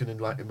Monarch and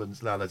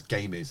Enlightenment Lala's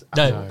game is.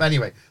 No. At all. But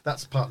anyway,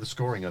 that's part of the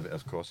scoring of it,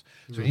 of course.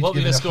 So we need What to are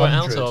we give going to score it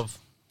out 100. of?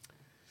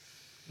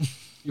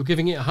 You're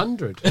giving it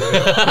 100.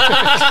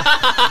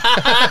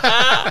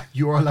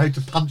 You are allowed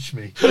to punch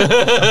me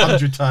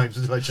 100 times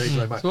until I change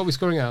my mind. So what are we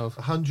scoring out of?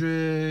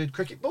 100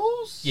 cricket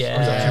balls? Yeah.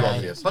 Or is that too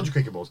obvious? 100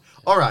 cricket balls.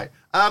 All right.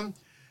 I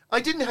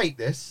didn't hate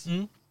this,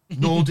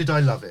 nor did I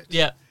love it.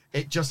 Yeah.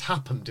 it just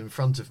happened in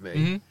front of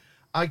me.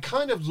 I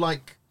kind of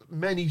like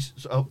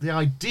the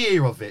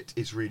idea of it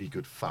is really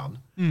good fun,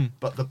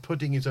 but the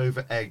pudding is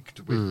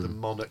over-egged with the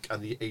monarch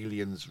and the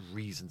aliens'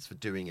 reasons for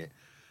doing it.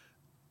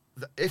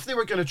 If they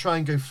were going to try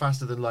and go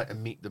faster than light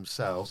and meet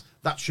themselves,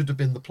 that should have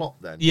been the plot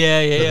then.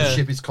 The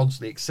ship is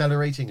constantly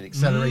accelerating and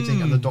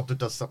accelerating, and the Doctor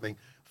does something.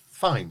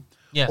 Fine.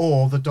 Yeah.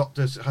 Or the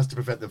Doctor has to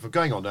prevent them from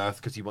going on Earth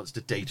because he wants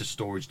to data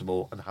storage them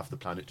all and have the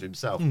planet to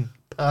himself.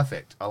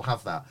 Perfect. I'll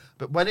have that.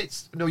 But when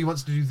it's, no, he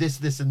wants to do this,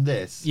 this, and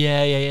this.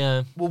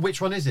 Yeah. Well,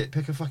 which one is it?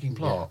 Pick a fucking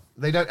plot.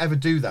 They don't ever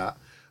do that.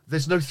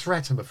 There's no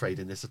threat, I'm afraid,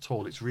 in this at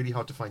all. It's really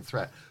hard to find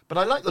threat. But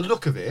I like the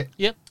look of it.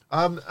 Yeah.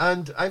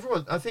 And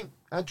everyone, I think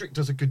Adric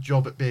does a good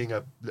job at being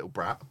a little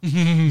brat.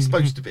 He's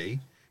supposed to be.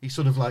 He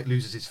sort of like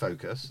loses his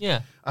focus.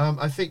 Yeah.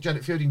 I think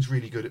Janet Fielding's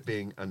really good at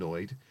being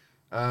annoyed.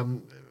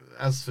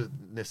 As for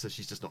Nyssa,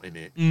 she's just not in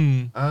it.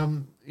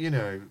 You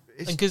know,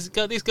 it's, because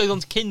this goes on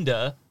to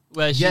Kinder,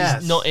 where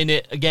she's not in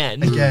it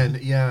again.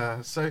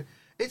 Yeah. So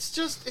it's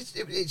just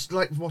it's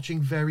like watching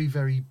very,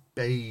 very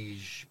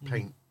beige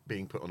paint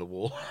being put on a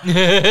wall,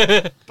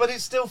 but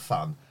it's still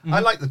fun. I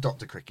like the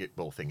Dr. Cricket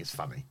ball thing; it's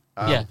funny.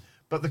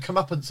 But the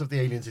comeuppance of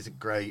the aliens isn't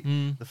great.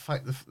 The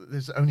fact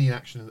there's only an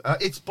action.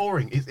 It's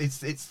boring.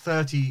 It's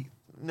 30.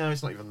 No,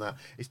 it's not even that.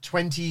 It's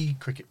 20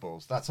 cricket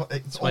balls. That's what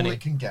it's all it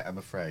can get. I'm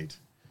afraid.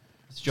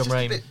 It's John just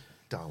Rahm. a bit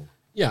dull.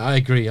 Yeah, I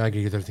agree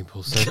with everything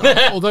Paul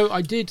said. Although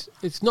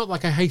it's not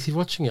like I hated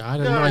watching it. I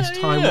had a nice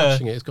time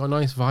watching it. It's got a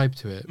nice vibe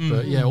to it.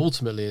 But yeah,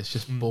 ultimately it's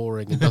just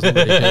boring and doesn't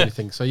really do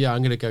anything. So yeah,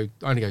 I'm gonna go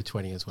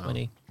 20 as well.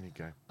 20. There you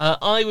go.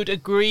 I would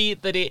agree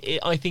that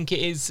I think it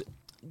is.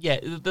 Yeah,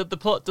 the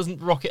plot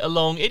doesn't rocket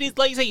along. It is,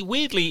 like you say,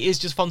 weirdly, is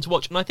just fun to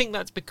watch, and I think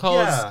that's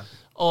because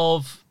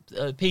of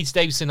Peter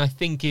Davison. I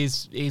think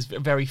is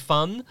very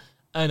fun,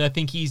 and I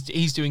think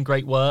he's doing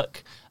great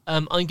work.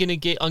 I'm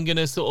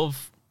gonna sort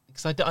of,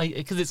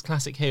 because it's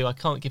classic Who, I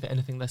can't give it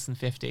anything less than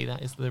 50.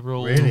 That is the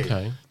rule. Really?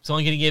 Okay. So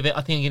I'm gonna give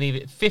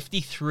it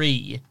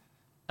 53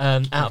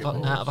 out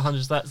of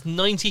 100. So that's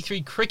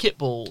 93 cricket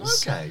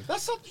balls. Okay,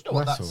 that's that's all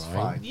right.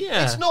 fine.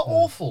 Yeah. It's not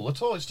awful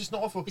at all. It's just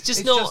not awful. It's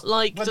just not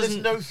like when there's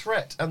doesn't. no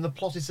threat and the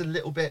plot is a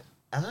little bit.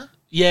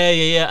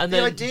 Yeah. And The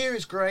then idea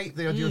is great.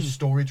 The idea of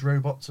storage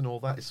robots and all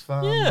that is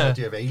fun. Yeah. The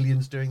idea of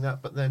aliens doing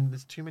that, but then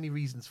there's too many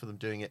reasons for them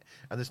doing it,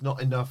 and there's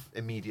not enough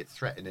immediate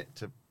threat in it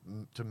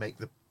to make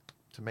the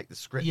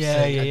script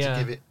sing and to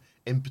give it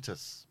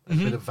impetus. A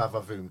bit of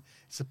vavavoom.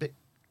 It's a bit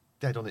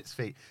dead on its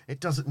feet. It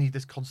doesn't need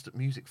this constant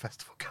music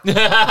festival going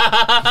for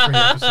 3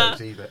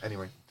 episodes either.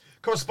 Anyway,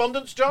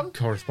 correspondence, John.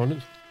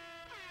 Correspondence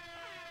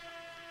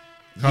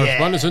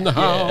in the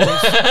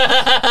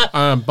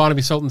house.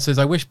 Barnaby Sultan says,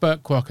 I wish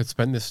Burt Kwok had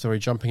spent this story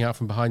jumping out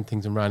from behind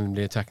things and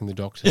randomly attacking the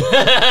Doctor.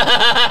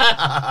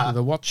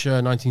 The Watcher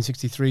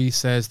 1963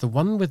 says, the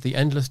one with the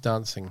endless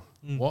dancing.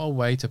 What a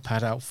way to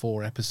pad out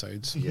 4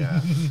 episodes. Yeah.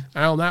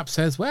 Al Knapp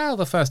says, well,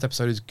 the first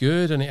episode is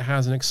good and it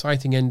has an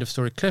exciting end of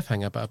story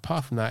cliffhanger, but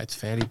apart from that, it's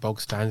fairly bog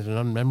standard and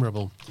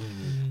unmemorable.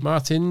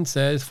 Martin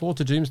says, 4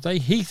 to Doomsday,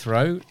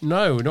 Heathrow?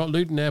 No, not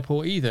Luton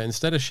Airport either.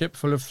 Instead, a ship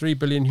full of 3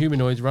 billion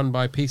humanoids run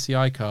by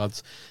PCI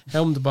cards,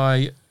 helmed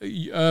by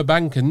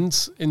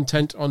Urbankans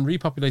intent on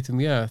repopulating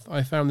the Earth.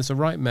 I found this a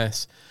right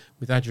mess,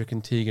 with Adric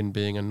and Tegan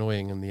being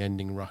annoying and the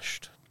ending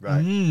rushed. Right.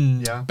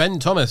 Yeah. Ben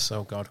Thomas,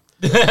 oh God.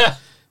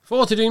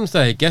 4 to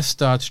Doomsday, guest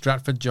starred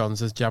Stratford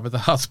Johns as Jabba the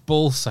Hutt's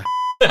ballsack.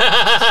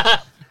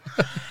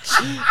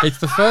 It's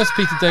the first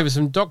Peter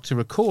Davison Doctor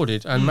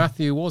recorded, and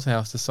Matthew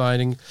Waterhouse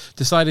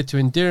decided to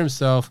endear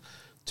himself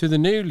to the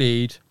new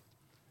lead.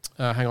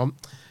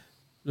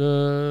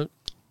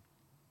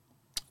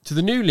 To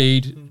the new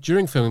lead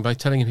during filming by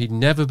telling him he'd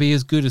never be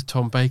as good as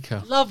Tom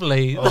Baker.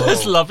 Lovely.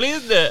 That's lovely,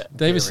 isn't it?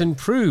 Davison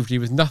proved he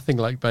was nothing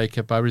like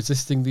Baker by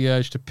resisting the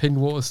urge to pin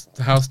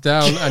Waterhouse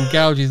down and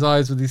gouge his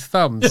eyes with his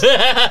thumbs.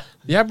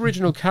 The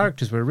Aboriginal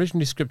characters were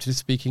originally scripted as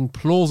speaking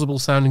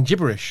plausible-sounding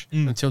gibberish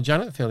until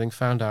Janet Fielding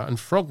found out and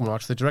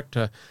frog-marched the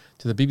director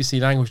to the BBC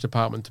language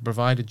department to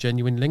provide a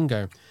genuine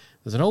lingo.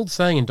 There's an old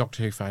saying in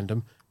Doctor Who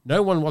fandom,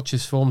 no one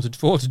watches 4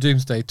 to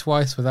Doomsday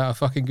twice without a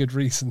fucking good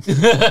reason.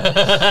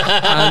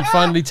 And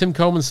finally, Tim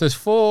Coleman says,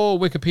 4,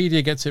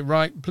 Wikipedia gets it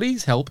right.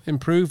 Please help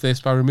improve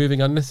this by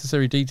removing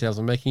unnecessary details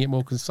and making it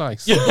more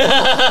concise.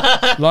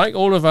 Like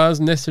all of us,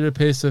 Nessa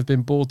appears to have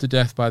been bored to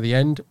death by the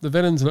end. The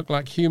villains look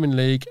like Human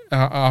League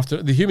after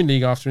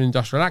an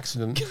industrial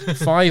accident.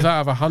 5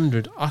 out of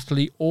 100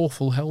 utterly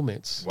awful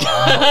helmets.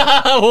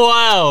 Wow.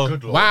 Wow.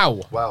 Good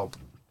Lord. Wow.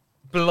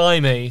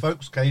 Blimey.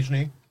 Folks,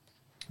 occasionally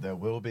there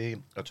will be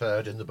a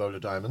turd in the bowl of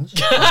diamonds.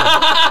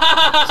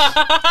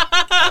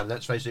 And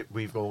let's face it,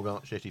 we've all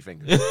got shitty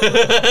fingers.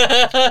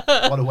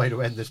 What a way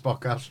to end this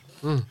podcast.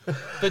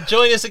 But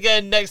join us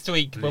again next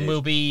week when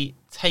we'll be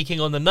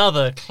taking on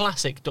another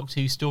classic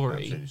Doctor Who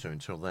story. Absolutely. So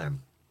until then,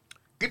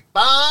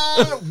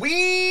 goodbye.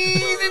 We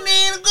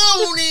didn't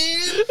go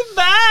now.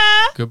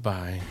 Bye.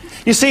 Goodbye.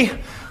 You see,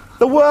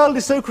 the world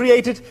is so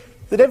created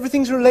that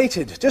everything's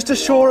related, just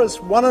as sure as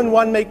 1 and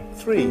 1 make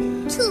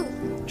 3. True.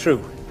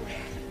 True.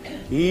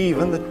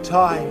 Even the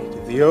tide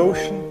of the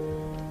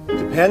ocean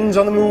depends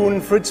on the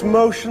moon for its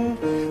motion.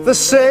 The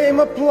same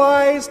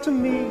applies to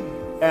me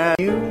and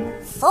you.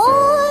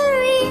 For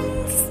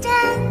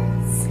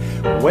instance,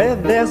 Where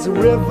there's a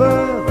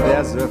river,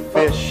 there's a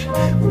fish.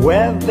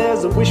 Where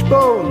there's a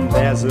wishbone,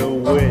 there's a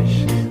wish.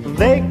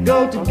 They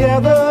go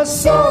together,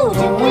 so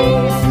do we.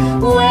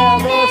 Where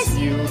there's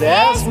you,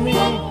 there's me.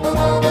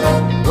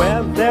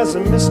 Where there's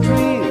a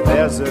mystery,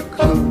 there's a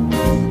clue.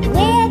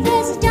 where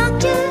there's a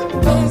doctor,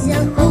 there's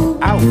a who.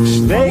 Ouch,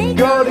 they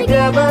go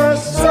together,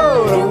 so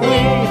do we.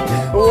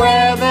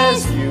 Where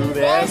there's you,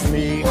 there's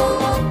me.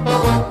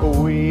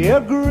 We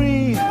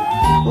agree,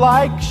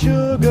 like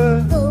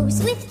sugar,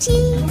 Goes with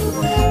tea,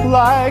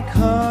 like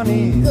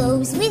honey.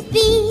 goes with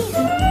bee.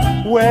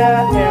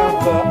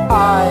 Wherever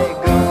I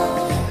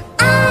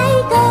I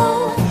go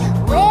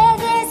where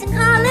there's a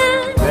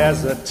collar, go,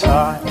 there's a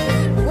tie,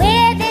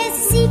 where there's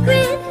a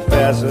secret.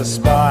 there's a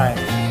spy.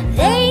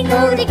 They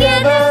go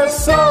together,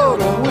 So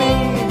do we.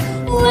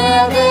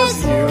 where there's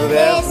you,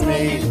 there's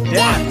me.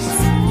 Damn